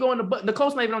do we keep going to butt?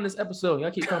 Nicole's not even on this episode.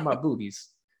 Y'all keep talking about booties.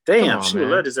 Damn, she would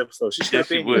love this episode.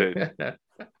 She would.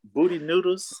 Booty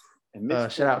Noodles. And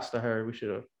shout outs to her. We should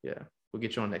have. Yeah, we'll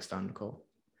get you on next time, Nicole.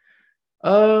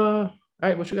 All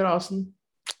right, what you got, Austin?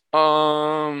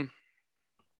 Go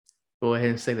ahead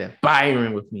and say that.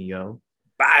 Byron with me, yo.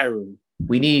 Byron.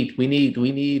 We need chaos.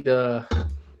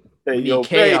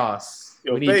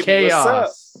 Yo, we need baby,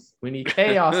 chaos. We need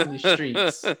chaos in the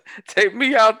streets. Take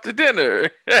me out to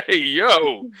dinner. Hey,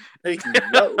 yo. Hey,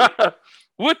 yo.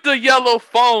 With the yellow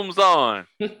foams on.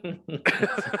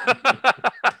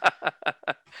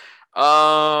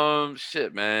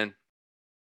 Shit, man.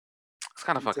 It's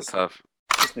kind of fucking tough.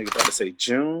 This nigga about to say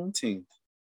Juneteenth.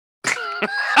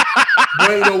 Boy,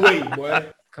 ain't no way,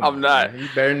 boy. I'm not. Man. You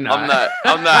better not.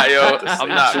 I'm not, yo. I'm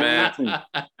not, man.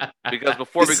 Because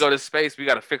before we go to space, we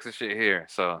got to fix the shit here.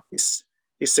 So he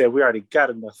said we already got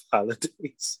enough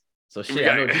holidays. So shit,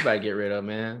 I know what you about to get rid of,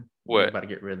 man. What? You about to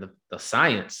get rid of the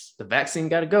science. The vaccine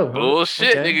got to go. Huh?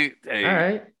 Bullshit, okay. nigga. Hey. All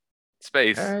right.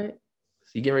 Space. All right.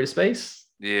 So you get ready to space?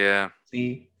 Yeah.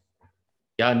 See,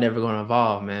 y'all never gonna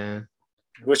evolve, man.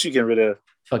 What you getting rid of?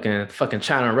 Fucking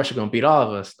China and Russia gonna beat all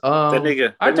of us. That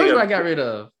nigga. I told you I got rid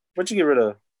of. What you get rid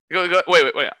of? Go.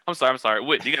 Wait. I'm sorry.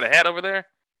 Wait, you got a hat over there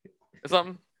or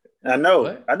something? I know.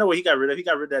 What? I know what he got rid of. He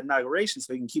got rid of that inauguration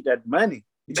so he can keep that money.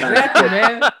 Exactly,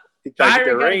 man.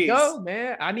 Byron gotta go,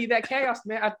 man. I need that chaos,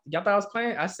 man. Y'all thought I was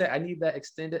playing? I said I need that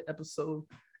extended episode,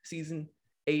 season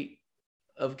 8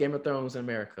 of Game of Thrones in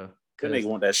America. That nigga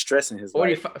want that stress in his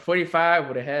 45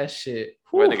 would have had shit.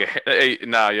 Where nigga, hey,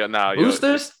 nah.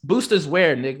 Boosters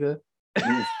where, nigga?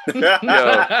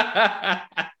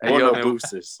 No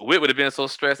boosters. Wit would have been so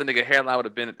stressed. The nigga hairline would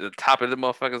have been at the top of the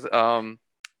motherfuckers.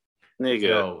 Nigga.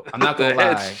 Yo, I'm not gonna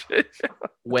lie.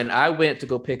 When I went to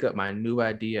go pick up my new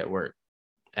ID at work,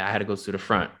 I had to go to the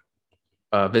front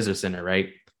visitor center,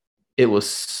 right? It was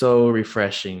so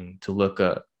refreshing to look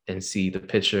up and see the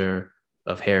picture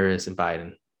of Harris and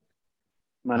Biden.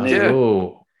 My nigga.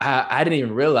 Oh, I didn't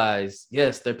even realize.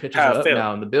 Yes, their pictures are up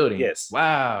now in the building. Yes.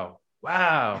 Wow.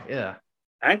 Yeah.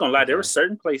 I ain't gonna lie. There were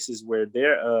certain places where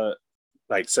there,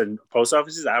 like certain post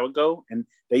offices I would go, and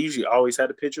they usually always had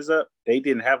the pictures up. They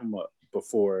didn't have them up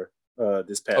before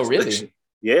this past. Oh, really? election.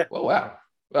 Yeah. Oh, wow.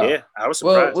 Yeah, I was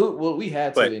surprised. Well, we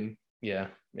had to. And yeah.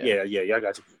 Y'all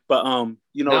got to. But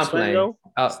you know what's funny though?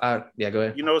 Yeah, go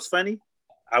ahead. You know what's funny?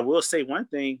 I will say one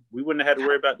thing: we wouldn't have had to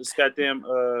worry about this goddamn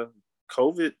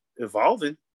COVID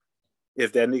evolving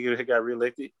if that nigga had got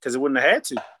reelected, because it wouldn't have had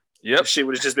to. Yep. The shit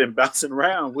would have just been bouncing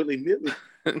around willy-nilly.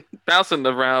 bouncing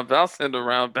around. Come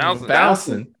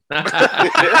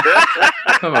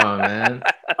on, man.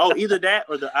 Oh, either that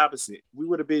or the opposite. We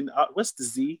would have been. What's the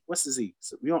Z?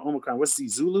 So we on Omicron. What's Z?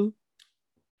 Zulu?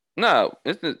 No,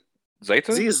 isn't it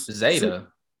Zeta? Z is Zeta.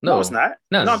 No, it's not.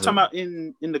 No, I'm Zeta. talking about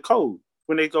in the code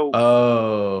when they go.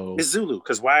 Oh, it's Zulu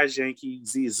because Y is Yankee,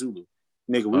 Z is Zulu.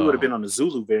 Nigga, we would have been on the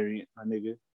Zulu variant, my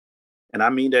nigga. And I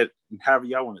mean that however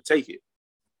y'all want to take it.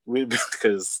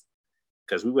 Because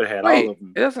we would have had all of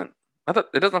them. It doesn't. I thought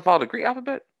it doesn't follow the Greek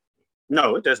alphabet.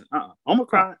 No, it doesn't.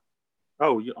 Omicron.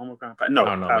 Oh, you Omicron. No,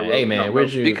 man. Hey man,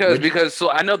 where'd you? Because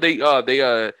so I know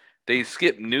they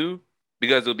skip new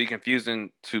because it'll be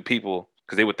confusing to people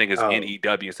because they would think it's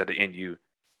NEW instead of NU.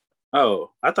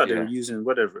 Oh, I thought they were using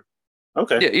whatever.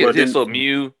 Okay. Yeah. Well, so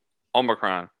Mu,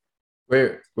 Omicron.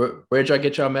 Where'd y'all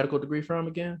get y'all medical degree from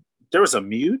again? There was a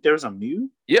Mu.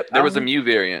 Yep, there was a Mu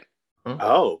variant. Huh?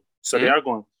 Oh, so they are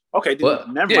going. Okay, never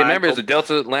mind. Remember it's a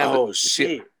Delta Lambda. Oh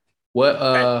shit. What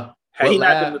lab I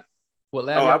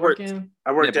worked in?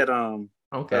 I worked at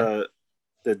okay.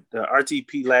 The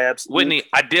RTP labs. Whitney,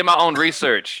 I did my own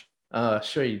research.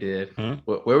 Sure you did.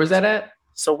 Where was that at?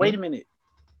 So wait a minute.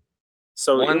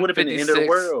 So it would have been the end of the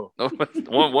world.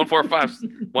 145.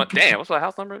 Damn, what's my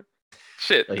house number?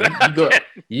 Shit.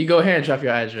 You go ahead and drop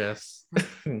your address.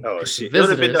 Oh shit. It was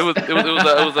what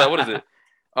is it?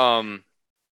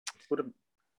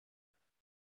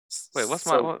 Wait, what's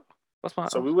my?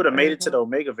 So we would have made it to the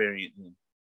Omega variant,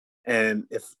 and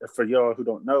if for y'all who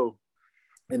don't know,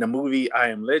 in the movie I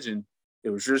Am Legend,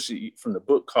 it was usually from the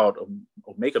book called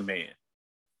Omega Man.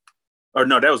 Or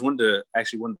no, that was one of the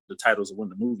titles of one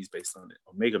of the movies based on it.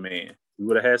 Omega Man. We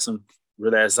would have had some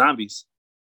real ass zombies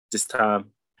this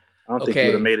time. I don't think he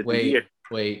would have made it the year.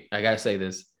 Wait. I gotta say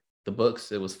this. The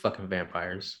books, it was fucking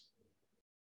vampires.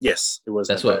 Yes, it was.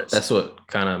 That's vampires. That's what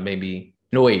kind of maybe.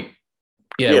 No, wait.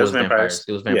 Yeah, Yeah, it was vampires.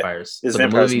 It was Yeah, vampires. it's But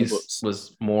vampires the in the movies books.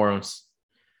 was more on.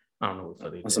 I don't know what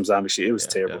they On did. some zombie shit. It was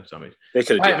terrible. Zombies. They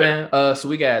could have All did right, better. man. So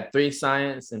we got 3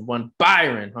 science and 1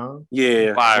 Byron, huh?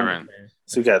 Yeah, Byron.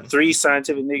 So we got 3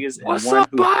 scientific niggas and What's one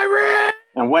up, Byron?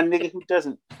 and one nigga who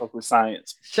doesn't fuck with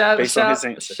science. Based on his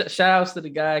answer. Shout outs to the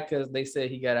guy because they said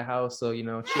he got a house. So cheers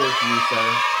to you,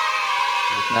 sir.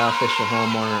 He's now official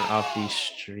homeowner off these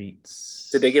streets.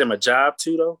 Did they get him a job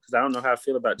too, though? Because I don't know how I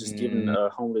feel about just giving a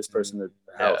homeless person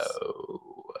a house.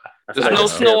 There's no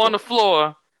snow on the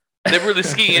floor. They're really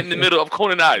skiing in the middle of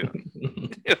Coney Island.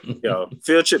 Yo,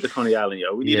 field trip to Coney Island,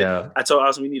 yo. We need I told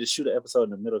Austin we need to shoot an episode in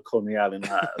the middle of Coney Island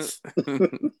live.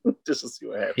 Just to see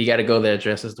what happens. He got to go there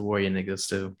dressed as the warrior niggas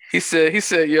too. He said,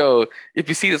 yo, if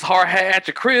you see this hard hat at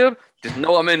your crib, just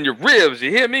know I'm in your ribs. You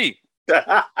hear me?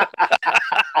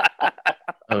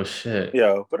 Oh shit.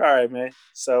 Yo, but all right, man.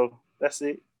 So that's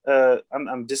it.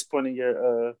 I'm disappointed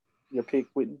in your pick,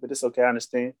 Whitney, but it's okay. I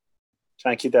understand.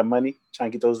 Trying to keep that money, trying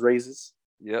to get those raises.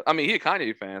 Yeah, I mean, he's a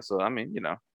Kanye fan, so I mean,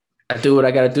 I do what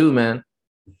I gotta do, man.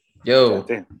 Yo.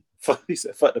 He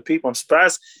said, fuck the people. I'm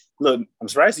surprised. Look, I'm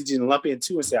surprised he didn't lump in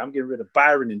too and say, I'm getting rid of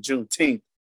Byron in Juneteenth.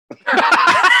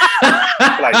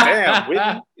 Like, damn,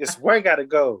 Whitney, it's where I gotta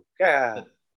go. God.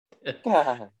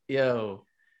 Yo.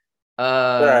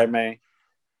 All right, man.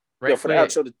 Yo, for the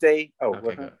outro today. Oh,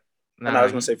 okay, what? No, I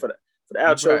was gonna say for the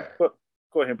outro.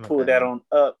 Go ahead and pull that on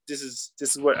up. This is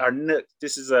what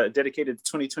this is dedicated to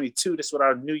 2022. This is what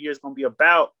our New Year's gonna be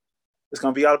about. It's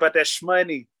gonna be all about that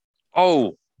shmoney.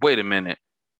 Oh, wait a minute.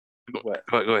 What?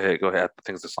 Go ahead. I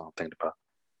think it's the song I'm thinking about.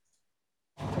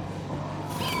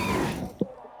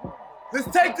 Let's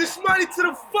take this money to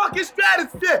the fucking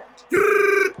stratosphere.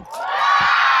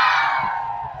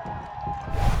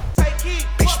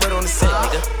 Big spread on the set,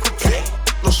 nigga.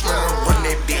 No spread on run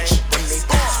that bitch.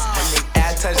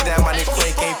 Add touchdown, my nigga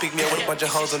Quay can't pick me up with a bunch of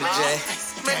hoes on the jet.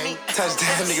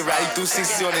 Touchdown, nigga riding through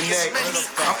 60 on the neck.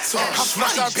 I'm talking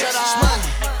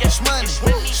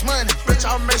shmoney, bitch,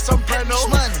 I made some brand new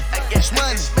money.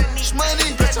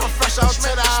 Shmoney, bitch, I'm fresh out to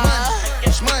the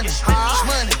shmoney,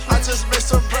 I just made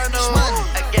some brand new money.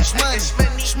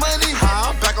 Shmoney,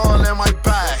 I'm back all in my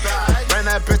bag. Ran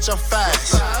that bitch up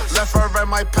fast. Left her at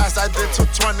my pass. I did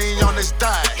 220 on this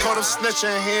diet. Caught him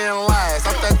snitching, he ain't last.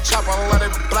 Up that chopper, let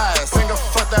it blast. Finger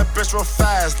fuck that bitch real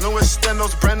fast. New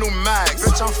extendos, brand new mags.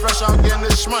 Bitch, I'm fresh, I'm getting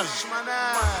this money.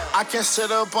 I can't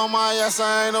sit up on my ass,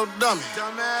 I ain't no dummy.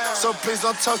 So please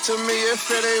don't talk to me if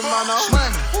it ain't money.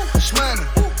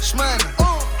 Shmoney.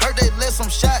 Heard they let some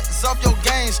shots off your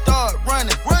game, start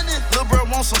running. Lil' bro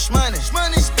want some shmoney.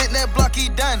 Spit that block, he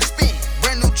done it.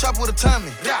 Brand new chop with a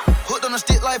tummy. Hooked on a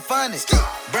stick like funny.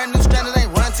 Brand new standard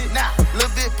ain't runty. Lil'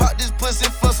 bit pop this pussy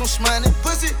for some shmoney.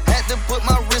 Had to put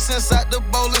my wrist inside the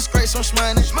bowl and scrape some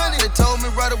shmoney. They told me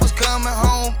Ryder was coming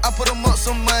home. I put him up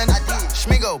some money.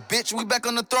 Schmigo, bitch, we back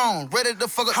on the throne. Ready to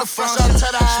fuck up the front.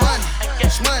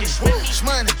 Shmoney.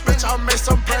 Bitch, I made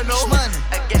some brand new money.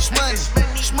 Shmoney.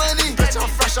 Bitch, I'm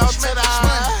fresh out to the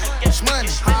shmoney.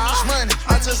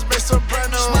 I just made some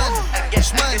brand new money.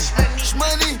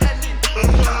 Shmoney.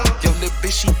 Yo, little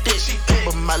bitch, she thick,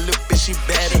 but my little bitch, she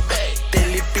better. That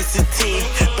little bitch is 10,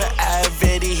 but I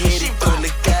already hit it through.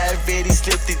 Look, I already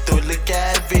slipped it through. Look,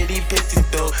 I already pissed it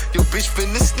through. Yo, bitch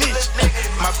finna snitch.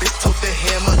 My bitch told the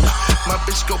hammer. My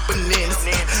bitch go bananas.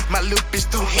 My little bitch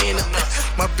don't handle.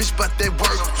 My bitch bout that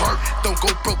work. Don't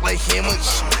go broke like hammer.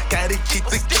 Gotta keep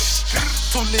the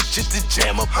too legit to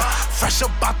jam up. Fresh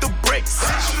up out the brakes.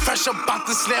 Fresh up out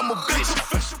the slammer,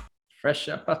 bitch. Fresh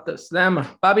up out the slammer.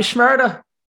 Bobby Shmurda.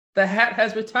 The hat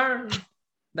has returned.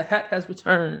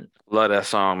 Love that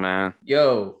song, man.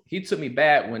 Yo, he took me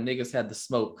back when niggas had the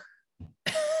smoke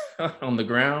on the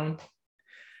ground.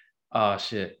 Oh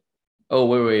shit. Oh,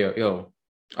 wait, yo.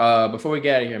 Before we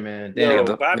get out of here, man. Yo,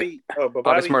 Bobby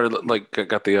Shmurda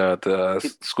got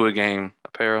the Squid Game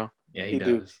apparel. Yeah, he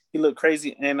does. He looked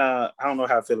crazy, and I don't know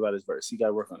how I feel about his verse. He got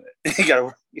to work on it. He got to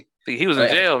work. He was in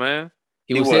jail, man.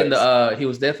 He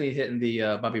was definitely hitting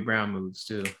the Bobby Brown moves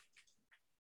too.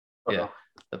 Yeah,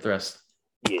 the thrust.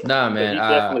 Yeah. Nah, man.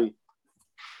 Definitely.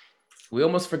 We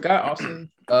almost forgot,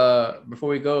 Austin. Before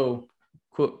we go,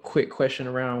 quick question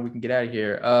around. We can get out of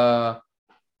here.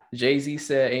 Jay-Z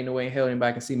said, "Ain't no way in hell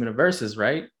anybody can see him in the verses,"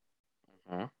 right?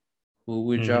 Mm-hmm. Who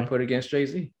would y'all put against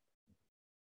Jay-Z?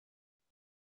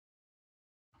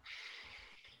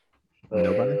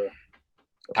 Nobody.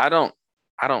 I don't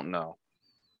know.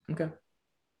 Okay.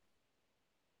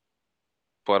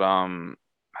 But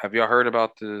have y'all heard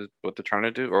about what they're trying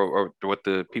to do or what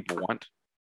the people want?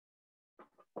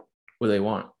 What do they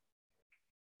want?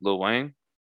 Lil Wayne.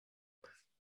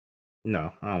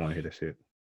 No, I don't want to hear that shit.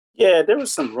 Yeah, there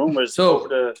was some rumors So- over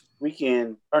the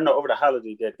weekend, or no, over the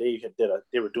holiday that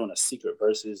they were doing a secret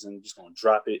versus and just gonna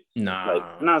drop it.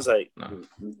 Nah. And I was like,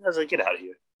 get out of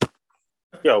here.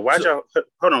 Yo, why'd y'all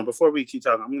hold on before we keep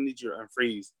talking? I'm gonna need you to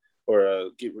unfreeze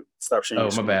or stop sharing. Oh, your my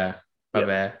screen. bad. My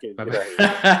bad. Get My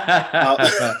out bad. of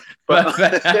here. My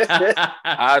bad.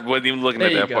 I wasn't even looking There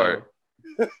at you that go. part.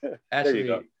 Actually, there you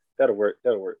go. That'll work.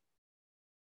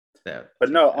 that- But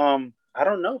no, I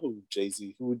don't know who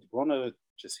Jay-Z who would want to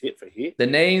just hit for hit. the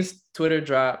names Twitter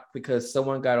dropped because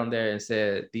someone got on there and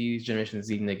said these Generation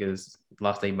Z niggas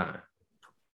lost their mind.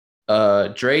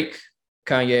 Drake,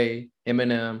 Kanye,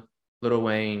 Eminem, Lil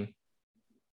Wayne,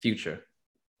 Future.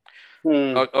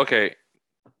 Okay,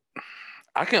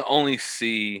 I can only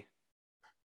see.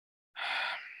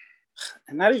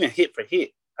 And not even hit for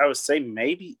hit. I would say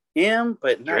maybe M,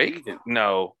 but not Drake? even.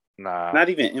 No, nah. Not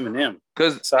even Eminem.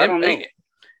 Because So I don't know.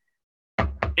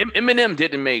 Eminem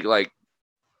didn't make like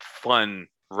fun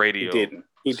radio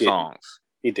songs.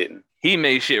 He didn't. He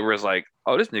made shit where it's like,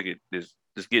 oh, this nigga is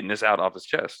just getting this out off his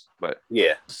chest. But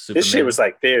yeah, Superman. This shit was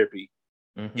like therapy.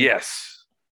 Mhm. yes,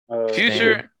 Future?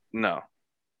 Future, no.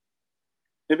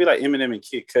 It'd be like Eminem and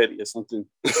Kid Cudi or something,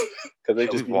 because they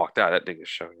Yeah, just we walked out that nigga's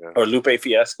show. Yeah. or Lupe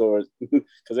Fiasco, or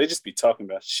because they just be talking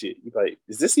about shit. You like,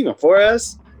 is this even for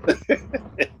us?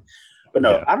 But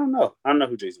no, Yeah. I don't know. I don't know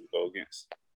who Jay-Z would go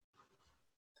against.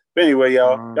 But anyway,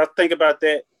 y'all think about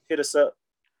that. Hit us up.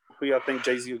 Who y'all think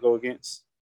Jay-Z would go against?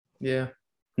 Yeah.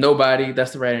 Nobody.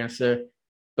 That's the right answer.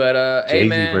 But hey Jay-Z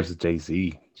man. versus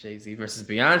Jay-Z. Jay-Z versus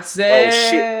Beyonce. Oh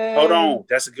shit! Hold on,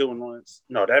 that's a good one, Lawrence.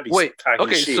 No, that'd be Wait, some cocky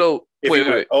okay, shit. so if wait,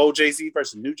 you went old Jay-Z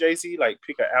versus new Jay-Z, like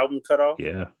pick an album cutoff,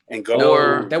 Yeah. and go.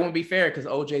 No, that wouldn't be fair because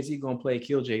old Jay-Z gonna play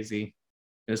Kill Jay-Z. And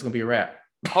it's gonna be a rap.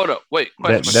 Hold up, wait.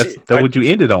 That's Question. what you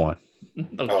ended on.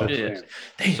 Oh, damn.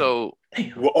 Damn. So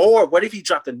Well, or what if he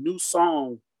dropped a new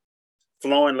song,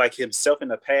 flowing like himself in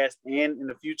the past and in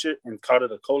the future, and called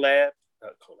it a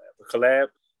collab,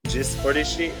 just for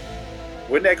this shit?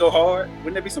 Wouldn't that go hard?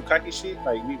 Wouldn't that be some cocky shit?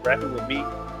 Like me rapping with me?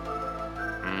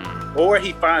 Or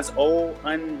he finds old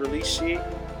unreleased shit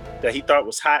that he thought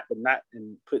was hot but not,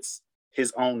 and puts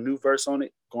his own new verse on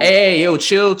it. Hey, yo,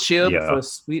 chill Yeah. for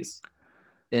sweets.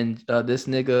 And this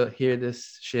nigga hear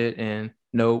this shit and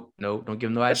nope, don't give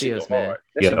him no That shit ideas, go man. hard.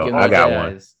 Yeah, Don't give him I no got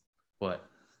ideas. one. What?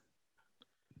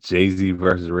 Jay-Z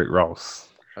versus Rick Ross.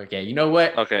 Okay, you know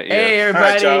what? okay, yeah. Hey, All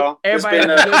right, everybody. y'all. Everybody, It's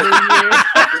been, have a good New Year.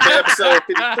 It's been episode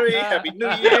 53. Happy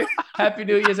New Year. Happy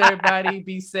New Year's, everybody.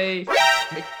 Be safe.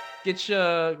 Get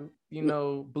your,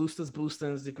 boosters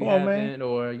if you Come on, man. haven't,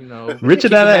 or Richer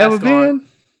keep than the I ever mask on. been.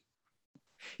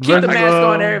 Keep the Versus, mask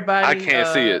on, everybody. I can't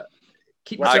see it.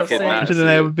 Keep I yourself cannot. safe. Richer than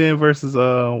I ever been versus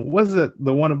what's it?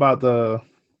 The one about the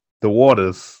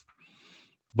waters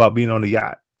about being on the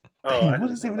yacht. Oh, Damn, what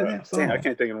is the name of that song? Damn, I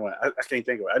can't think of one. I can't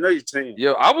think of it. I know you're saying.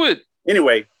 Yo, I would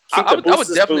Anyway, keep I the would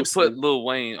boosters definitely boosting. put Lil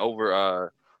Wayne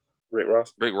over Rick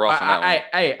Ross. Rick Ross on that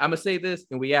one. I'm gonna say this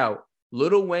and we out.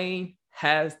 Lil Wayne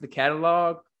has the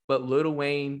catalog, but Lil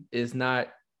Wayne is not.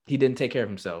 He didn't take care of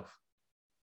himself.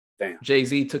 Damn.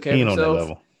 Jay-Z took care He of ain't on that himself.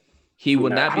 level. He will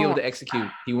Nah, not be I able don't- to execute.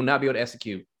 He will not be able to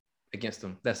execute against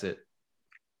him. That's it.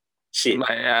 Shit. Like,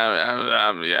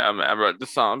 I wrote the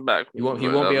song back. He won't be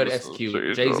able to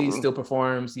execute. Jay-Z still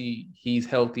performs. He's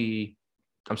healthy.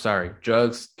 I'm sorry,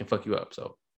 drugs can fuck you up.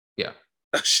 So yeah.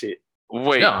 Oh, shit.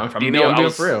 Wait, No, I'm you know, being I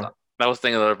was for real. I was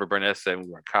thinking of whatever Burnett said when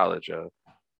we were in college. They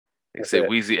What's said that?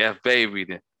 Wheezy F baby.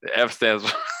 The F stands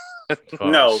for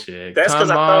No, shit. that's 'cause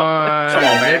Come I thought- on, Come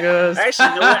on, man. niggas. Actually,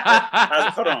 you know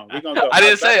what? Hold on. We're going to go. I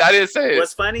didn't say it.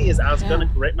 What's funny is I was going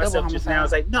to correct myself just now. I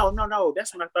was like, no.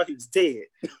 That's when I thought he was dead,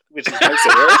 which is makes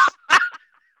it worse.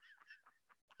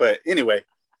 But anyway,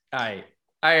 All right,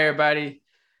 everybody.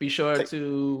 Be sure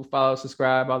to follow,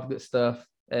 subscribe, all the good stuff,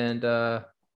 and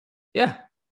yeah.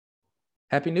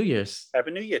 Happy New Year's.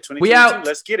 Happy New Year, 2022. We out.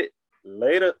 Let's get it.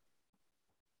 Later.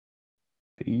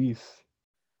 Peace.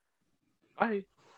 Bye.